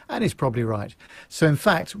smashing, and is probably right. So in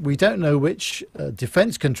fact, we don't know which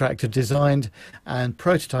defence contractor designed and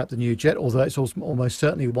prototyped the new jet, although it's also almost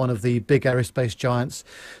certainly one of the big aerospace giants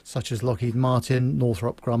such as Lockheed Martin,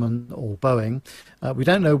 Northrop Grumman or Boeing. We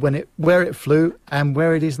don't know where it flew and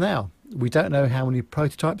where it is now. We don't know how many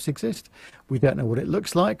prototypes exist. We don't know what it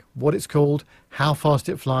looks like, what it's called, how fast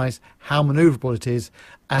it flies, how manoeuvrable it is,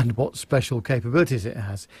 and what special capabilities it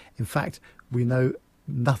has. In fact, we know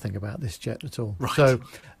nothing about this jet at all. Right. So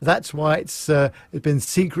that's why it's been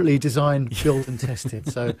secretly designed, built and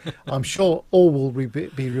tested. So I'm sure all will be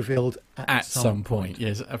revealed at some point.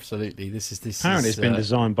 Yes, absolutely. This Apparently it's been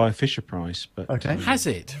designed by Fisher-Price. But okay. Has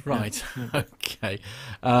it? Right. Okay.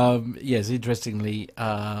 Yes, interestingly,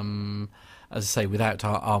 as I say, without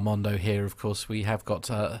Armando here, of course, we have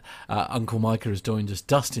got Uncle Micah has joined us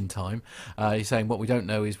just in time. He's saying what we don't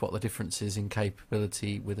know is what the difference is in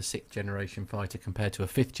capability with a 6th generation fighter compared to a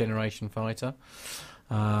 5th generation fighter.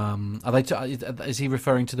 Is he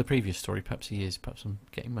referring to the previous story? Perhaps he is. Perhaps I'm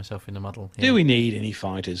getting myself in a muddle here. do we need any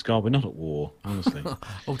fighters? God, we're not at war, honestly.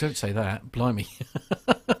 Oh, don't say that. Blimey.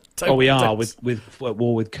 We are with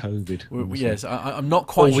war with COVID. Yes, I'm not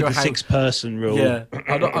quite sure with the how... 6-person rule. Yeah,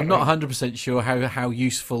 I'm not 100% sure how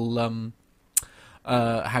useful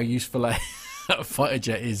a fighter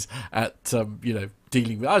jet is at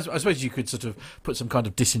dealing with. I suppose you could sort of put some kind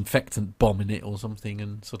of disinfectant bomb in it or something,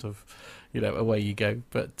 and sort of away you go.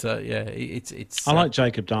 But it's. I like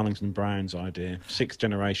Jacob Darlington Brown's idea. 6th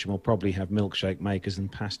generation will probably have milkshake makers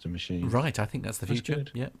and pasta machines. Right, I think that's the future.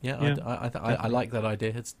 Good. Yeah. I like that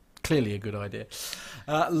idea. It's clearly a good idea.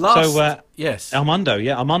 Yes, Armando.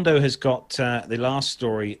 Yeah, Armando has got the last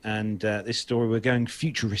story, and this story we're going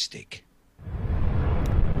futuristic.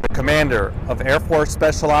 The commander of Air Force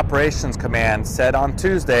Special Operations Command said on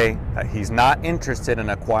Tuesday that he's not interested in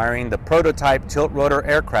acquiring the prototype tilt-rotor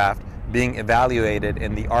aircraft being evaluated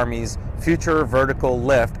in the Army's Future Vertical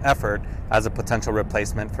Lift effort as a potential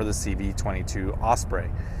replacement for the CV-22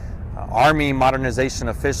 Osprey. Army modernization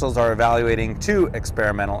officials are evaluating 2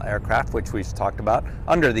 experimental aircraft, which we've talked about,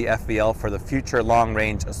 under the FVL for the Future Long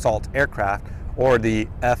Range Assault Aircraft, or the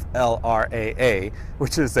FLRAA,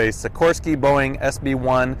 which is a Sikorsky-Boeing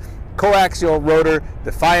SB-1 coaxial rotor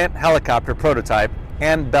Defiant helicopter prototype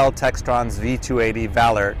and Bell Textron's V-280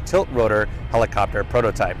 Valor tilt-rotor helicopter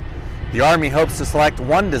prototype. The Army hopes to select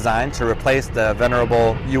one design to replace the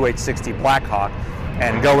venerable UH-60 Blackhawk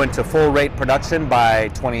and go into full-rate production by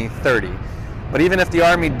 2030. But even if the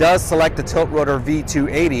Army does select the tilt-rotor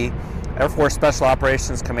V-280, Air Force Special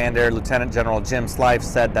Operations Commander Lieutenant General Jim Slife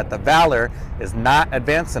said that the Valor is not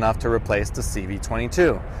advanced enough to replace the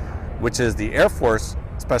CV-22, which is the Air Force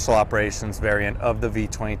Special Operations variant of the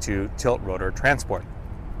V-22 tilt-rotor transport.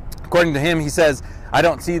 According to him, he says, "I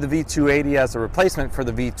don't see the V-280 as a replacement for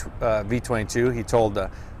the V-22, he told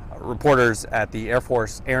reporters at the Air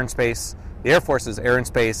Force's Air and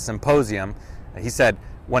Space Symposium. He said,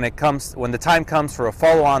 when the time comes for a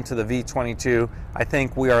follow-on to the V-22, I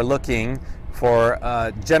think we are looking for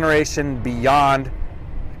a generation beyond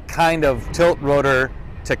kind of tilt-rotor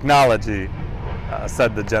technology,"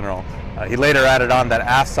 said the general. He later added on that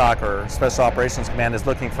AFSOC, or Special Operations Command, is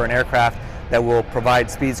looking for an aircraft that will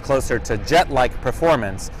provide speeds closer to jet-like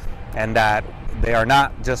performance, and that they are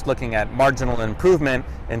not just looking at marginal improvement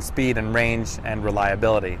in speed and range and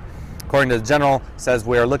reliability. According to the general, says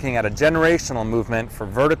we are looking at a generational movement for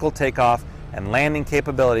vertical takeoff and landing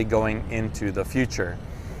capability going into the future.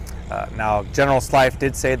 Now, General Slife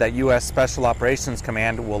did say that U.S. Special Operations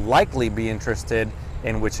Command will likely be interested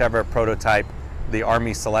in whichever prototype the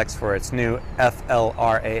Army selects for its new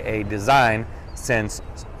FLRAA design, since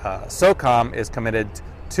SOCOM is committed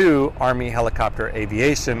to Army helicopter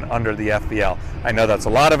aviation under the FVL. I know that's a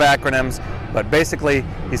lot of acronyms, but basically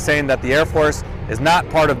he's saying that the Air Force is not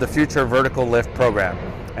part of the Future Vertical Lift program,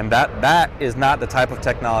 and that is not the type of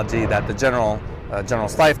technology that the general General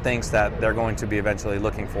Slife thinks that they're going to be eventually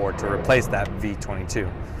looking for to replace that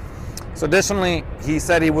V-22. So additionally, he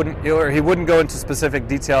said he wouldn't go into specific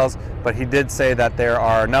details, but he did say that there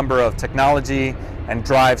are a number of technology and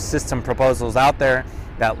drive system proposals out there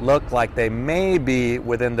that look like they may be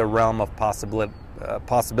within the realm of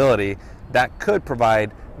possibility that could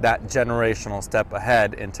provide that generational step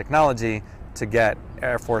ahead in technology to get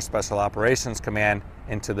Air Force Special Operations Command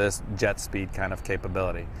into this jet speed kind of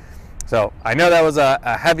capability. So I know that was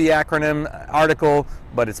a heavy acronym article,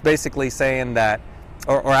 but it's basically saying that,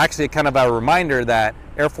 or actually kind of a reminder that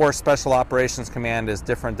Air Force Special Operations Command is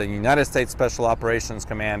different than United States Special Operations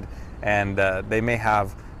Command, and they may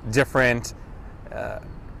have different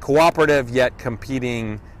cooperative yet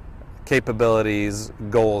competing capabilities,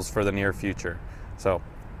 goals for the near future. So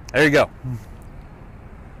there you go.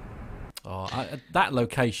 That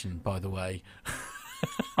location, by the way.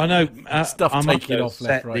 I know. Stuff I'm taking gonna off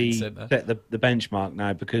left, right, and centre. Set the benchmark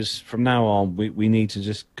now, because from now on we need to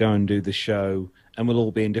just go and do the show, and we'll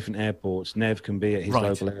all be in different airports. Nev can be at his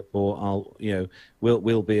local airport.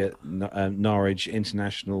 We'll be at Norwich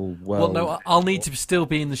International World. Well, no, I'll need to still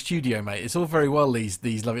be in the studio, mate. It's all very well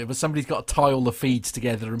these lovely, but somebody's got to tie all the feeds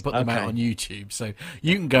together and put them out on YouTube. So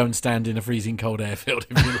you can go and stand in a freezing cold airfield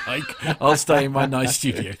if you like. I'll stay in my nice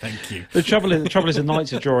studio, thank you. The trouble is the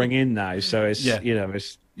nights are drawing in now, so it's dark.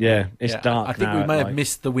 I think now we may have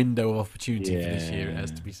missed the window of opportunity for this year. It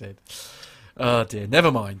has to be said. Oh dear,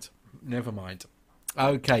 never mind.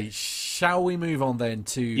 Okay, shall we move on then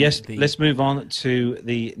to... Yes, let's move on to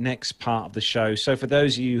the next part of the show. So for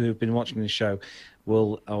those of you who have been watching the show,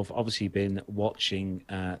 will have obviously been watching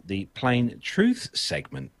the Plain Truth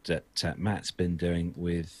segment that Matt's been doing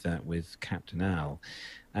with Captain Al.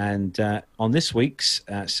 And on this week's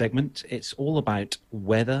segment, it's all about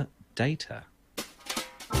weather data.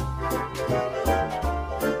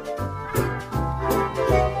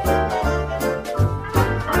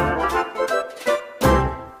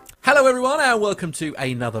 Hello everyone and welcome to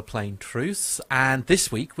another Plain Truths, and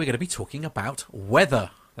this week we're going to be talking about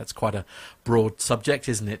weather. That's quite a broad subject,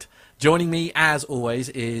 isn't it? Joining me as always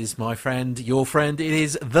is my friend, your friend, it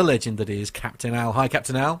is the legend that is Captain Al. Hi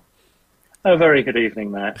Captain Al. Oh, very good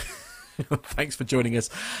evening, Matt. Thanks for joining us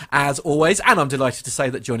as always, and I'm delighted to say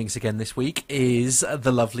that joining us again this week is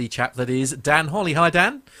the lovely chap that is Dan Holly. Hi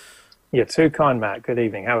Dan. You're too kind, Matt. Good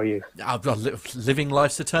evening. How are you? I'm living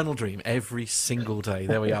life's eternal dream every single day.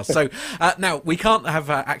 There we are. So now we can't have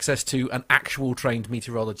access to an actual trained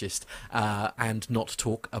meteorologist and not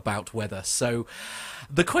talk about weather. So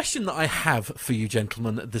the question that I have for you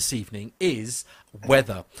gentlemen this evening is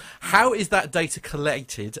weather. How is that data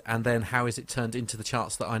collated, and then how is it turned into the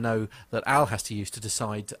charts that I know that Al has to use to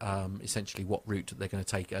decide essentially what route they're going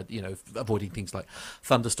to take, avoiding things like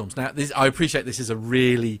thunderstorms. Now, I appreciate this is a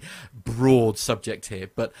really broad subject here,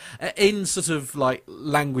 but in sort of like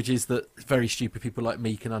languages that very stupid people like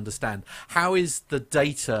me can understand, how is the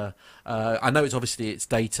data, I know it's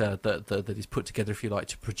data that is put together, if you like,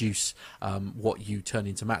 to produce what you turn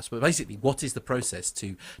into maps, but basically what is the process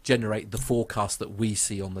to generate the forecast that we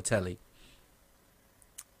see on the telly?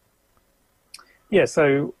 Yeah,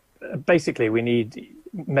 so basically we need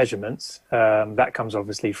measurements. That comes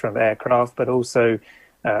obviously from aircraft, but also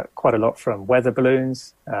quite a lot from weather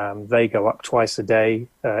balloons. They go up twice a day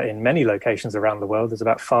in many locations around the world. There's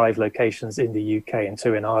about 5 locations in the UK and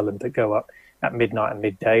 2 in Ireland that go up at midnight and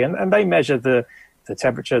midday. And they measure the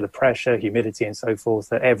temperature, the pressure, humidity, and so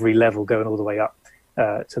forth at every level, going all the way up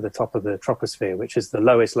to the top of the troposphere, which is the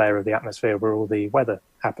lowest layer of the atmosphere where all the weather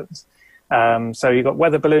happens. So you've got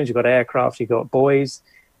weather balloons, you've got aircraft, you've got buoys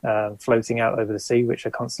floating out over the sea, which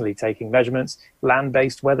are constantly taking measurements.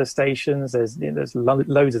 Land-based weather stations, there's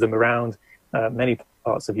loads of them around many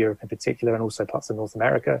parts of Europe in particular, and also parts of North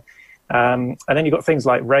America. And then you've got things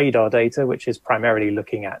like radar data, which is primarily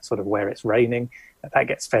looking at sort of where it's raining. That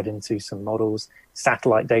gets fed into some models.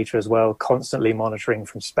 Satellite data as well, constantly monitoring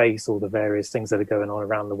from space all the various things that are going on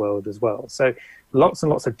around the world as well. So lots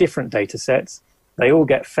and lots of different data sets. They all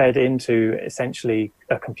get fed into essentially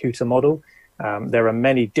a computer model. There are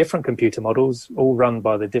many different computer models, all run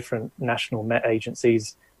by the different national Met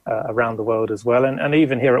agencies around the world as well. And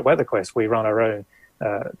even here at WeatherQuest, we run our own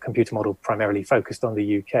computer model primarily focused on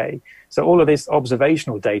the UK. So all of this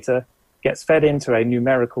observational data gets fed into a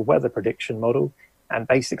numerical weather prediction model, and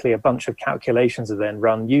basically a bunch of calculations are then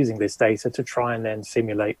run using this data to try and then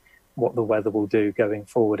simulate what the weather will do going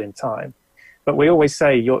forward in time. But we always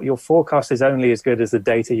say your forecast is only as good as the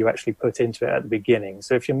data you actually put into it at the beginning.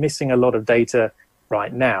 So if you're missing a lot of data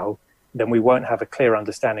right now, then we won't have a clear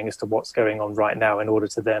understanding as to what's going on right now in order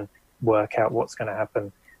to then work out what's going to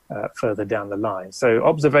happen further down the line. So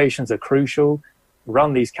observations are crucial.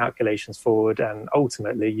 run these calculations forward, and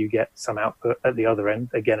ultimately you get some output at the other end,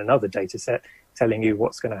 again another data set telling you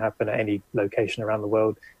what's going to happen at any location around the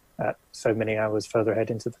world at so many hours further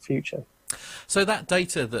ahead into the future. So that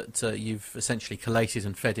data that you've essentially collated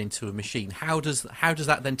and fed into a machine, how does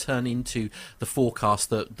that then turn into the forecast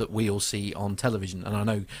that we all see on television? And I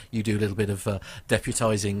know you do a little bit of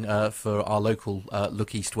deputising for our local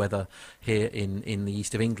Look East weather here in the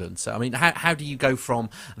east of England. So I mean, how do you go from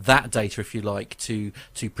that data, if you like, to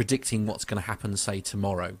predicting what's going to happen, say,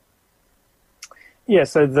 tomorrow? Yeah,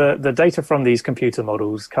 so the data from these computer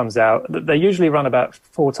models comes out. They usually run about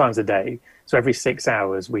 4 times a day. So every 6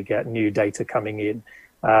 hours, we get new data coming in.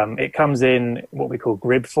 It comes in what we call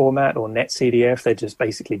GRIB format or NetCDF. They're just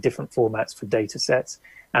basically different formats for data sets.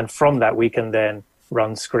 And from that, we can then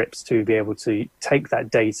run scripts to be able to take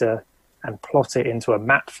that data and plot it into a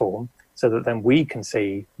map form so that then we can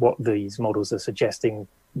see what these models are suggesting,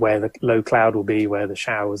 where the low cloud will be, where the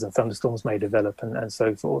showers and thunderstorms may develop, and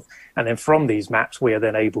so forth. And then from these maps, we are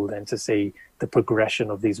then able then to see the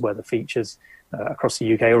progression of these weather features across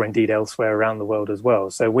the UK or indeed elsewhere around the world as well.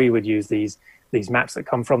 So we would use these maps that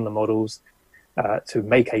come from the models to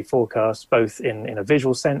make a forecast, both in a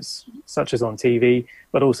visual sense, such as on TV,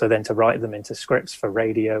 but also then to write them into scripts for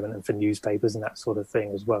radio and for newspapers and that sort of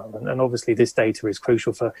thing as well. And obviously this data is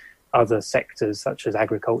crucial for other sectors such as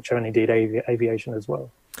agriculture and indeed aviation as well.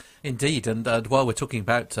 Indeed, and while we're talking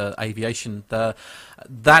about aviation,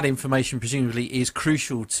 that information presumably is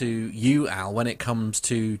crucial to you, Al, when it comes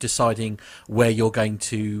to deciding where you're going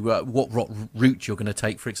to, what route you're going to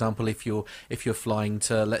take. For example, if you're flying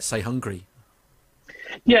to, let's say, Hungary.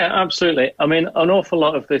 Yeah, absolutely. I mean, an awful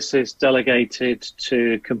lot of this is delegated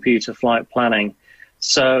to computer flight planning.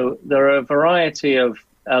 So there are a variety of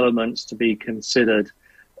elements to be considered.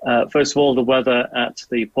 First of all, the weather at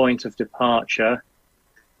the point of departure,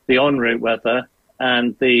 the en route weather,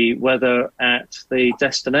 and the weather at the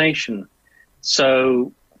destination.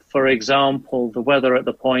 So, for example, the weather at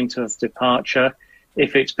the point of departure,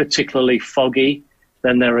 if it's particularly foggy,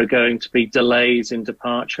 then there are going to be delays in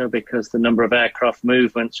departure because the number of aircraft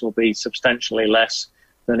movements will be substantially less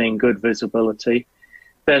than in good visibility.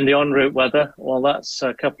 Then the en route weather, well, that's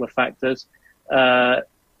a couple of factors.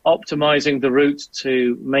 Optimizing the route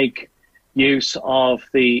to make use of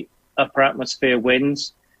the upper atmosphere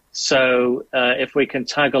winds. So if we can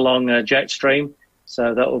tag along a jet stream,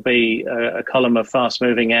 so that will be a column of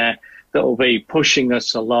fast-moving air that will be pushing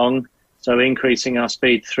us along, so increasing our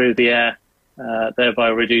speed through the air, thereby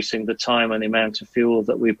reducing the time and the amount of fuel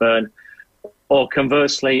that we burn. Or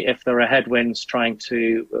conversely, if there are headwinds, trying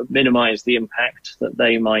to minimize the impact that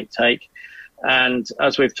they might take. And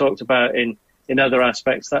as we've talked about in other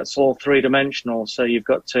aspects, that's all three-dimensional. So you've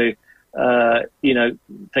got to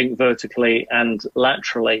think vertically and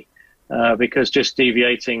laterally, because just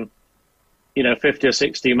deviating, 50 or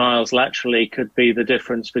 60 miles laterally could be the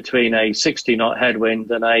difference between a 60-knot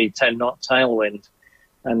headwind and a 10-knot tailwind.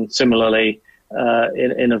 And similarly,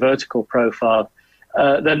 in a vertical profile.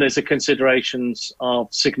 Then there's the considerations of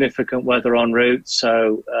significant weather en route,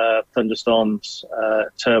 so thunderstorms,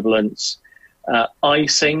 turbulence,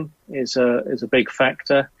 icing is a big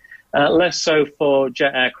factor. Less so for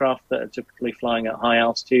jet aircraft that are typically flying at high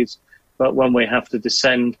altitudes, but when we have to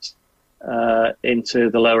descend into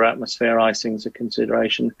the lower atmosphere, icing is a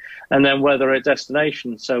consideration. And then weather at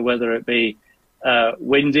destination, so whether it be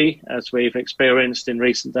windy, as we've experienced in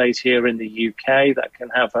recent days here in the UK, that can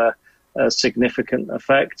have a significant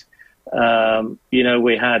effect.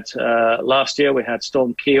 We had last year we had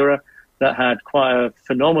Storm Kira that had quite a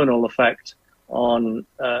phenomenal effect on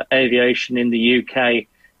aviation in the UK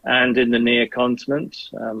and in the near continent.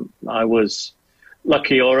 I was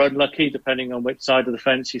lucky or unlucky, depending on which side of the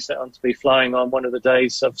fence you set on, to be flying on one of the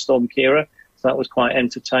days of Storm Kira. So that was quite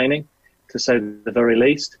entertaining, to say the very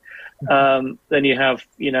least. Then you have,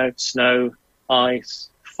 snow, ice,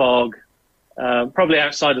 fog, probably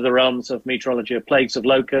outside of the realms of meteorology are plagues of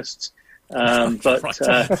locusts. But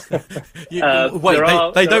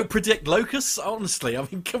they don't predict locusts, honestly. I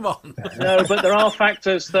mean, come on. No, but there are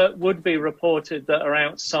factors that would be reported that are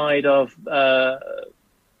outside of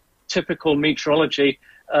typical meteorology.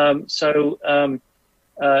 In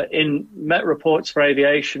Met reports for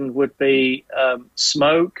aviation would be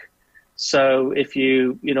smoke. So if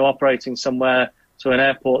you operating somewhere to an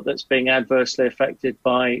airport that's being adversely affected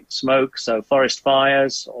by smoke, so forest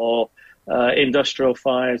fires or industrial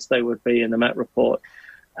fires, they would be in the Met report.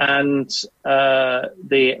 And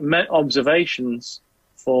the Met observations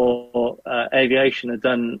for aviation are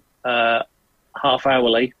done half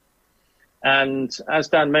hourly. And as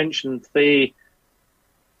Dan mentioned, the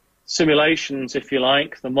simulations, if you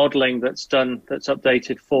like, the modelling that's done, that's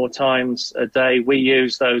updated 4 times a day. We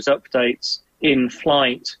use those updates in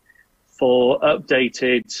flight for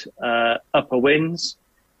updated upper winds.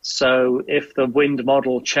 So if the wind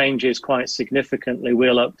model changes quite significantly,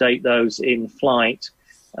 we'll update those in flight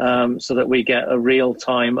so that we get a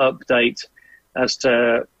real-time update as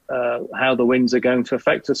to how the winds are going to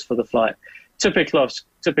affect us for the flight.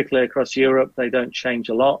 Typically across Europe, they don't change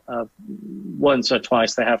a lot. Once or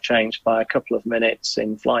twice they have changed by a couple of minutes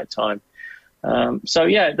in flight time. So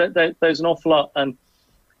yeah, there's an awful lot. And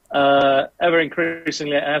ever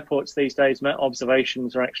increasingly at airports these days, Met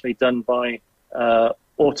observations are actually done by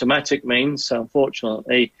automatic means. So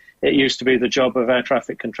unfortunately, it used to be the job of air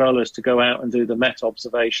traffic controllers to go out and do the Met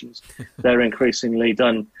observations. They're increasingly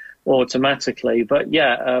done automatically. But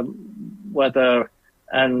yeah, weather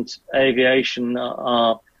and aviation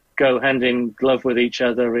go hand in glove with each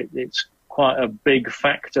other. It's quite a big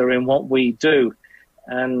factor in what we do.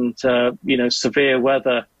 And, severe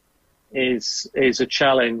weather is a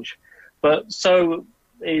challenge. But so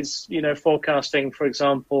is, forecasting, for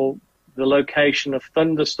example, the location of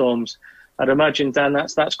thunderstorms. I'd imagine, Dan,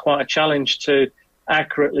 that's quite a challenge to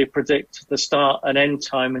accurately predict the start and end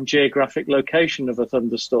time and geographic location of a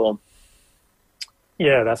thunderstorm.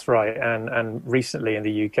 Yeah, that's right. And recently in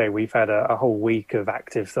the UK, we've had a whole week of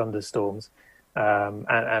active thunderstorms.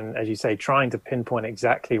 And as you say, trying to pinpoint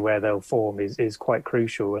exactly where they'll form is quite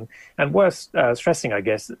crucial. And worth stressing, I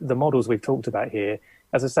guess, the models we've talked about here,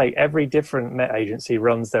 as I say, every different Met agency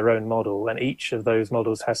runs their own model, and each of those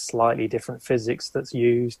models has slightly different physics that's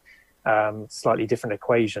used, slightly different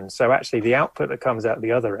equations. So actually the output that comes out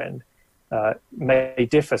the other end may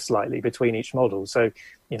differ slightly between each model. So,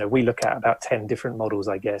 we look at about 10 different models,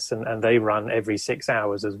 I guess, and they run every 6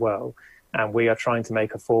 hours as well. And we are trying to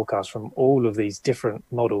make a forecast from all of these different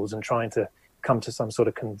models and trying to come to some sort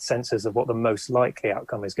of consensus of what the most likely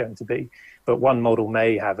outcome is going to be. But one model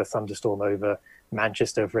may have a thunderstorm over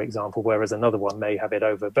Manchester, for example, whereas another one may have it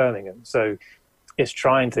over Birmingham. So it's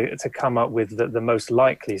trying to come up with the most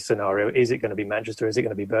likely scenario. Is it going to be Manchester? Is it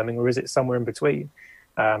going to be Birmingham? Or is it somewhere in between?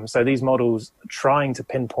 So these models trying to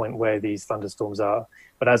pinpoint where these thunderstorms are.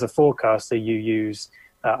 But as a forecaster, you use,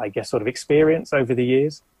 sort of experience over the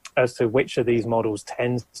years as to which of these models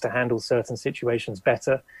tends to handle certain situations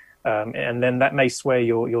better. And then that may sway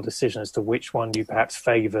your decision as to which one you perhaps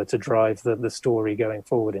favor to drive the story going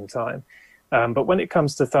forward in time. But when it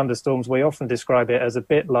comes to thunderstorms, we often describe it as a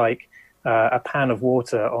bit like a pan of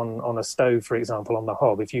water on a stove, for example, on the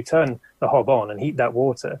hob. If you turn the hob on and heat that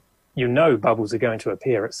water, bubbles are going to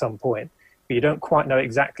appear at some point, but you don't quite know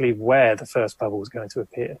exactly where the first bubble is going to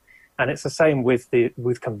appear. And it's the same with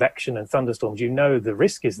convection and thunderstorms. The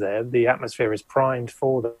risk is there. The atmosphere is primed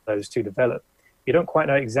for those to develop. You don't quite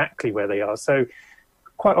know exactly where they are. So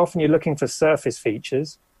quite often you're looking for surface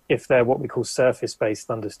features if they're what we call surface-based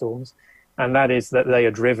thunderstorms. And that is that they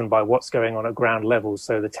are driven by what's going on at ground level.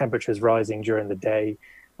 So the temperature is rising during the day.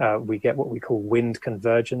 We get what we call wind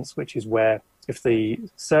convergence, which is where if the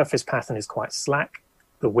surface pattern is quite slack,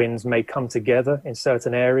 the winds may come together in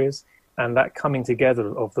certain areas. And that coming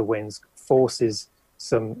together of the winds forces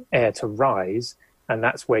some air to rise. And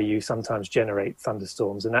that's where you sometimes generate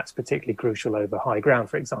thunderstorms. And that's particularly crucial over high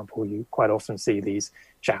ground, for example. You quite often see these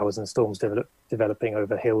showers and storms developing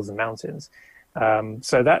over hills and mountains.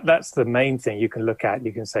 So that's the main thing you can look at.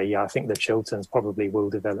 You can say, I think the Chilterns probably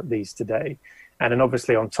will develop these today. And then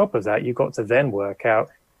obviously on top of that, you've got to then work out,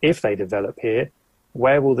 if they develop here,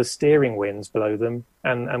 where will the steering winds blow them?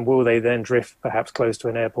 And will they then drift perhaps close to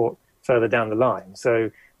an airport further down the line? So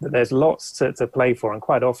there's lots to play for. And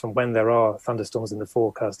quite often when there are thunderstorms in the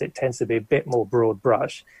forecast, it tends to be a bit more broad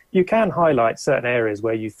brush. You can highlight certain areas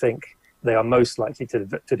where you think they are most likely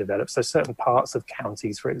to develop. So certain parts of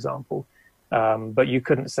counties, for example. But you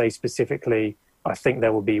couldn't say specifically, I think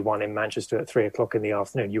there will be one in Manchester at 3 o'clock in the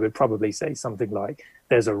afternoon. You would probably say something like,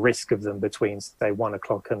 there's a risk of them between, say, 1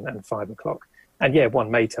 o'clock and 5 o'clock. And yeah, one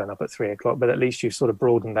may turn up at 3 o'clock, but at least you sort of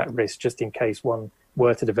broaden that risk just in case one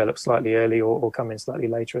were to develop slightly early or come in slightly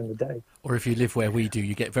later in the day. Or if you live where we do,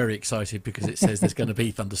 you get very excited because it says there's going to be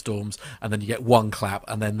thunderstorms, and then you get one clap,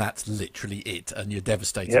 and then that's literally it, and you're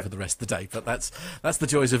devastated for the rest of the day. But that's the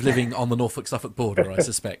joys of living on the Norfolk-Suffolk border, I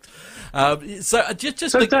suspect. So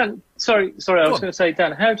Dan, sorry, I was going to say,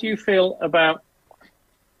 Dan, how do you feel about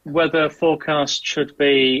whether forecast should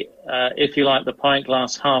be, if you like, the pint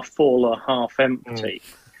glass half full or half empty?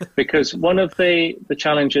 Because one of the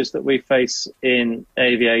challenges that we face in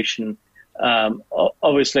aviation,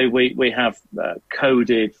 obviously we have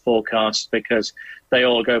coded forecasts because they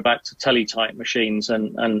all go back to teletype machines,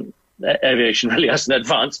 and aviation really hasn't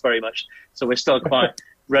advanced very much. So we're still quite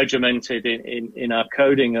regimented in our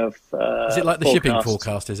coding of is it like the shipping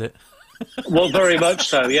forecast, is it? Well, very much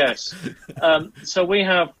so, yes. So we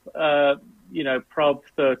have, prob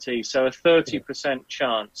 30, so a 30%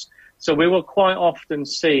 chance. So we will quite often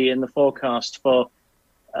see in the forecast for,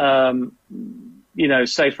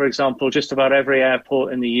 say, for example, just about every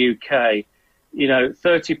airport in the UK,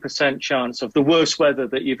 30% chance of the worst weather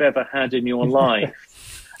that you've ever had in your life.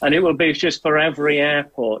 And it will be just for every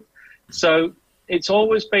airport. So it's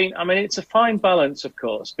always been, it's a fine balance, of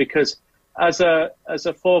course, because as a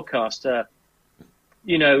forecaster,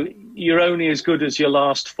 you're only as good as your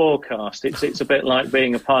last forecast. It's a bit like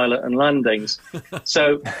being a pilot and landings.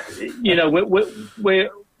 So, we're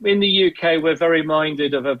in the UK, we're very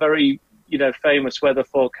minded of a very, famous weather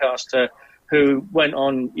forecaster who went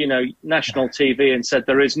on, national TV and said,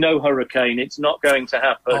 there is no hurricane, it's not going to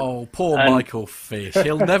happen. Oh, poor Michael Fish.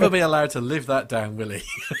 He'll never be allowed to live that down, will he?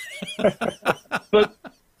 But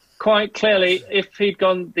quite clearly, if he'd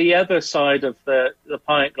gone the other side of the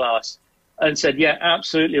pint glass and said, yeah,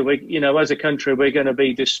 absolutely, we, as a country, we're going to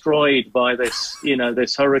be destroyed by this,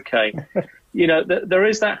 this hurricane. There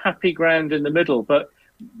is that happy ground in the middle. But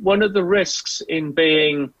one of the risks in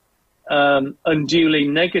being unduly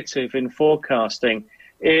negative in forecasting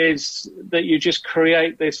is that you just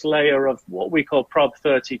create this layer of what we call prob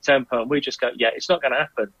 30 tempo, and we just go, yeah, it's not going to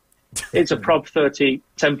happen. It's a prob 30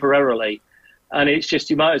 temporarily, and it's just,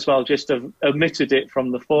 you might as well just have omitted it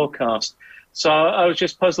from the forecast. So I was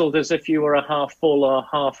just puzzled as if you were a half full or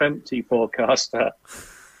half empty forecaster.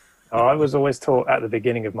 I was always taught at the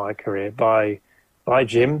beginning of my career by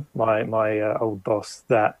Jim, my old boss,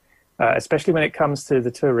 that especially when it comes to the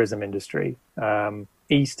tourism industry,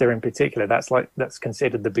 Easter in particular, that's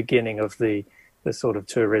considered the beginning of the sort of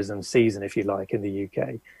tourism season, if you like, in the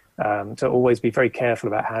UK. To always be very careful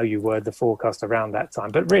about how you word the forecast around that time,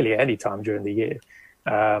 but really any time during the year,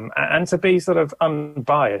 and to be sort of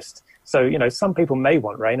unbiased. So, some people may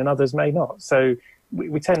want rain and others may not. So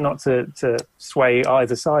we tend not to sway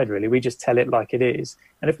either side, really. We just tell it like it is.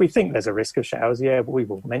 And if we think there's a risk of showers, we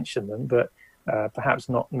will mention them, but perhaps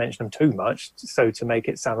not mention them too much, so to make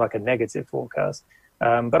it sound like a negative forecast.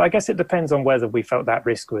 But I guess it depends on whether we felt that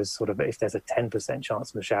risk was sort of, if there's a 10% chance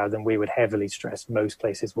of a shower, then we would heavily stress most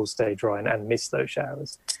places will stay dry and miss those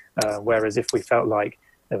showers. Whereas if we felt like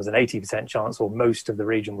there was an 80% chance or most of the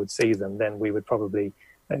region would see them, then we would probably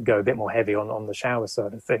go a bit more heavy on the shower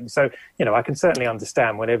side of things. So, I can certainly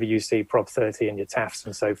understand whenever you see Prop 30 in your TAFs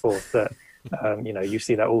and so forth that, you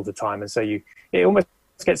see that all the time. And so it almost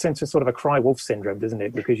gets into sort of a cry wolf syndrome, doesn't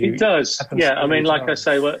it? Because it does. Yeah. Like I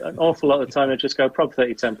say, an awful lot of the time I just go Prop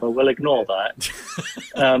 30 tempo. We'll ignore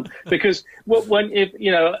that. Because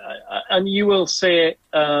and you will see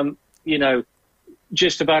it,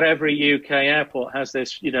 just about every UK airport has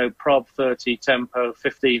this, Prop 30 tempo,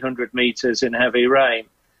 1,500 meters in heavy rain.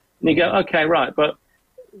 And you go, okay, right, but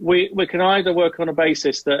we can either work on a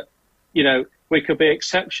basis that, we could be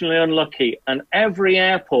exceptionally unlucky and every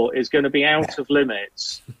airport is going to be out of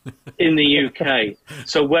limits in the UK.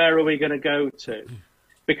 So where are we going to go to?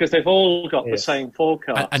 Because they've all got the same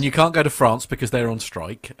forecast. And you can't go to France because they're on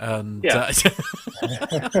strike. And,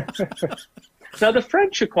 Now, the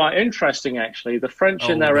French are quite interesting, actually. The French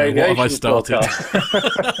in their aviation forecast,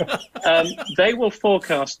 they will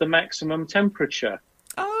forecast the maximum temperature.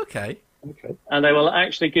 Oh, okay. And they will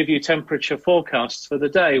actually give you temperature forecasts for the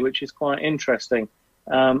day, which is quite interesting.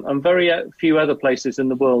 And very few other places in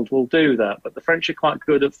the world will do that. But the French are quite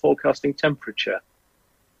good at forecasting temperature.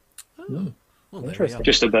 Oh, well, interesting.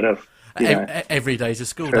 Just a bit of... Every day's a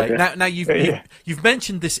school day. Now you've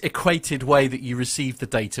mentioned this equated way that you receive the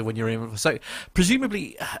data when you're in. So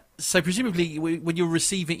presumably, when you're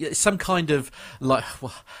receiving some kind of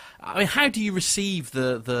how do you receive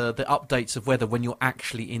the updates of weather when you're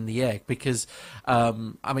actually in the air? Because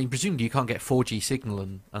presumably you can't get 4G signal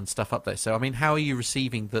and stuff up there. So how are you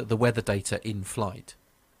receiving the weather data in flight?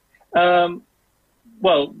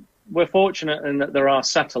 Well, we're fortunate in that there are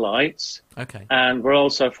satellites. Okay. And we're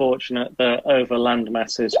also fortunate that over land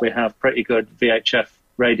masses we have pretty good VHF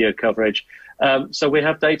radio coverage. So we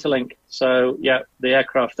have data link. So, the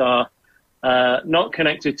aircraft are not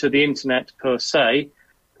connected to the internet per se,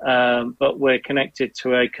 but we're connected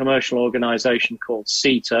to a commercial organization called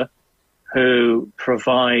CETA, who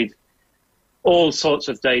provide all sorts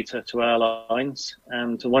of data to airlines.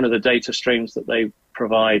 And one of the data streams that they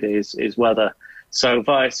provide is weather. So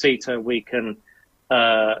via CETA, we can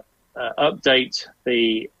update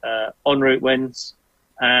the en route winds,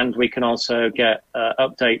 and we can also get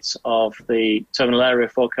updates of the terminal area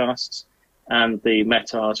forecasts and the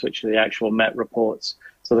METARs, which are the actual Met reports.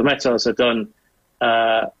 So the METARs are done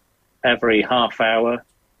every half hour,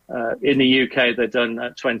 In the UK, they're done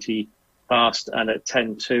at 20 past and at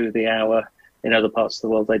 10 to the hour. In other parts of the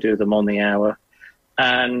world, they do them on the hour.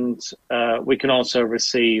 And we can also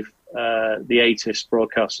receive the ATIS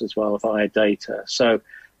broadcast as well via data. So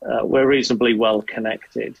we're reasonably well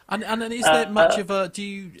connected. And is there much of a...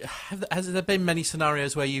 has there been many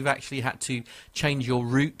scenarios where you've actually had to change your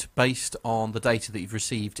route based on the data that you've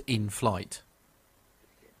received in flight?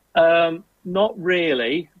 Not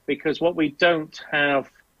really, because what we don't have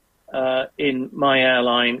in my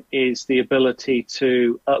airline is the ability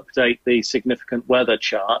to update the significant weather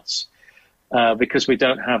charts because we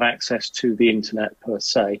don't have access to the internet per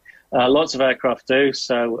se. Lots of aircraft do.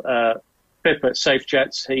 So Pip at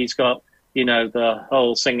SafeJets, he's got, the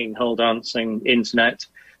whole singing, whole dancing internet,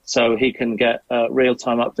 so he can get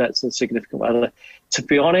real-time updates of significant weather. To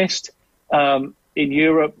be honest, in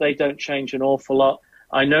Europe, they don't change an awful lot.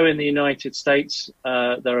 I know in the United States,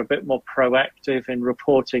 they're a bit more proactive in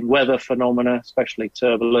reporting weather phenomena, especially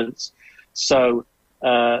turbulence. So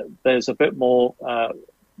there's a bit more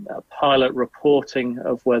pilot reporting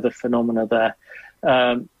of weather phenomena there.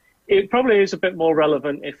 It probably is a bit more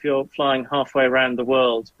relevant if you're flying halfway around the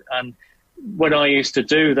world. And when I used to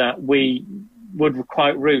do that, we would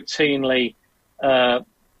quite routinely,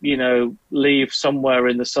 leave somewhere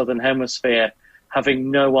in the Southern Hemisphere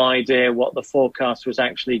having no idea what the forecast was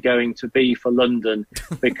actually going to be for London,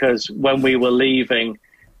 because when we were leaving,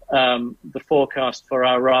 the forecast for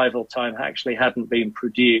our arrival time actually hadn't been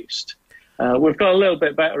produced. We've got a little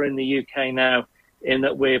bit better in the UK now in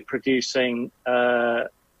that we're producing,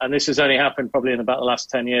 and this has only happened probably in about the last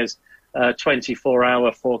 10 years,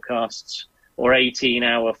 24-hour forecasts or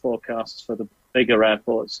 18-hour forecasts for the bigger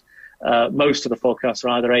airports. Most of the forecasts are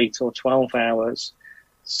either 8 or 12 hours.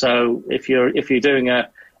 So if you're doing a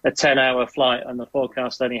 10-hour flight and the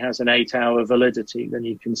forecast only has an 8-hour validity, then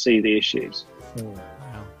you can see the issues.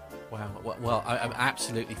 Wow. Well, an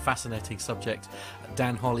absolutely fascinating subject.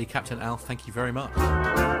 Dan Holley, Captain Alf, thank you very much.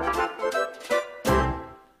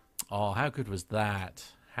 Oh, how good was that?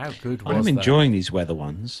 How good was that? I'm enjoying these weather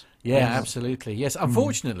ones. Yeah, absolutely. Yes,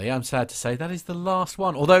 unfortunately, I'm sad to say that is the last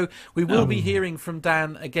one. Although we will be hearing from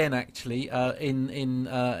Dan again, actually, in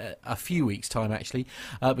a few weeks' time, actually,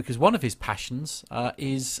 because one of his passions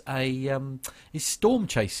is storm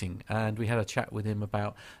chasing, and we had a chat with him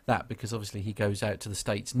about that because obviously he goes out to the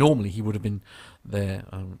States. Normally, he would have been there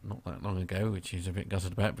not that long ago, which he's a bit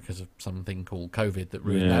gutted about because of something called COVID that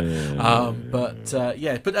ruined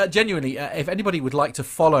that. But genuinely, if anybody would like to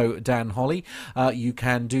follow Dan Holley, you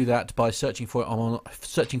can do that by searching for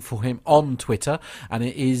him on Twitter, and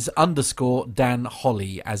it is _ Dan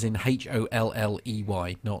Holley, as in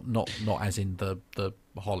HOLLEY, not as in the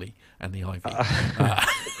holly and the ivy.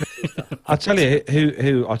 I'll tell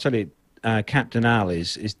you Captain Al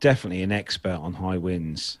is definitely an expert on high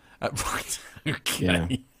winds. Right. Okay. Yeah.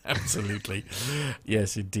 Absolutely.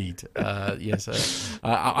 Yes, indeed. Yes.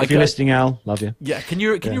 If you're listening, Al, love you. Yeah. Can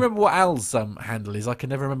you remember what Al's handle is? I can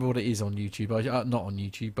never remember what it is on YouTube. Not on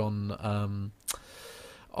YouTube.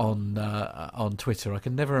 On Twitter. I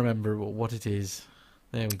can never remember what it is.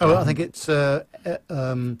 There we go. Oh, I think it's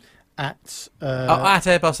at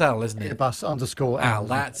Airbus Al, isn't it? Airbus _ Al.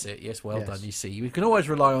 That's it. Yes, well done. You see, you can always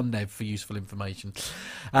rely on Nev for useful information.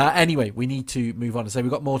 Anyway, we need to move on. So we've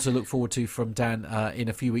got more to look forward to from Dan in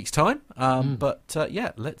a few weeks' time. But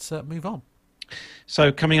let's move on.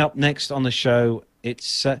 So coming up next on the show,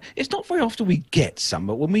 it's not very often we get some,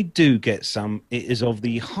 but when we do get some, it is of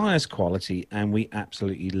the highest quality, and we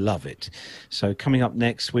absolutely love it. So coming up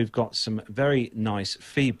next, we've got some very nice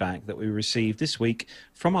feedback that we received this week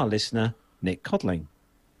from our listener, Nick Codling.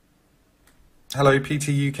 Hello, PT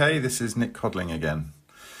UK. This is Nick Codling again.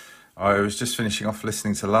 I was just finishing off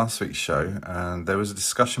listening to last week's show, and there was a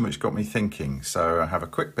discussion which got me thinking. So I have a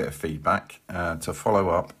quick bit of feedback to follow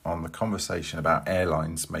up on the conversation about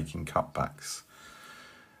airlines making cutbacks.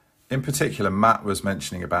 In particular, Matt was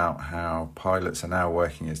mentioning about how pilots are now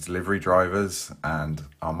working as delivery drivers, and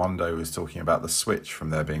Armando was talking about the switch from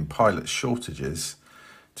there being pilot shortages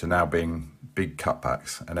to now being big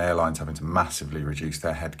cutbacks and airlines having to massively reduce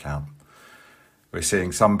their headcount. We're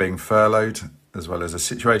seeing some being furloughed, as well as a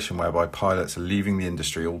situation whereby pilots are leaving the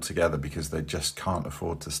industry altogether because they just can't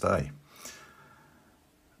afford to stay.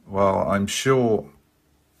 Well, I'm sure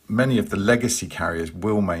many of the legacy carriers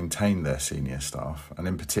will maintain their senior staff, and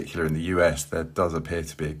in particular in the US, there does appear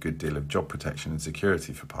to be a good deal of job protection and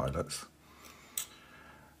security for pilots.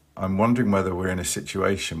 I'm wondering whether we're in a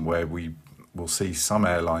situation where we will see some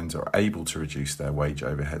airlines are able to reduce their wage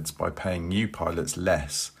overheads by paying new pilots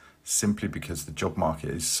less, simply because the job market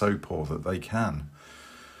is so poor that they can.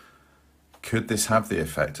 Could this have the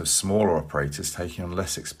effect of smaller operators taking on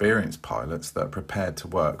less experienced pilots that are prepared to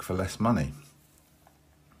work for less money?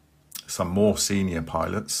 Some more senior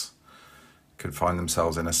pilots could find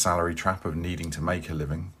themselves in a salary trap of needing to make a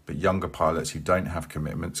living, but younger pilots who don't have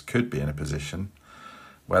commitments could be in a position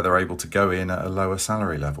where they're able to go in at a lower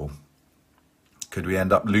salary level. Could we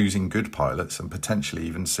end up losing good pilots and potentially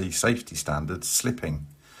even see safety standards slipping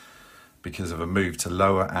because of a move to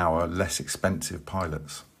lower hour, less expensive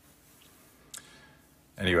pilots?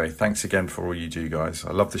 Anyway, thanks again for all you do, guys.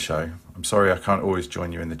 I love the show. I'm sorry I can't always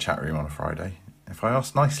join you in the chat room on a Friday. If I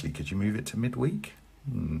ask nicely, could you move it to midweek?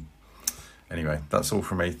 Anyway, that's all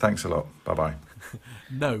from me. Thanks a lot. Bye-bye.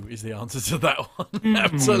 No is the answer to that one.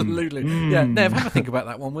 Absolutely. Yeah, Nev, have a think about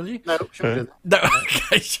that one, will you? No, sure. No,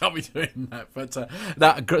 okay, shan't be doing that.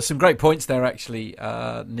 But some great points there, actually,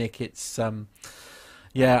 Nick. It's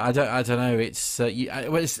yeah, I don't know.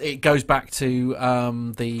 It goes back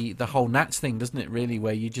to the whole Nats thing, doesn't it? Really,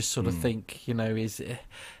 where you just sort of think, is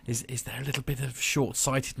there a little bit of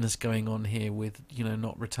short-sightedness going on here with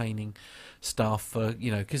not retaining staff for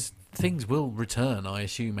because things will return, I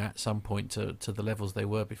assume, at some point to the levels they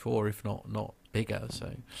were before, if not bigger.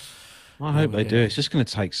 So I hope they do. It's just going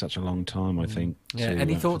to take such a long time, I think. Yeah.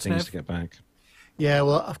 Any thoughts, things Nev? to get back? Yeah,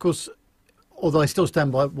 well, of course, although I still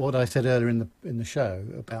stand by what I said earlier in the show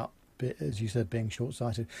about, as you said, being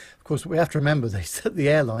short-sighted. Of course, we have to remember that the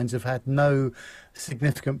airlines have had no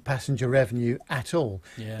significant passenger revenue at all,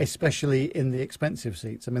 especially in the expensive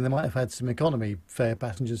seats. I mean, they might have had some economy fare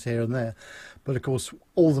passengers here and there, but of course,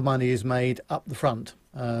 all the money is made up the front,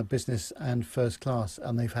 business and first class,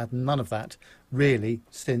 and they've had none of that really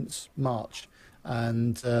since March,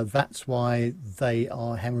 and that's why they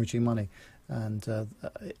are hemorrhaging money. And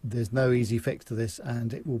there's no easy fix to this,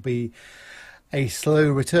 and it will be a slow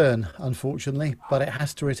return, unfortunately, but it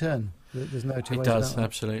has to return. There's no two ways about it. It does,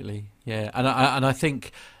 absolutely. Yeah, and I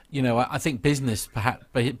think I think business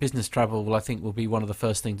travel, I think, will be one of the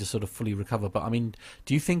first things to sort of fully recover. But I mean,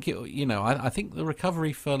 do you think it? I think the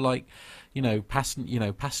recovery for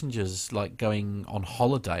passengers like going on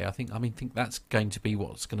holiday. I think that's going to be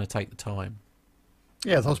what's going to take the time.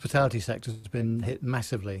 Yeah, the hospitality sector has been hit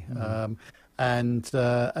massively, and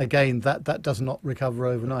again, that does not recover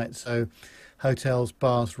overnight. So, hotels,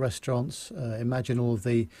 bars, restaurants. Imagine all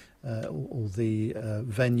the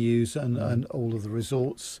venues and all of the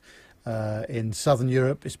resorts in southern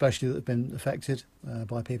Europe, especially, that have been affected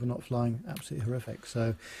by people not flying. Absolutely horrific.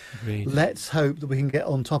 So, let's hope that we can get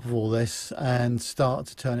on top of all this and start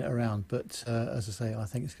to turn it around. But as I say, I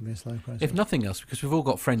think it's going to be a slow process. If nothing else, because we've all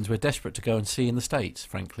got friends we're desperate to go and see in the States,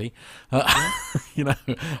 frankly. I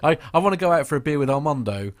want to go out for a beer with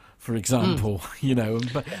Armando, for example,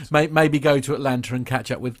 and maybe go to Atlanta and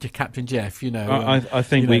catch up with Captain Jeff, I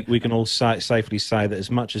think we can all safely say that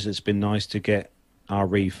as much as it's been nice to get our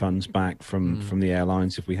refunds back from the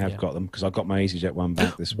airlines, if we have got them, because I got my EasyJet one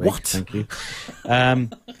back this week. What? Thank you.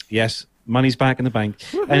 Yes, money's back in the bank.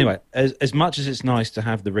 Anyway, as much as it's nice to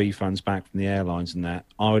have the refunds back from the airlines and that,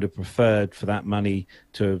 I would have preferred for that money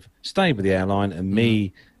to have stayed with the airline and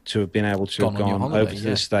me to have been able to have gone over to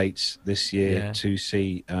the States this year to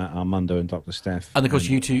see Armando and Dr. Steph. And of course,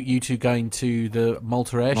 you two going to the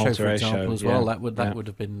Malta Air Show, for example, as well. That would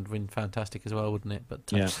have been fantastic as well, wouldn't it?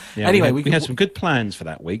 But anyway, we had some good plans for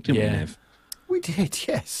that week, didn't we, Nev? We did,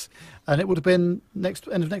 yes. And it would have been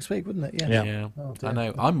end of next week, wouldn't it? Yeah. Oh, I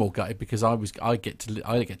know. I'm more gutted because I get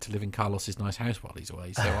to live in Carlos's nice house while he's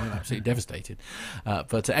away, so I'm absolutely devastated.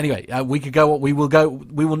 But anyway, we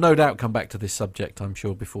will no doubt come back to this subject, I'm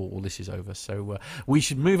sure, before all this is over. So we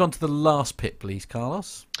should move on to the last pit, please,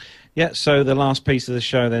 Carlos. Yeah, so the last piece of the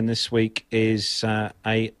show then this week is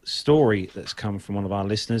a story that's come from one of our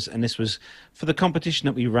listeners, and this was for the competition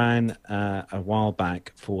that we ran a while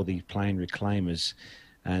back for the Plane Reclaimers.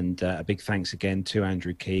 And a big thanks again to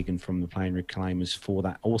Andrew Keegan from the Plane Reclaimers for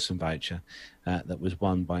that awesome voucher that was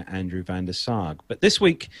won by Andrew van der Sarg. But this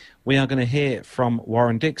week, we are going to hear from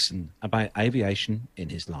Warren Dixon about aviation in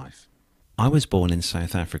his life. I was born in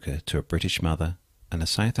South Africa to a British mother and a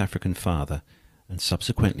South African father, and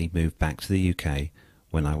subsequently moved back to the UK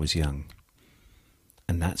when I was young.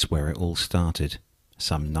 And that's where it all started,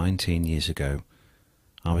 some 19 years ago.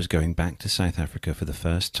 I was going back to South Africa for the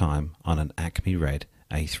first time on an Acme Red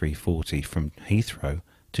A340 from Heathrow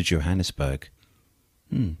to Johannesburg.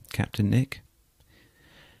 Captain Nick?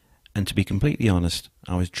 And to be completely honest,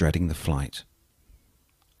 I was dreading the flight.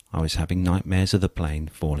 I was having nightmares of the plane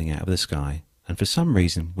falling out of the sky, and for some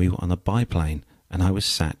reason we were on a biplane and I was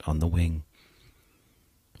sat on the wing.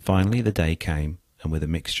 Finally the day came, and with a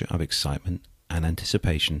mixture of excitement and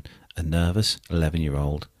anticipation, a nervous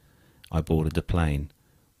 11-year-old, I boarded the plane,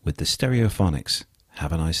 with the Stereophonics,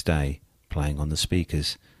 Have a Nice Day, playing on the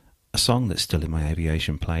speakers, a song that's still in my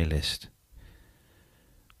aviation playlist.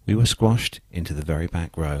 We were squashed into the very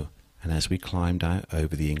back row, and as we climbed out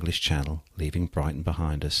over the English Channel, leaving Brighton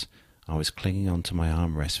behind us, I was clinging onto my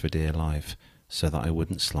armrest for dear life, so that I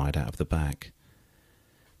wouldn't slide out of the back.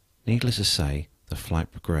 Needless to say, the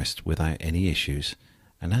flight progressed without any issues,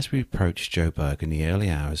 and as we approached Joburg in the early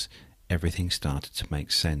hours, everything started to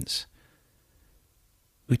make sense.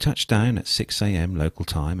 We touched down at 6 a.m. local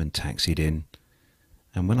time and taxied in,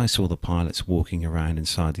 and when I saw the pilots walking around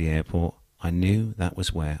inside the airport, I knew that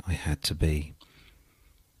was where I had to be.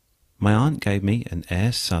 My aunt gave me an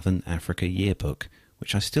Air Southern Africa yearbook,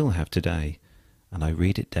 which I still have today, and I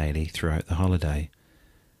read it daily throughout the holiday.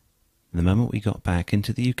 The moment we got back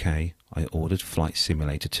into the UK, I ordered Flight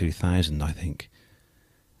Simulator 2000, I think,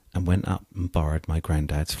 and went up and borrowed my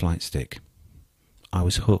granddad's flight stick. I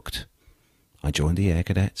was hooked. I joined the Air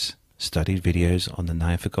Cadets, studied videos on the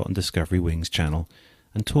now forgotten Discovery Wings channel,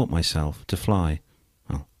 and taught myself to fly,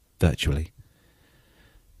 well, virtually.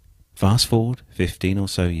 Fast forward 15 or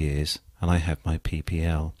so years, and I have my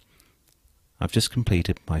PPL. I've just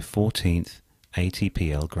completed my 14th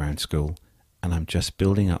ATPL ground school, and I'm just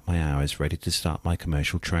building up my hours ready to start my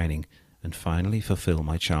commercial training and finally fulfill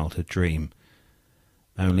my childhood dream.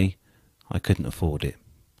 Only I couldn't afford it.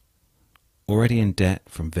 Already in debt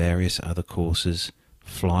from various other courses,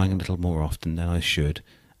 flying a little more often than I should,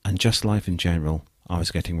 and just life in general, I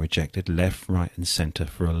was getting rejected left, right and centre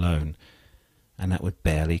for a loan, and that would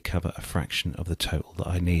barely cover a fraction of the total that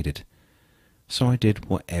I needed. So I did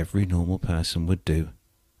what every normal person would do,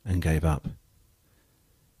 and gave up.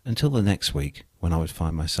 Until the next week, when I would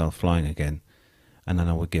find myself flying again, and then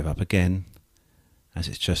I would give up again, as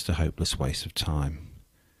it's just a hopeless waste of time.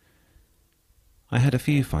 I had a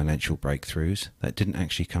few financial breakthroughs that didn't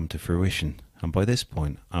actually come to fruition, and by this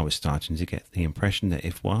point I was starting to get the impression that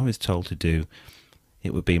if what I was told to do,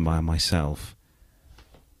 it would be by myself.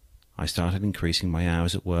 I started increasing my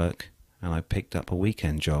hours at work, and I picked up a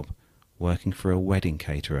weekend job, working for a wedding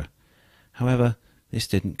caterer. However, this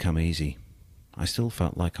didn't come easy. I still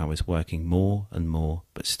felt like I was working more and more,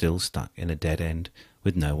 but still stuck in a dead end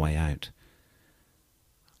with no way out.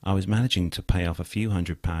 I was managing to pay off a few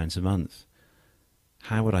 £100s a month.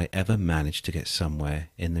 How would I ever manage to get somewhere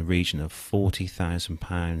in the region of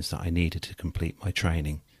 £40,000 that I needed to complete my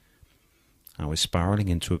training? I was spiralling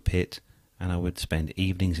into a pit, and I would spend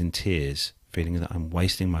evenings in tears, feeling that I'm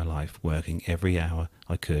wasting my life working every hour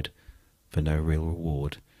I could for no real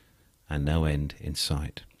reward and no end in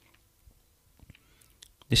sight.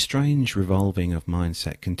 This strange revolving of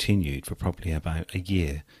mindset continued for probably about a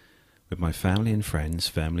year, with my family and friends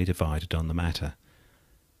firmly divided on the matter.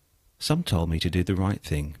 Some told me to do the right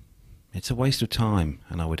thing. It's a waste of time,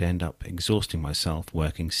 and I would end up exhausting myself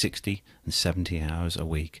working 60 and 70 hours a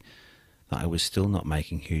week, that I was still not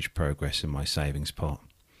making huge progress in my savings pot.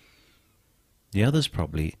 The others,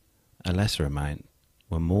 probably a lesser amount,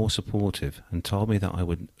 were more supportive and told me that I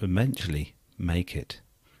would eventually make it.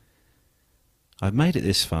 I've made it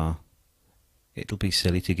this far. It'll be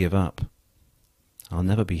silly to give up. I'll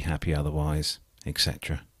never be happy otherwise,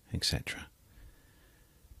 etc., etc.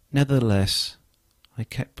 Nevertheless, I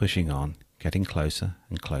kept pushing on, getting closer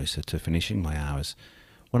and closer to finishing my hours,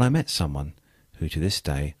 when I met someone who to this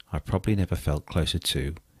day I probably never felt closer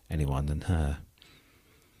to anyone than her.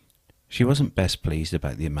 She wasn't best pleased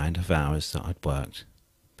about the amount of hours that I'd worked,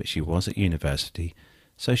 but she was at university,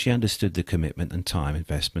 so she understood the commitment and time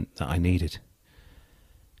investment that I needed.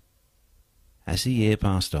 As the year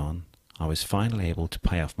passed on, I was finally able to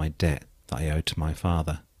pay off my debt that I owed to my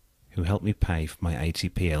father, who helped me pay for my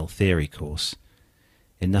ATPL theory course,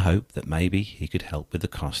 in the hope that maybe he could help with the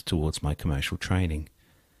cost towards my commercial training.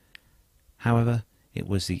 However, it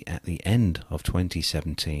was at the end of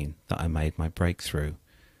 2017 that I made my breakthrough,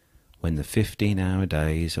 when the 15-hour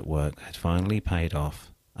days at work had finally paid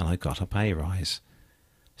off and I got a pay rise.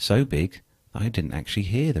 So big that I didn't actually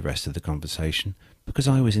hear the rest of the conversation because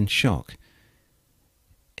I was in shock.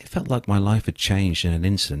 It felt like my life had changed in an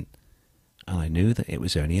instant, and I knew that it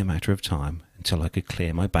was only a matter of time until I could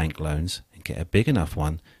clear my bank loans and get a big enough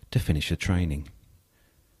one to finish the training.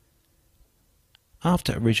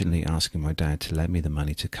 After originally asking my dad to lend me the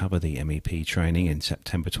money to cover the MEP training in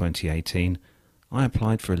September 2018, I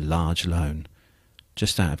applied for a large loan,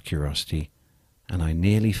 just out of curiosity, and I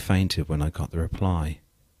nearly fainted when I got the reply.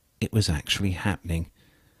 It was actually happening.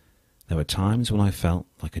 There were times when I felt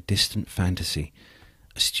like a distant fantasy,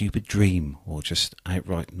 a stupid dream, or just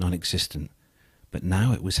outright non-existent, but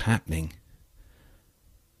now it was happening.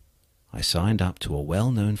 I signed up to a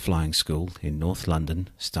well-known flying school in North London,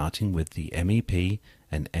 starting with the MEP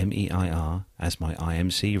and MEIR as my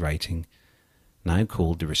IMC rating, now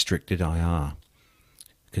called the Restricted IR.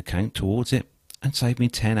 Could count towards it and save me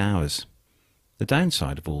 10 hours. The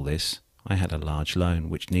downside of all this, I had a large loan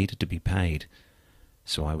which needed to be paid,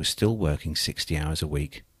 so I was still working 60 hours a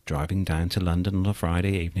week, driving down to London on a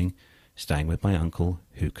Friday evening, staying with my uncle,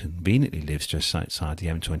 who conveniently lives just outside the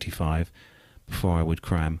M25, before I would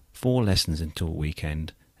cram 4 lessons into a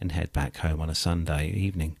weekend and head back home on a Sunday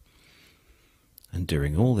evening. And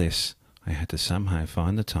during all this, I had to somehow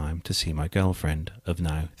find the time to see my girlfriend of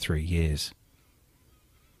now 3 years.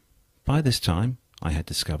 By this time, I had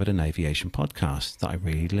discovered an aviation podcast that I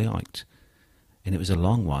really liked, and it was a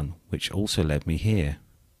long one which also led me here.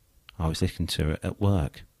 I was listening to it at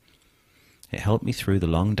work. It helped me through the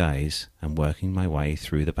long days and working my way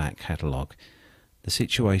through the back catalogue. The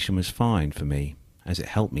situation was fine for me, as it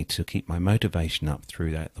helped me to keep my motivation up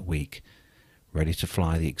throughout the week, ready to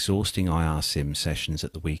fly the exhausting IR sim sessions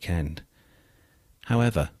at the weekend.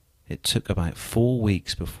 However, it took about 4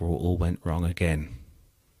 weeks before all went wrong again.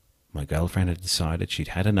 My girlfriend had decided she'd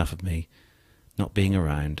had enough of me, not being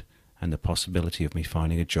around, and the possibility of me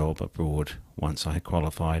finding a job abroad once I had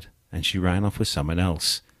qualified, and she ran off with someone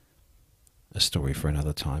else. A story for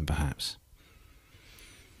another time, perhaps.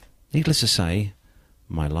 Needless to say,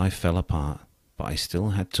 my life fell apart, but I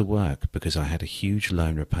still had to work because I had a huge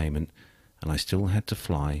loan repayment, and I still had to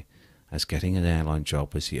fly, as getting an airline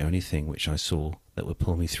job was the only thing which I saw that would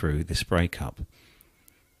pull me through this breakup.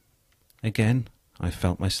 Again, I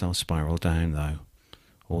felt myself spiral down, though,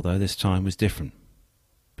 although this time was different,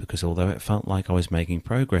 because although it felt like I was making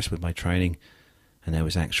progress with my training, and there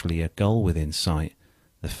was actually a goal within sight,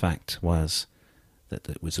 the fact was that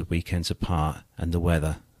it was the weekends apart and the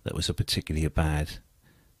weather that was particularly bad,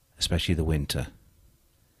 especially the winter.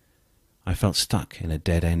 I felt stuck in a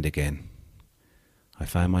dead end again. I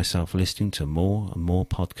found myself listening to more and more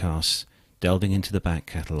podcasts, delving into the back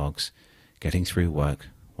catalogues. Getting through work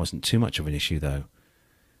wasn't too much of an issue, though.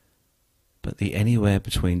 But the anywhere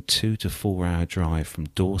between 2 to 4 hour drive from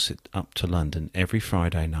Dorset up to London every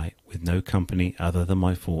Friday night with no company other than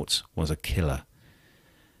my thoughts was a killer.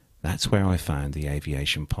 That's where I found the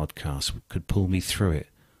aviation podcast could pull me through it,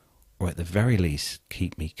 or at the very least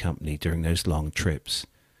keep me company during those long trips.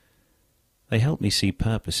 They helped me see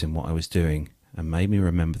purpose in what I was doing and made me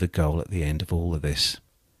remember the goal at the end of all of this.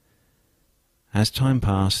 As time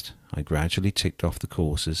passed, I gradually ticked off the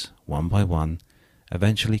courses, one by one,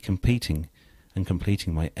 eventually completing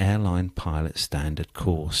my airline pilot standard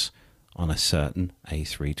course on a certain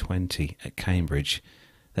A320 at Cambridge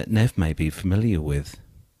that Nev may be familiar with.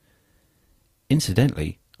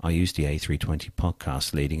 Incidentally, I used the A320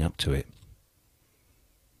 podcast leading up to it.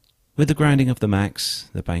 With the grounding of the MAX,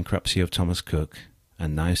 the bankruptcy of Thomas Cook,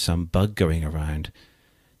 and now some bug going around,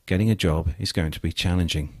 getting a job is going to be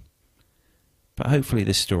challenging. But hopefully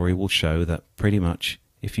this story will show that pretty much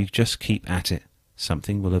if you just keep at it,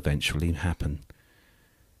 something will eventually happen.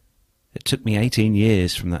 It took me 18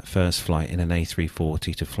 years from that first flight in an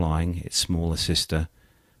A340 to flying its smaller sister,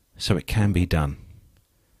 so it can be done.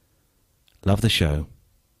 Love the show.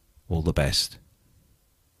 All the best.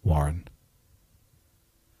 Warren.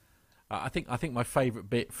 I think my favourite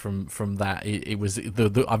bit from that it was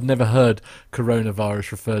the I've never heard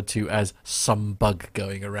coronavirus referred to as some bug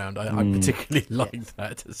going around. I particularly like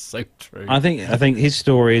that. It's so true. I think his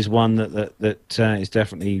story is one that is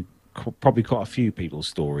definitely probably quite a few people's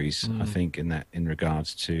stories. I think in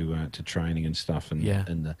regards to training and stuff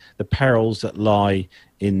and the perils that lie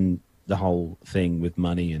in the whole thing with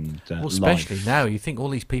money and well, especially life. now you think all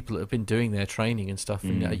these people that have been doing their training and stuff,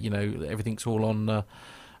 and everything's all on.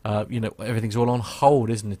 Everything's all on hold,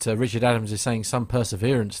 isn't it? Richard Adams is saying some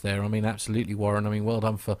perseverance there. I mean, absolutely, Warren. I mean, well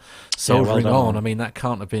done for soldiering on. I mean, that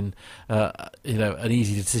can't have been, an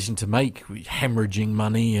easy decision to make, hemorrhaging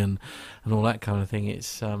money and all that kind of thing.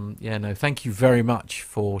 It's, thank you very much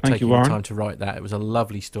for taking the time to write that. It was a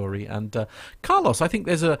lovely story. And Carlos, I think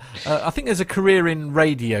there's a career in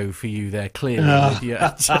radio for you there. Clearly,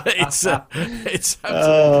 it's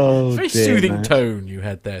very soothing tone you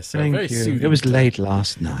had there. So Thank very you. soothing. It was late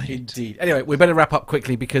last night. Indeed. Anyway, we better wrap up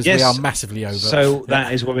quickly because we are massively over. So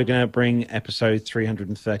that is where we're going to bring episode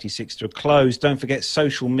 336 to a close. Don't forget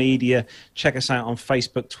social media. Check us out on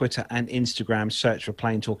Facebook, Twitter and Instagram. Search for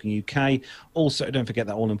Plane Talking UK. UK. Also, don't forget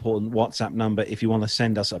that all-important WhatsApp number if you want to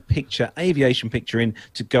send us a picture, aviation picture in,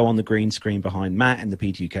 to go on the green screen behind Matt in the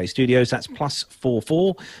PTUK studios. That's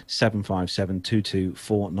 +44 757 22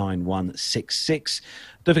 49166.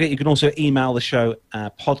 Don't forget, you can also email the show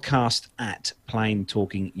podcast at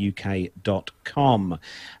planetalkinguk.com.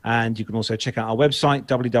 And you can also check out our website,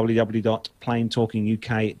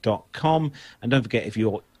 www.planetalkinguk.com. And don't forget, if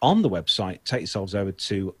you're on the website, take yourselves over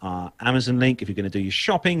to our Amazon link if you're going to do your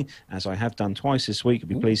shopping, as I have done twice this week, you'll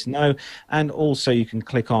be pleased to know. And also you can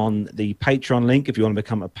click on the Patreon link if you want to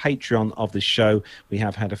become a Patreon of the show. We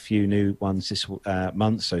have had a few new ones this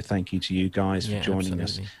month, so thank you to you guys for joining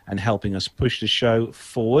us and helping us push the show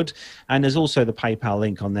forward. And there's also the PayPal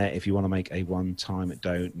link on there if you want to make a one-time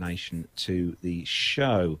donation to the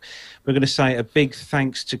show. We're going to say a big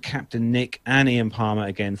thanks to Captain Nick and Ian Palmer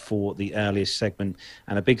again for the earliest segment,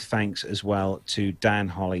 and a big thanks as well to Dan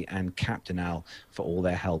Holly and Captain Al for all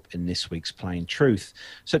their help in this week's Plain Truth.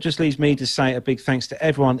 So it just leaves me to say a big thanks to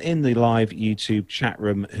everyone in the live YouTube chat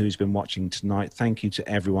room who's been watching tonight. Thank you to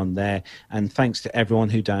everyone there, and thanks to everyone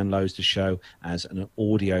who downloads the show as an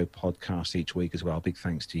audio podcast each week as well. Big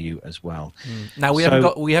thanks to you as well. Now we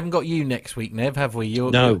haven't got you next week, Nev, have we?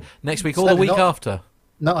 No. Next week or the week after?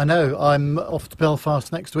 No, I know. I'm off to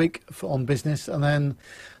Belfast next week on business, and then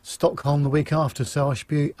Stockholm the week after, so I should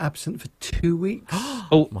be absent for 2 weeks.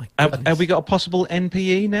 Oh, my God. Have we got a possible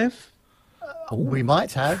NPE, Nev? We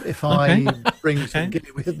might have, if I bring some gear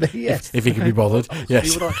with me, yes. If he can be bothered,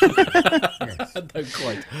 yes. Yes. No,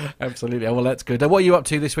 quite. Absolutely. Well, that's good. What are you up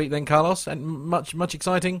to this week then, Carlos? And much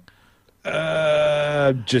exciting?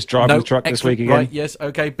 Just driving the truck this week again. Right, yes,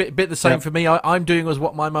 okay. Bit the same for me. I'm doing as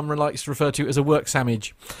what my mum likes to refer to as a work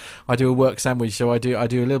sandwich. I do a work sandwich, so I do a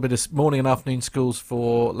little bit of morning and afternoon schools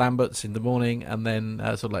for Lamberts in the morning, and then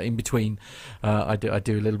sort of like in between, I do a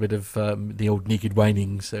little bit of the old naked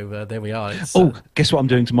whining. So there we are. It's, guess what I'm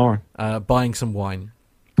doing tomorrow? Buying some wine.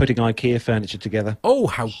 Putting IKEA furniture together. Oh,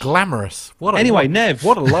 how glamorous! Nev,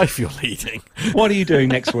 what a life you're leading. What are you doing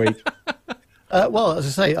next week? Well, as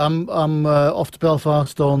I say, I'm off to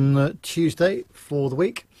Belfast on Tuesday for the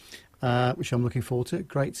week, which I'm looking forward to.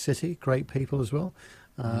 Great city, great people as well.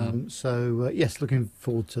 So, yes, looking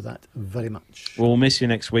forward to that very much. We'll miss you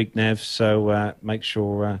next week, Nev, so make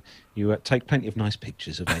sure you take plenty of nice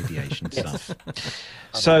pictures of aviation stuff.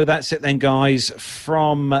 So that's it then, guys.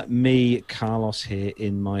 From me, Carlos, here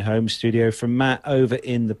in my home studio, from Matt over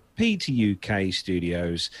in the PTUK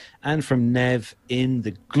studios, and from Nev in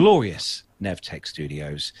the glorious NevTech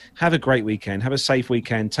Studios. Have a great weekend. Have a safe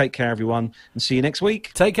weekend. Take care, everyone, and see you next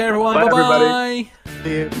week. Take care, everyone. Bye, Bye-bye.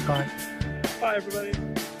 See you. Bye. Bye, everybody.